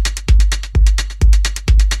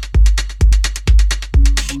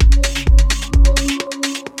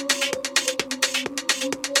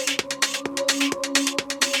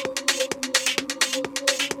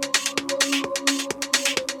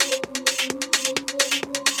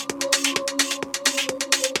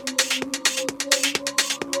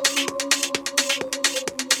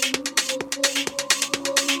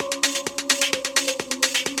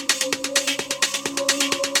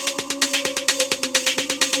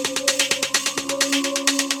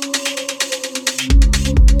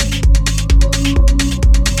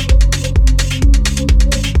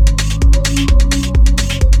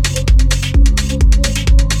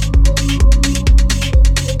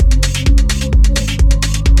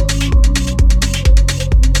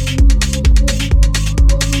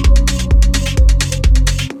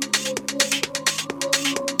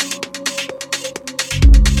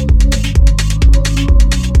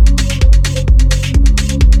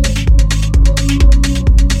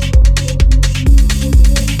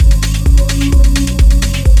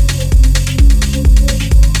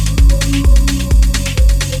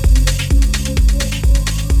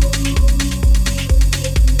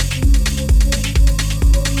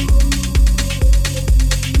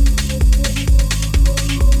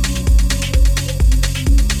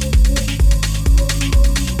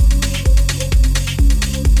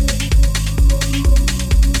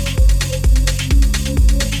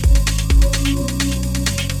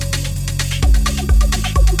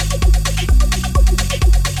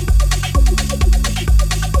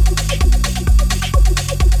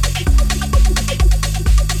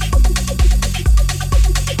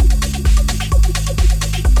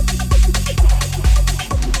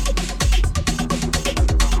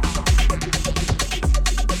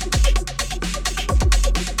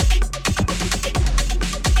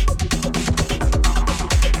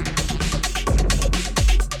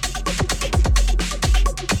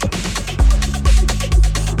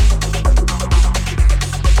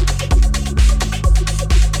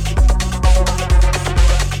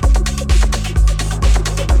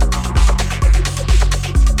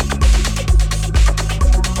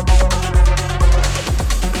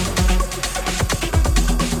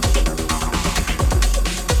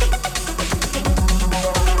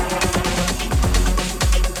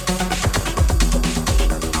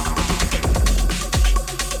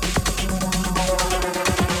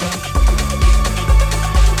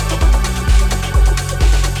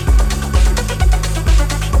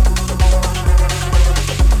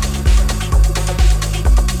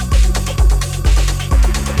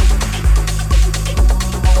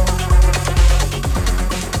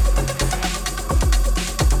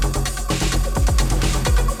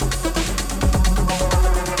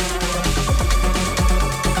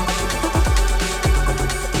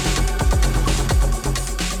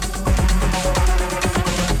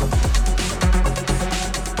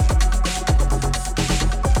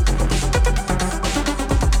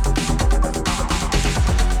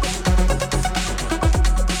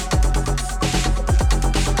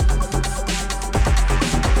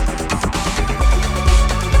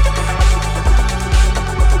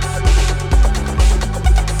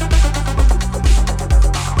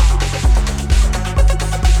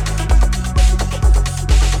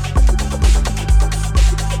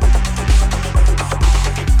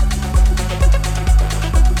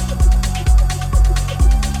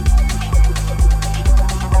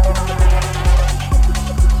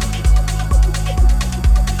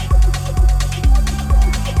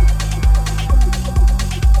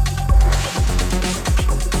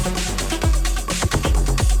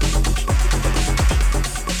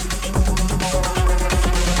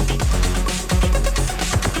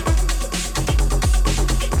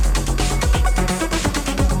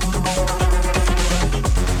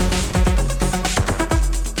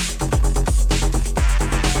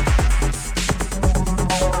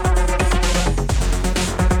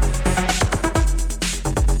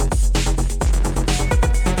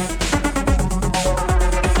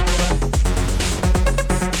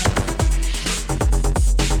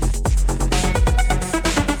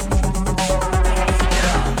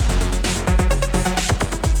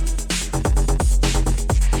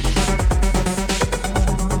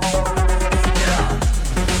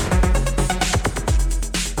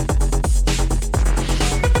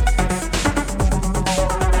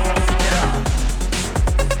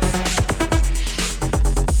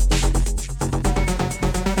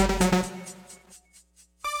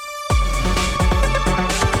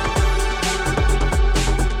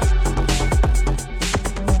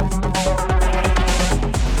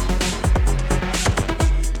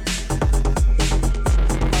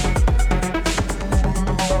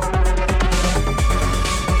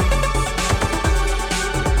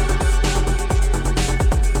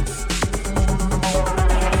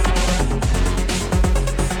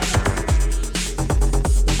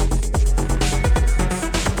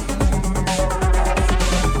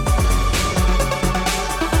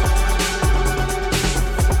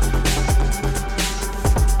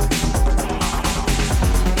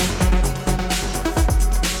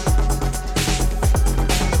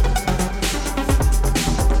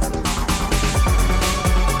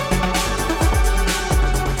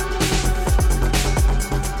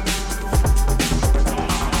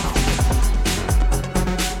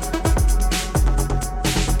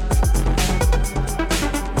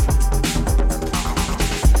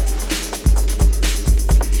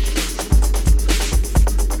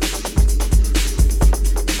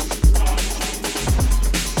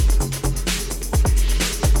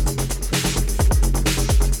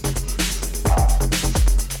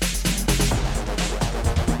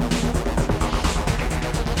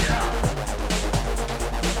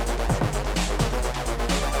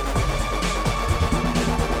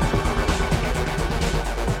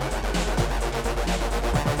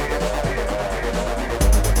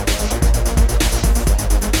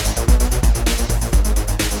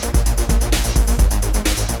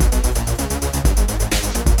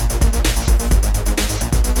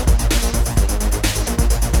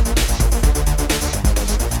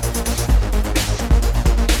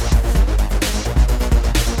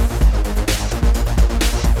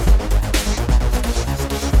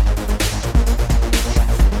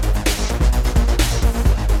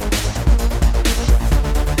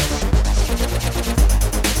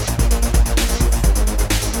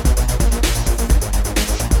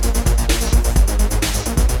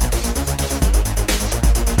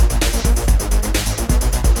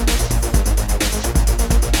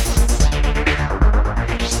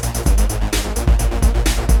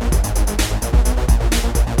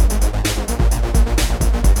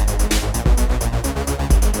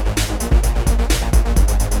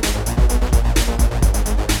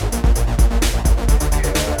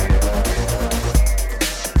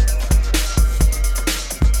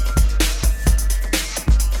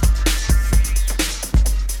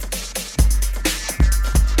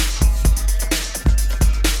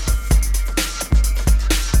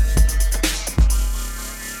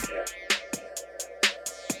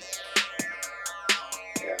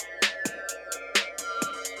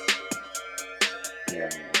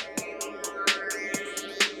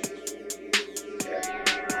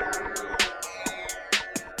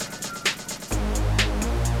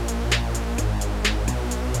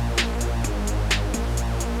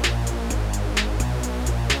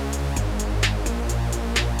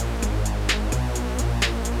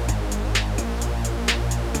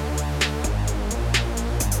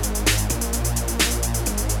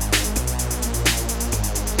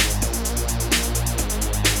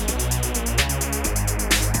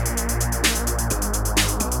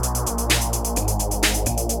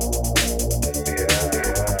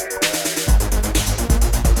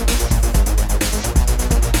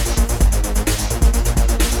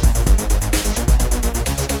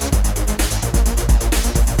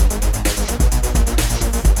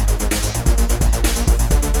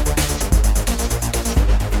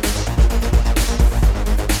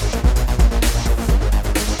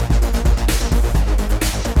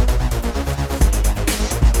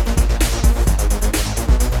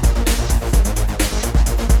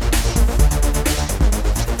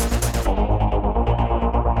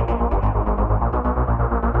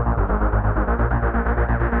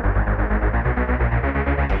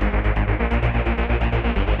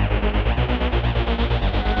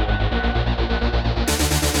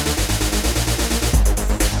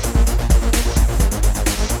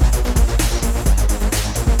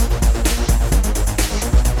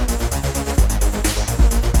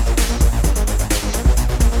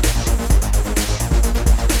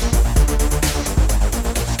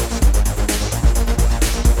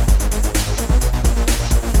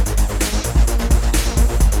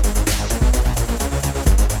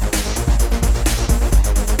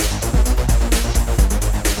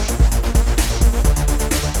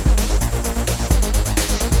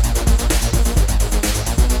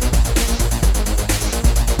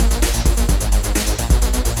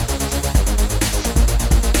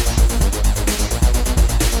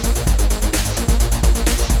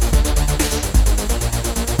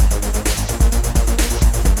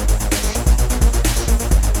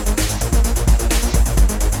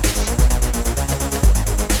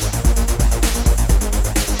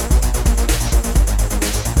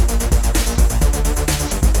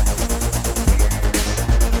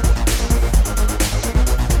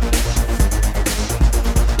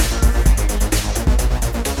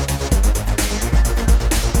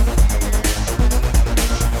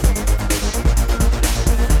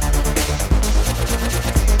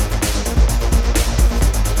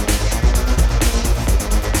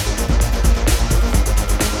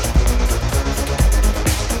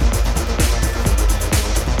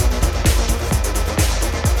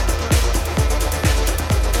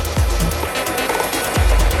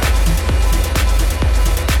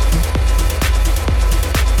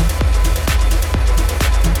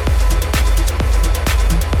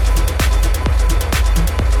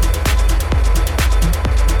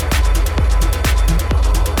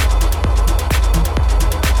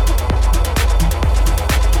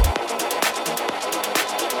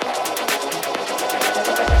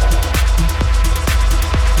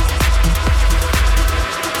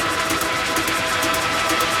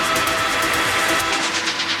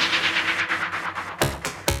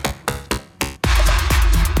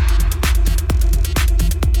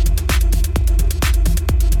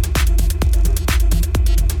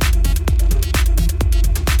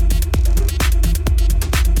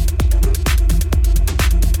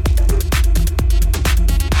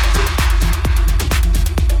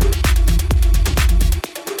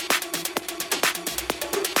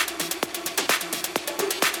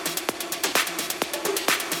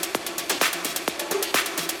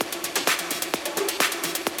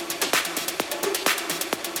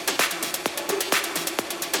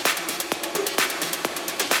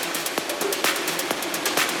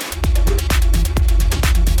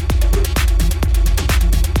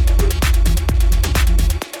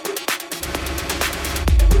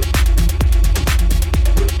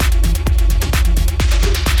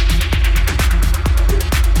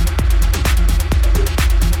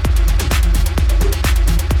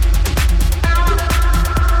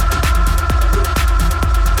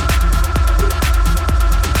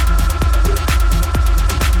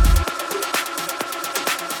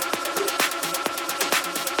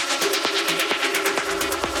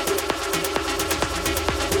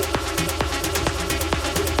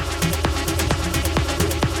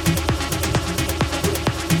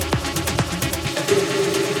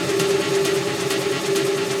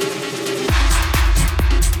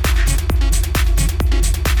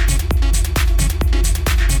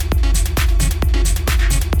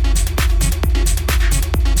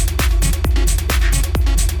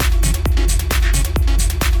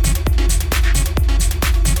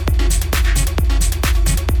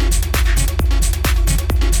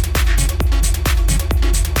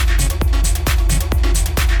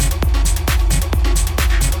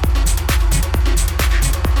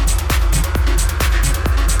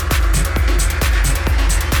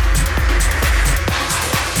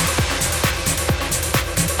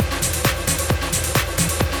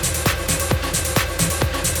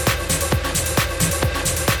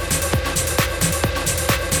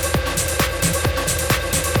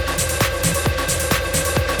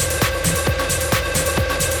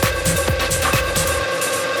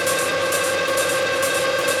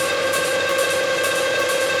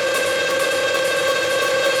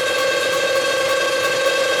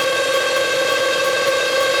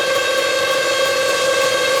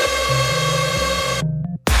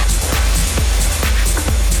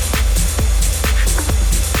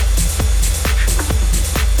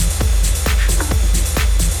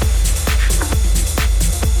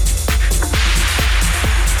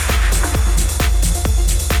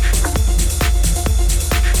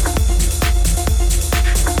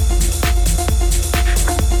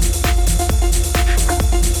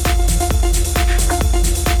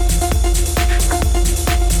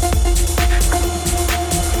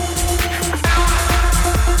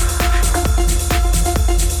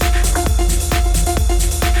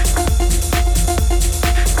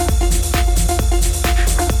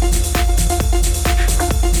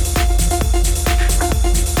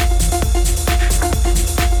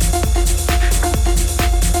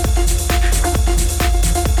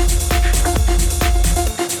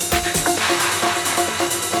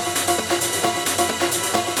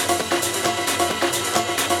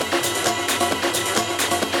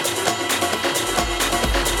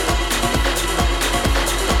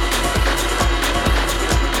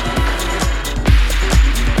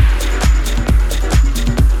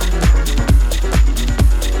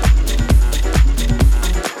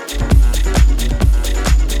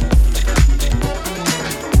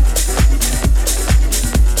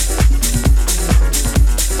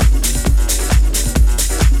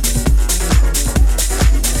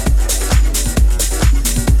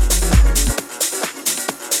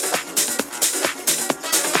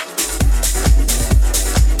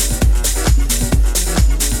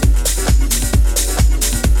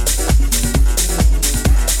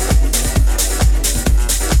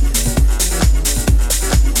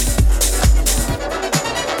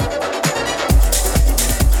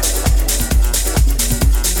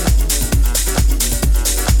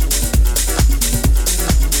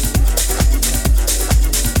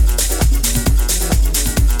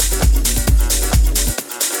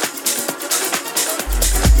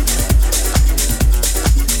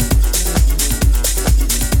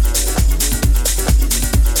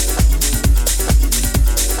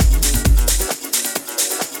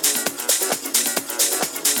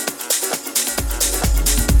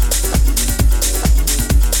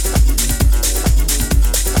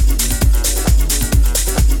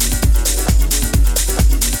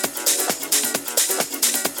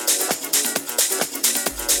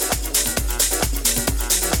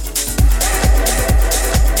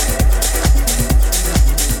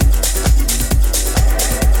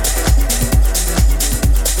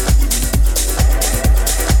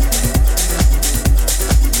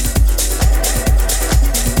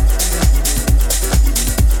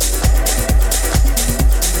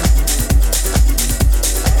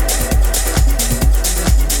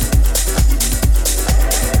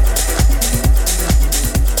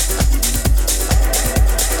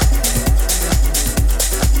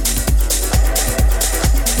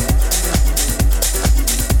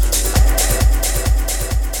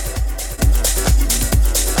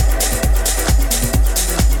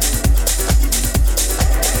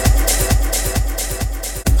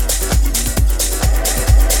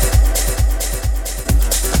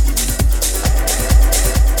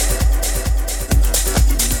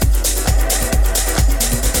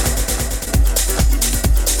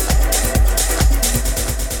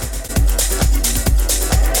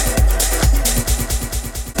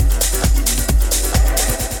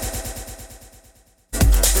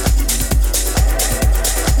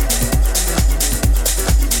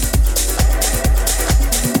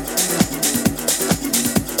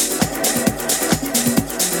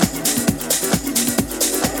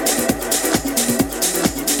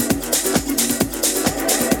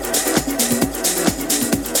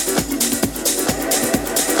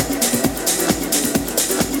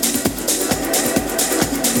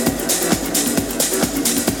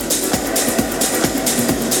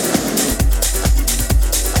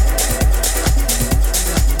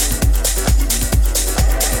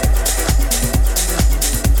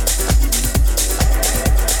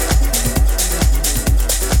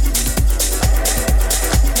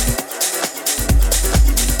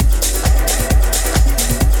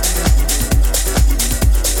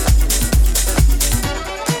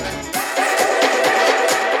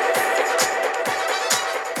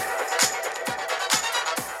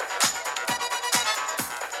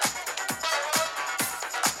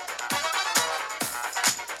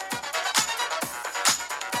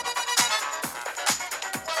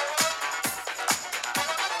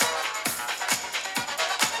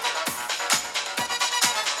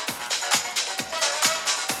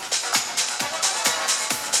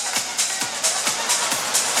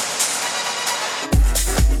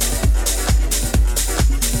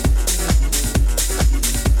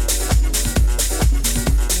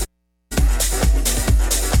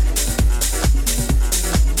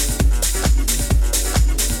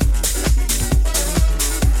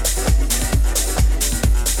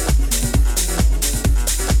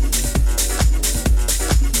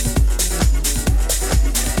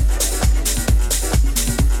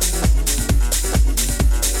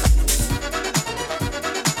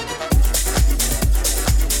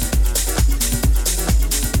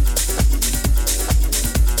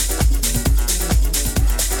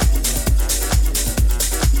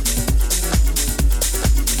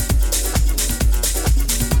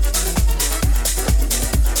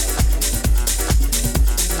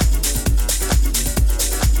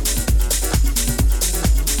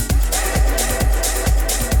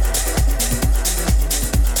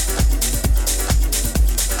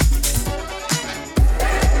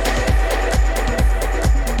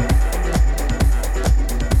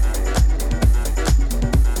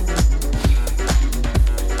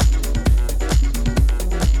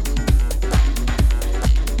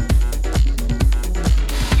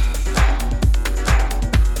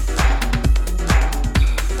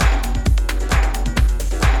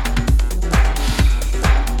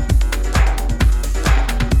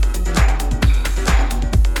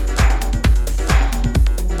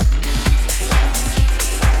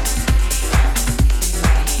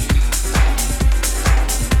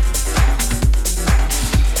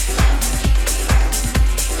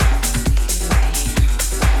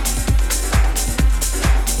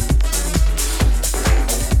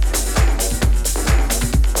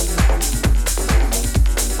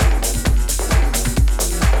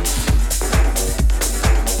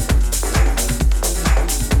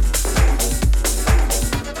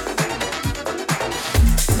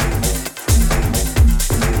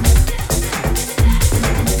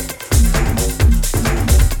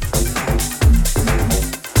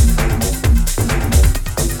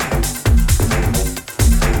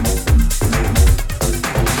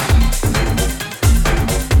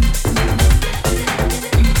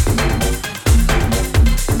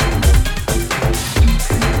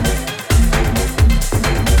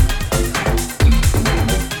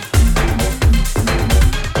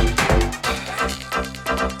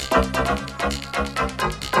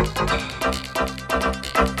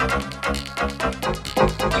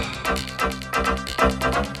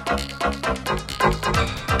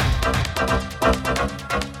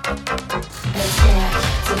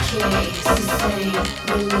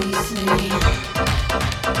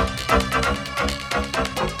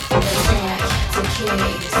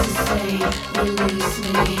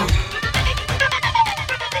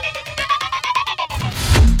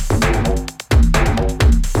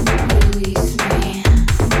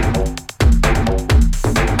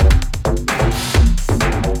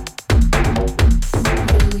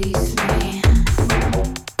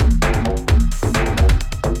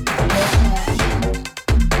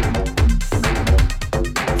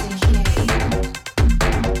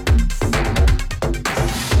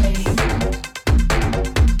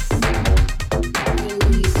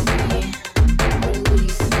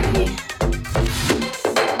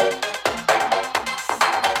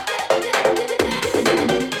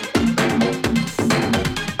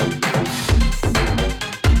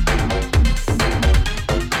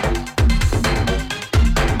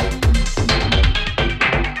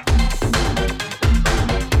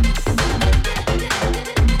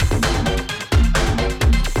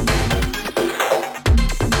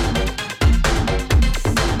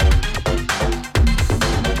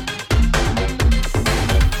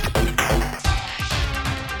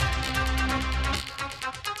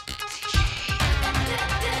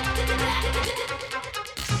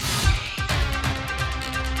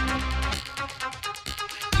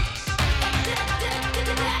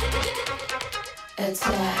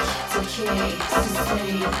 Attack, decay,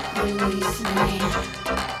 sustain, release me.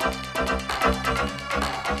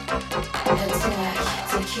 Attack,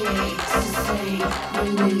 decay, sustain,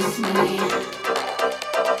 release me.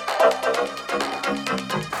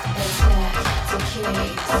 Attack, decay,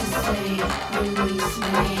 sustain, release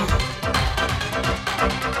me.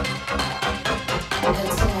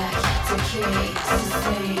 Attack, decay,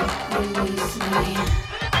 sustain, release me.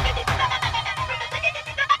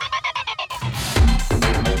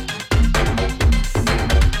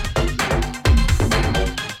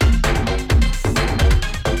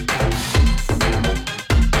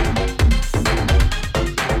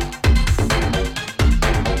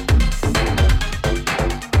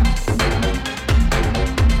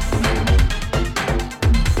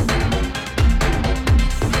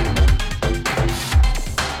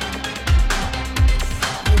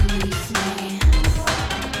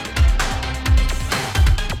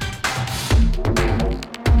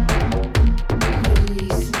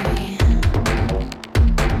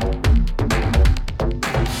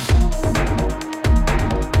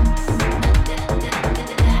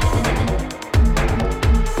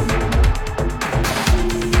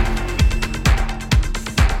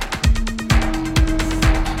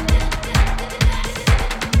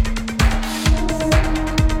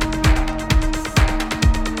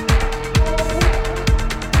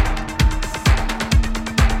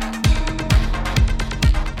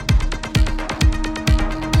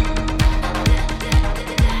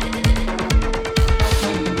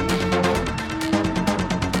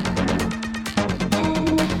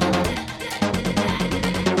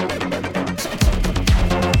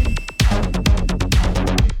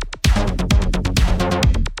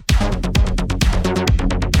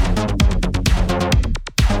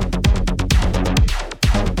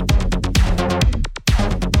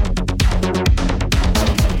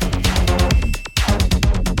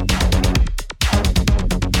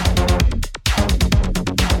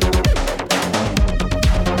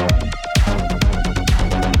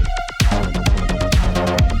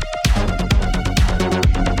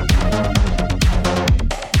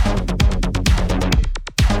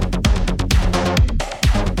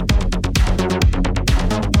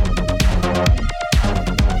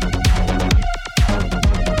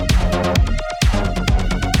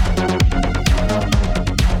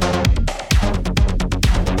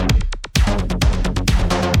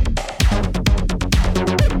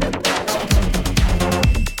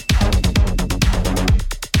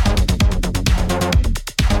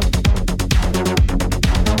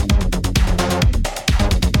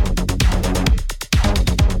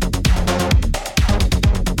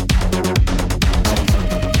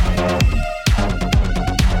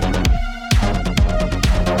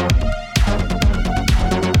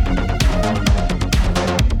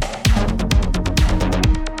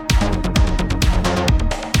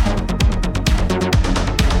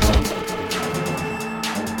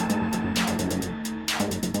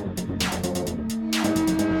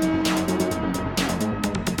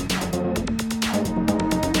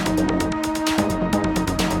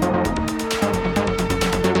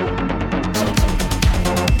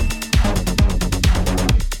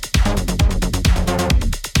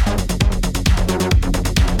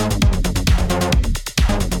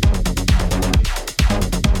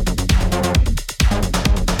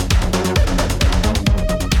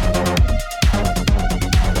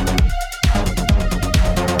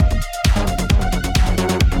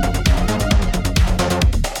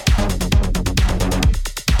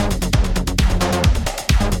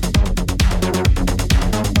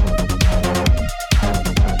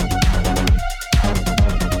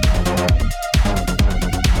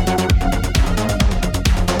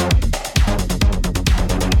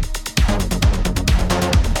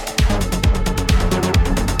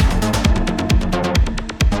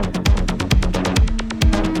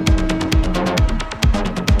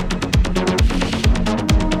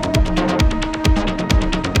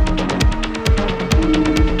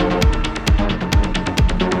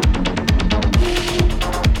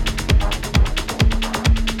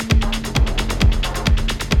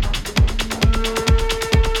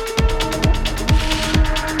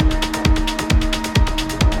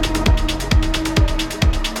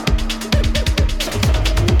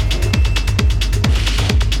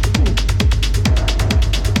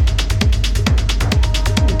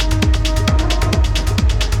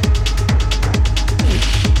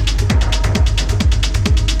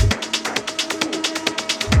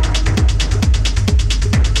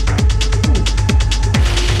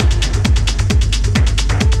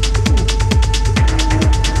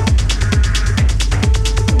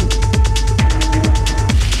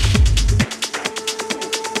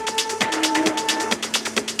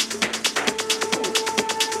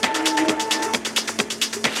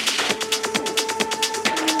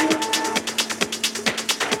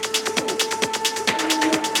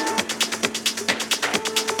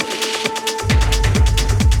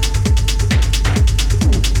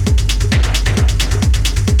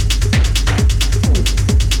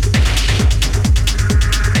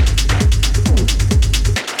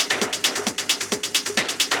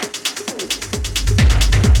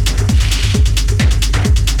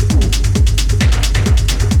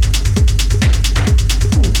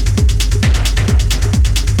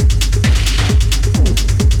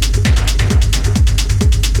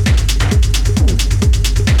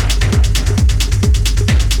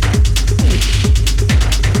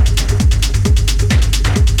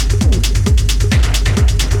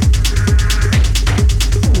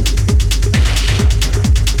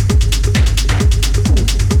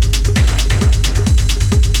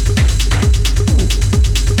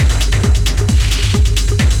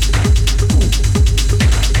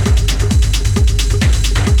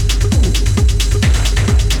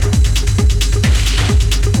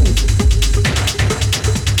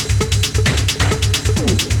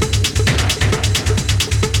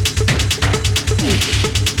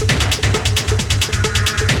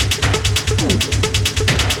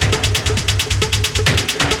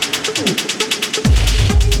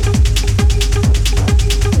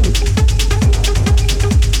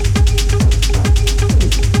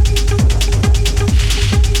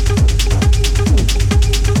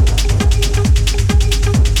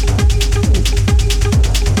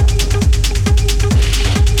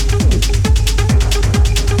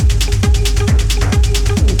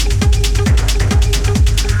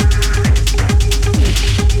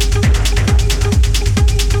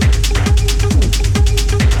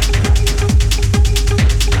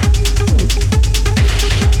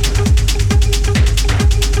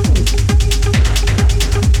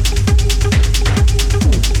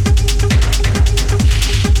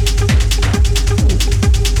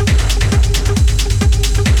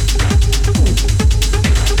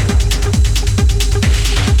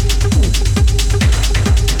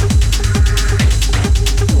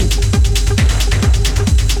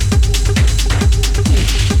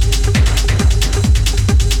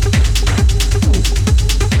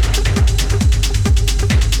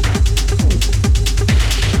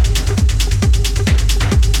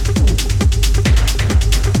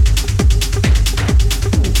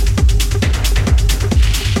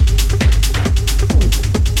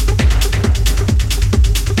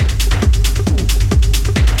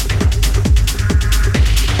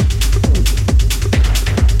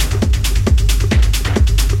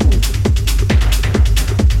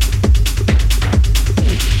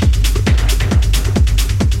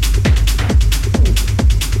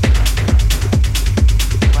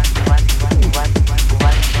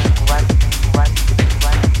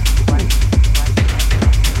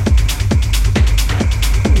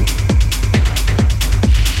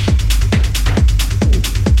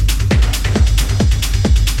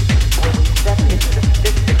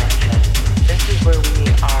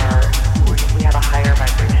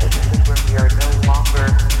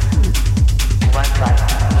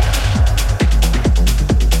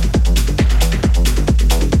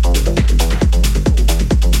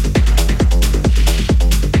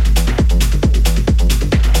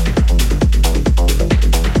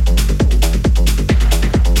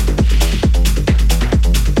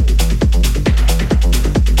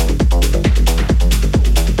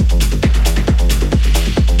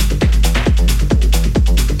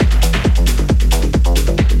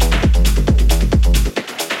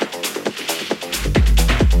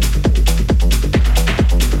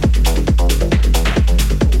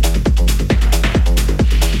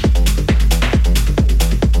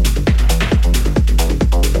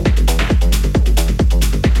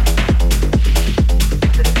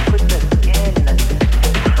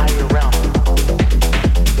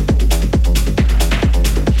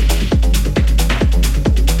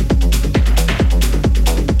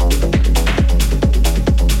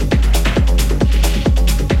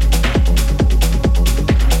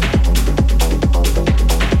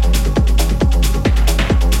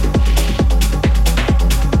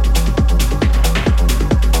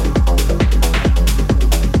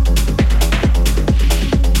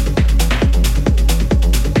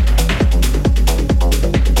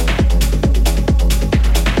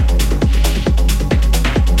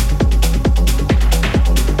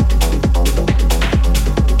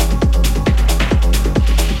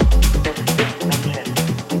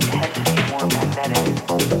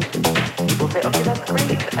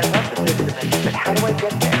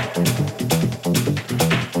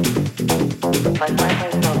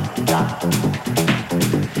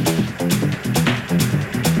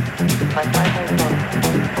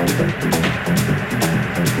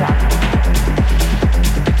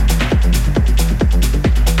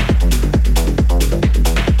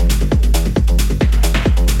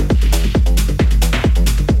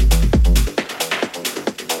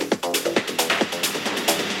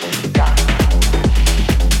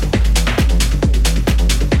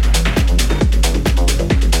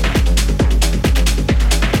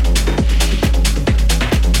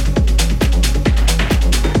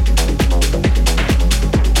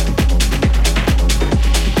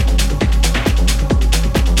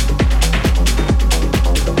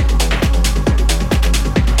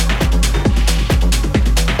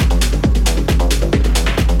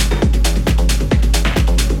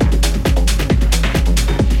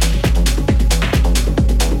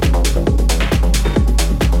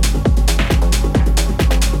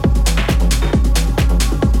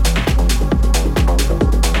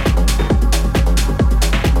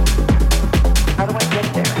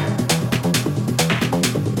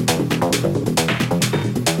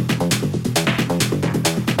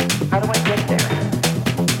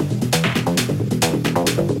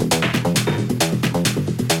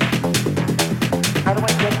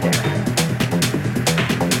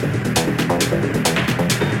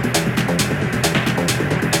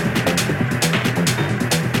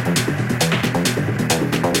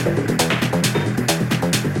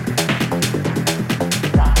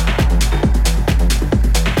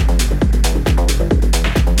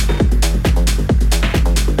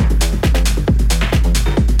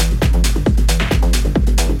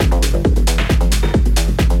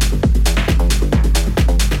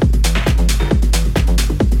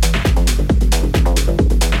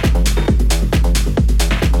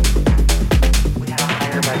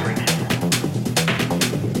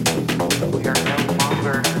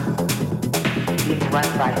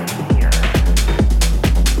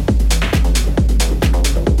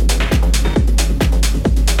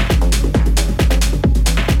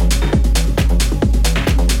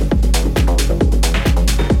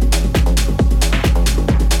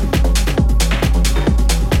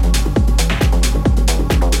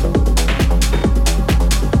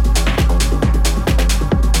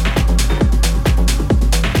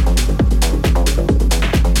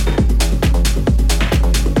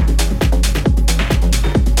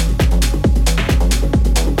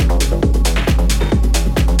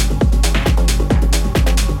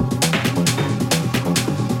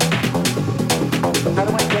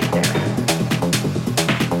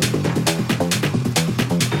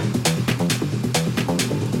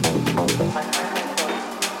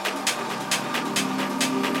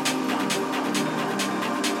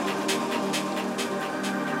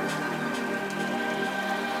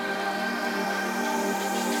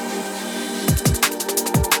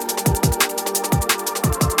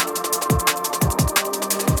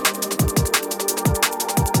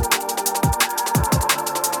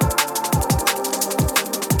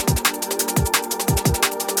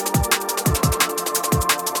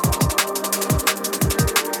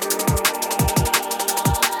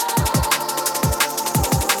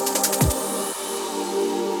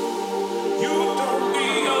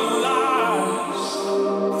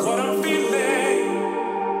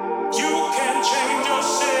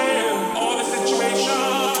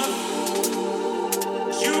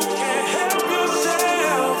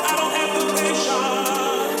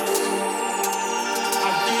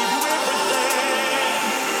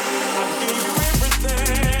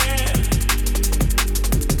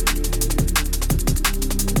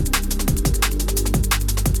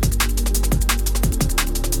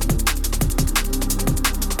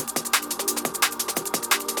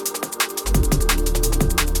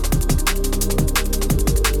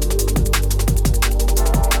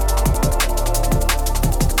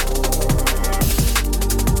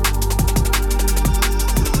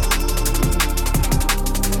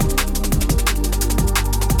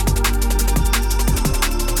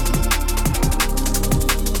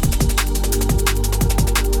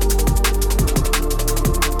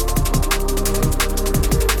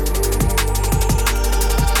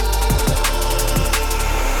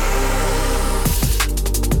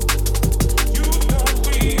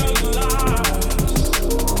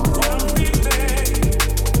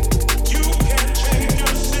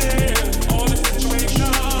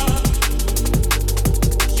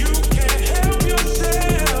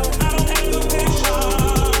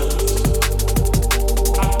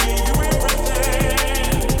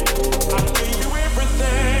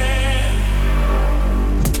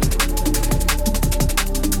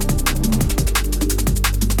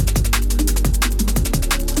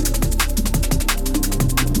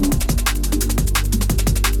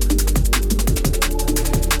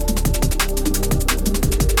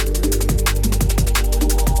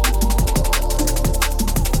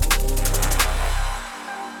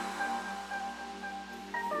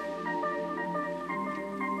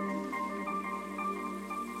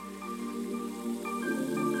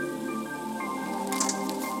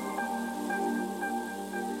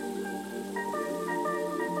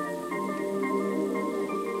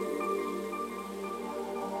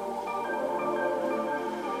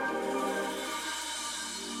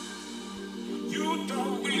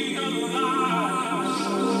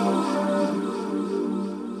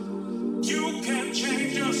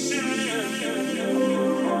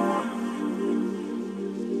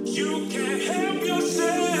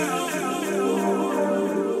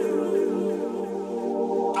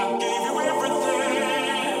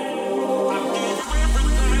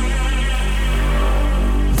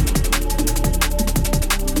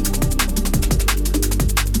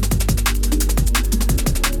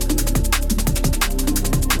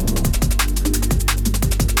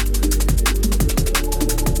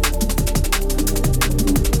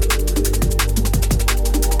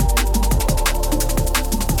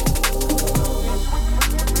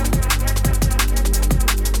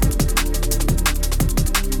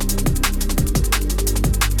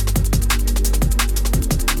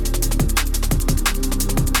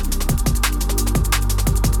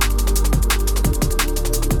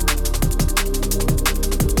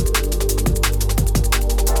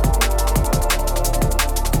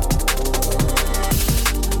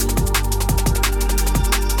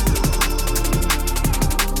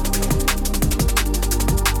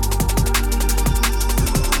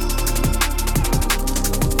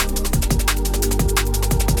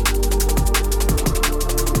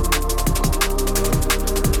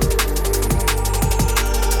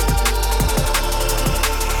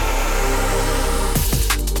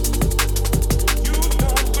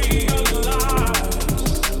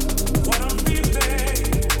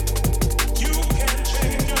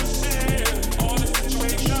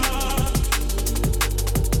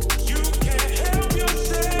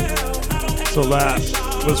 So that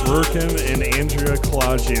was Rurkin and Andrea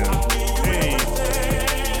Kalajian. Hey.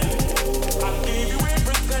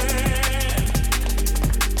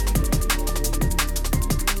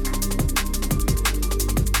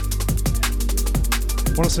 I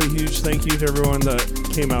want to say a huge thank you to everyone that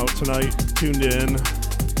came out tonight, tuned in,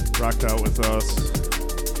 rocked out with us.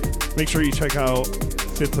 Make sure you check out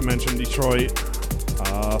Fifth Dimension Detroit.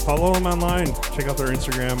 Follow them online. Check out their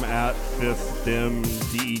Instagram at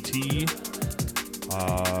FifthDimDET.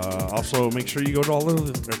 Also, make sure you go to all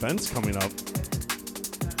the events coming up.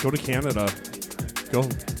 Go to Canada. Go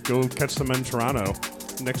catch them in Toronto.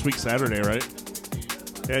 Next week, Saturday, right?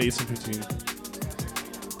 Yeah, eat some poutine.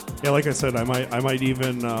 Yeah, like I said, I might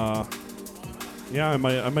even, I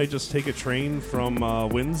might just take a train from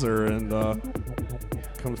Windsor and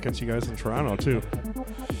come catch you guys in Toronto too.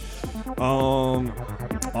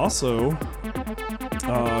 Also,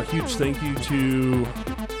 huge thank you to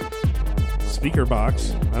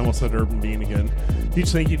Speakerbox. I almost said Urban Bean again.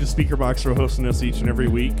 Huge thank you to Speakerbox for hosting us each and every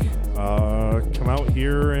week. Come out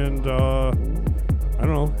here and I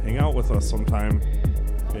don't know, hang out with us sometime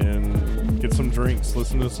and get some drinks,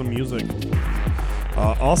 listen to some music.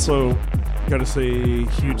 Also, gotta say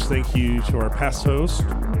huge thank you to our past host,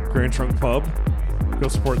 Grand Trunk Pub. Go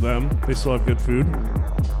support them. They still have good food.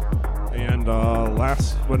 And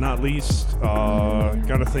last but not least,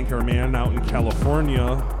 gotta thank our man out in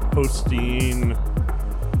California hosting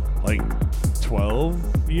like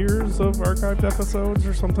 12 years of archived episodes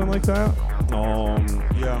or something like that.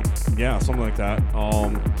 Yeah, something like that.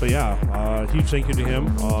 But yeah, huge thank you to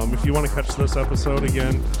him. If you want to catch this episode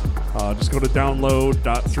again, just go to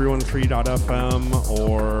download.313.fm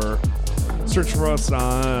or search for us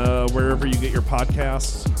wherever you get your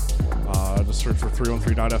podcasts. Just search for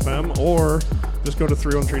 313.fm or just go to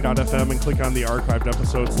 313.fm and click on the archived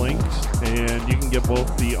episodes link, and you can get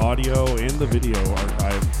both the audio and the video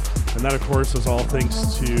archive. And that, of course, is all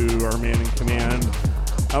thanks to our man in command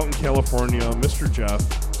out in California, Mr. Jeff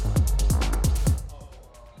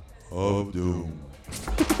of Doom.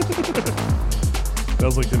 That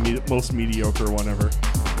was like the most mediocre one ever.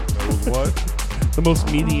 That was what? The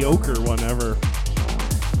most mediocre one ever.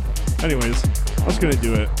 Anyways, I was going to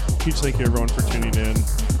do it. Huge thank you, everyone, for tuning in.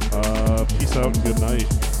 Peace out and good night.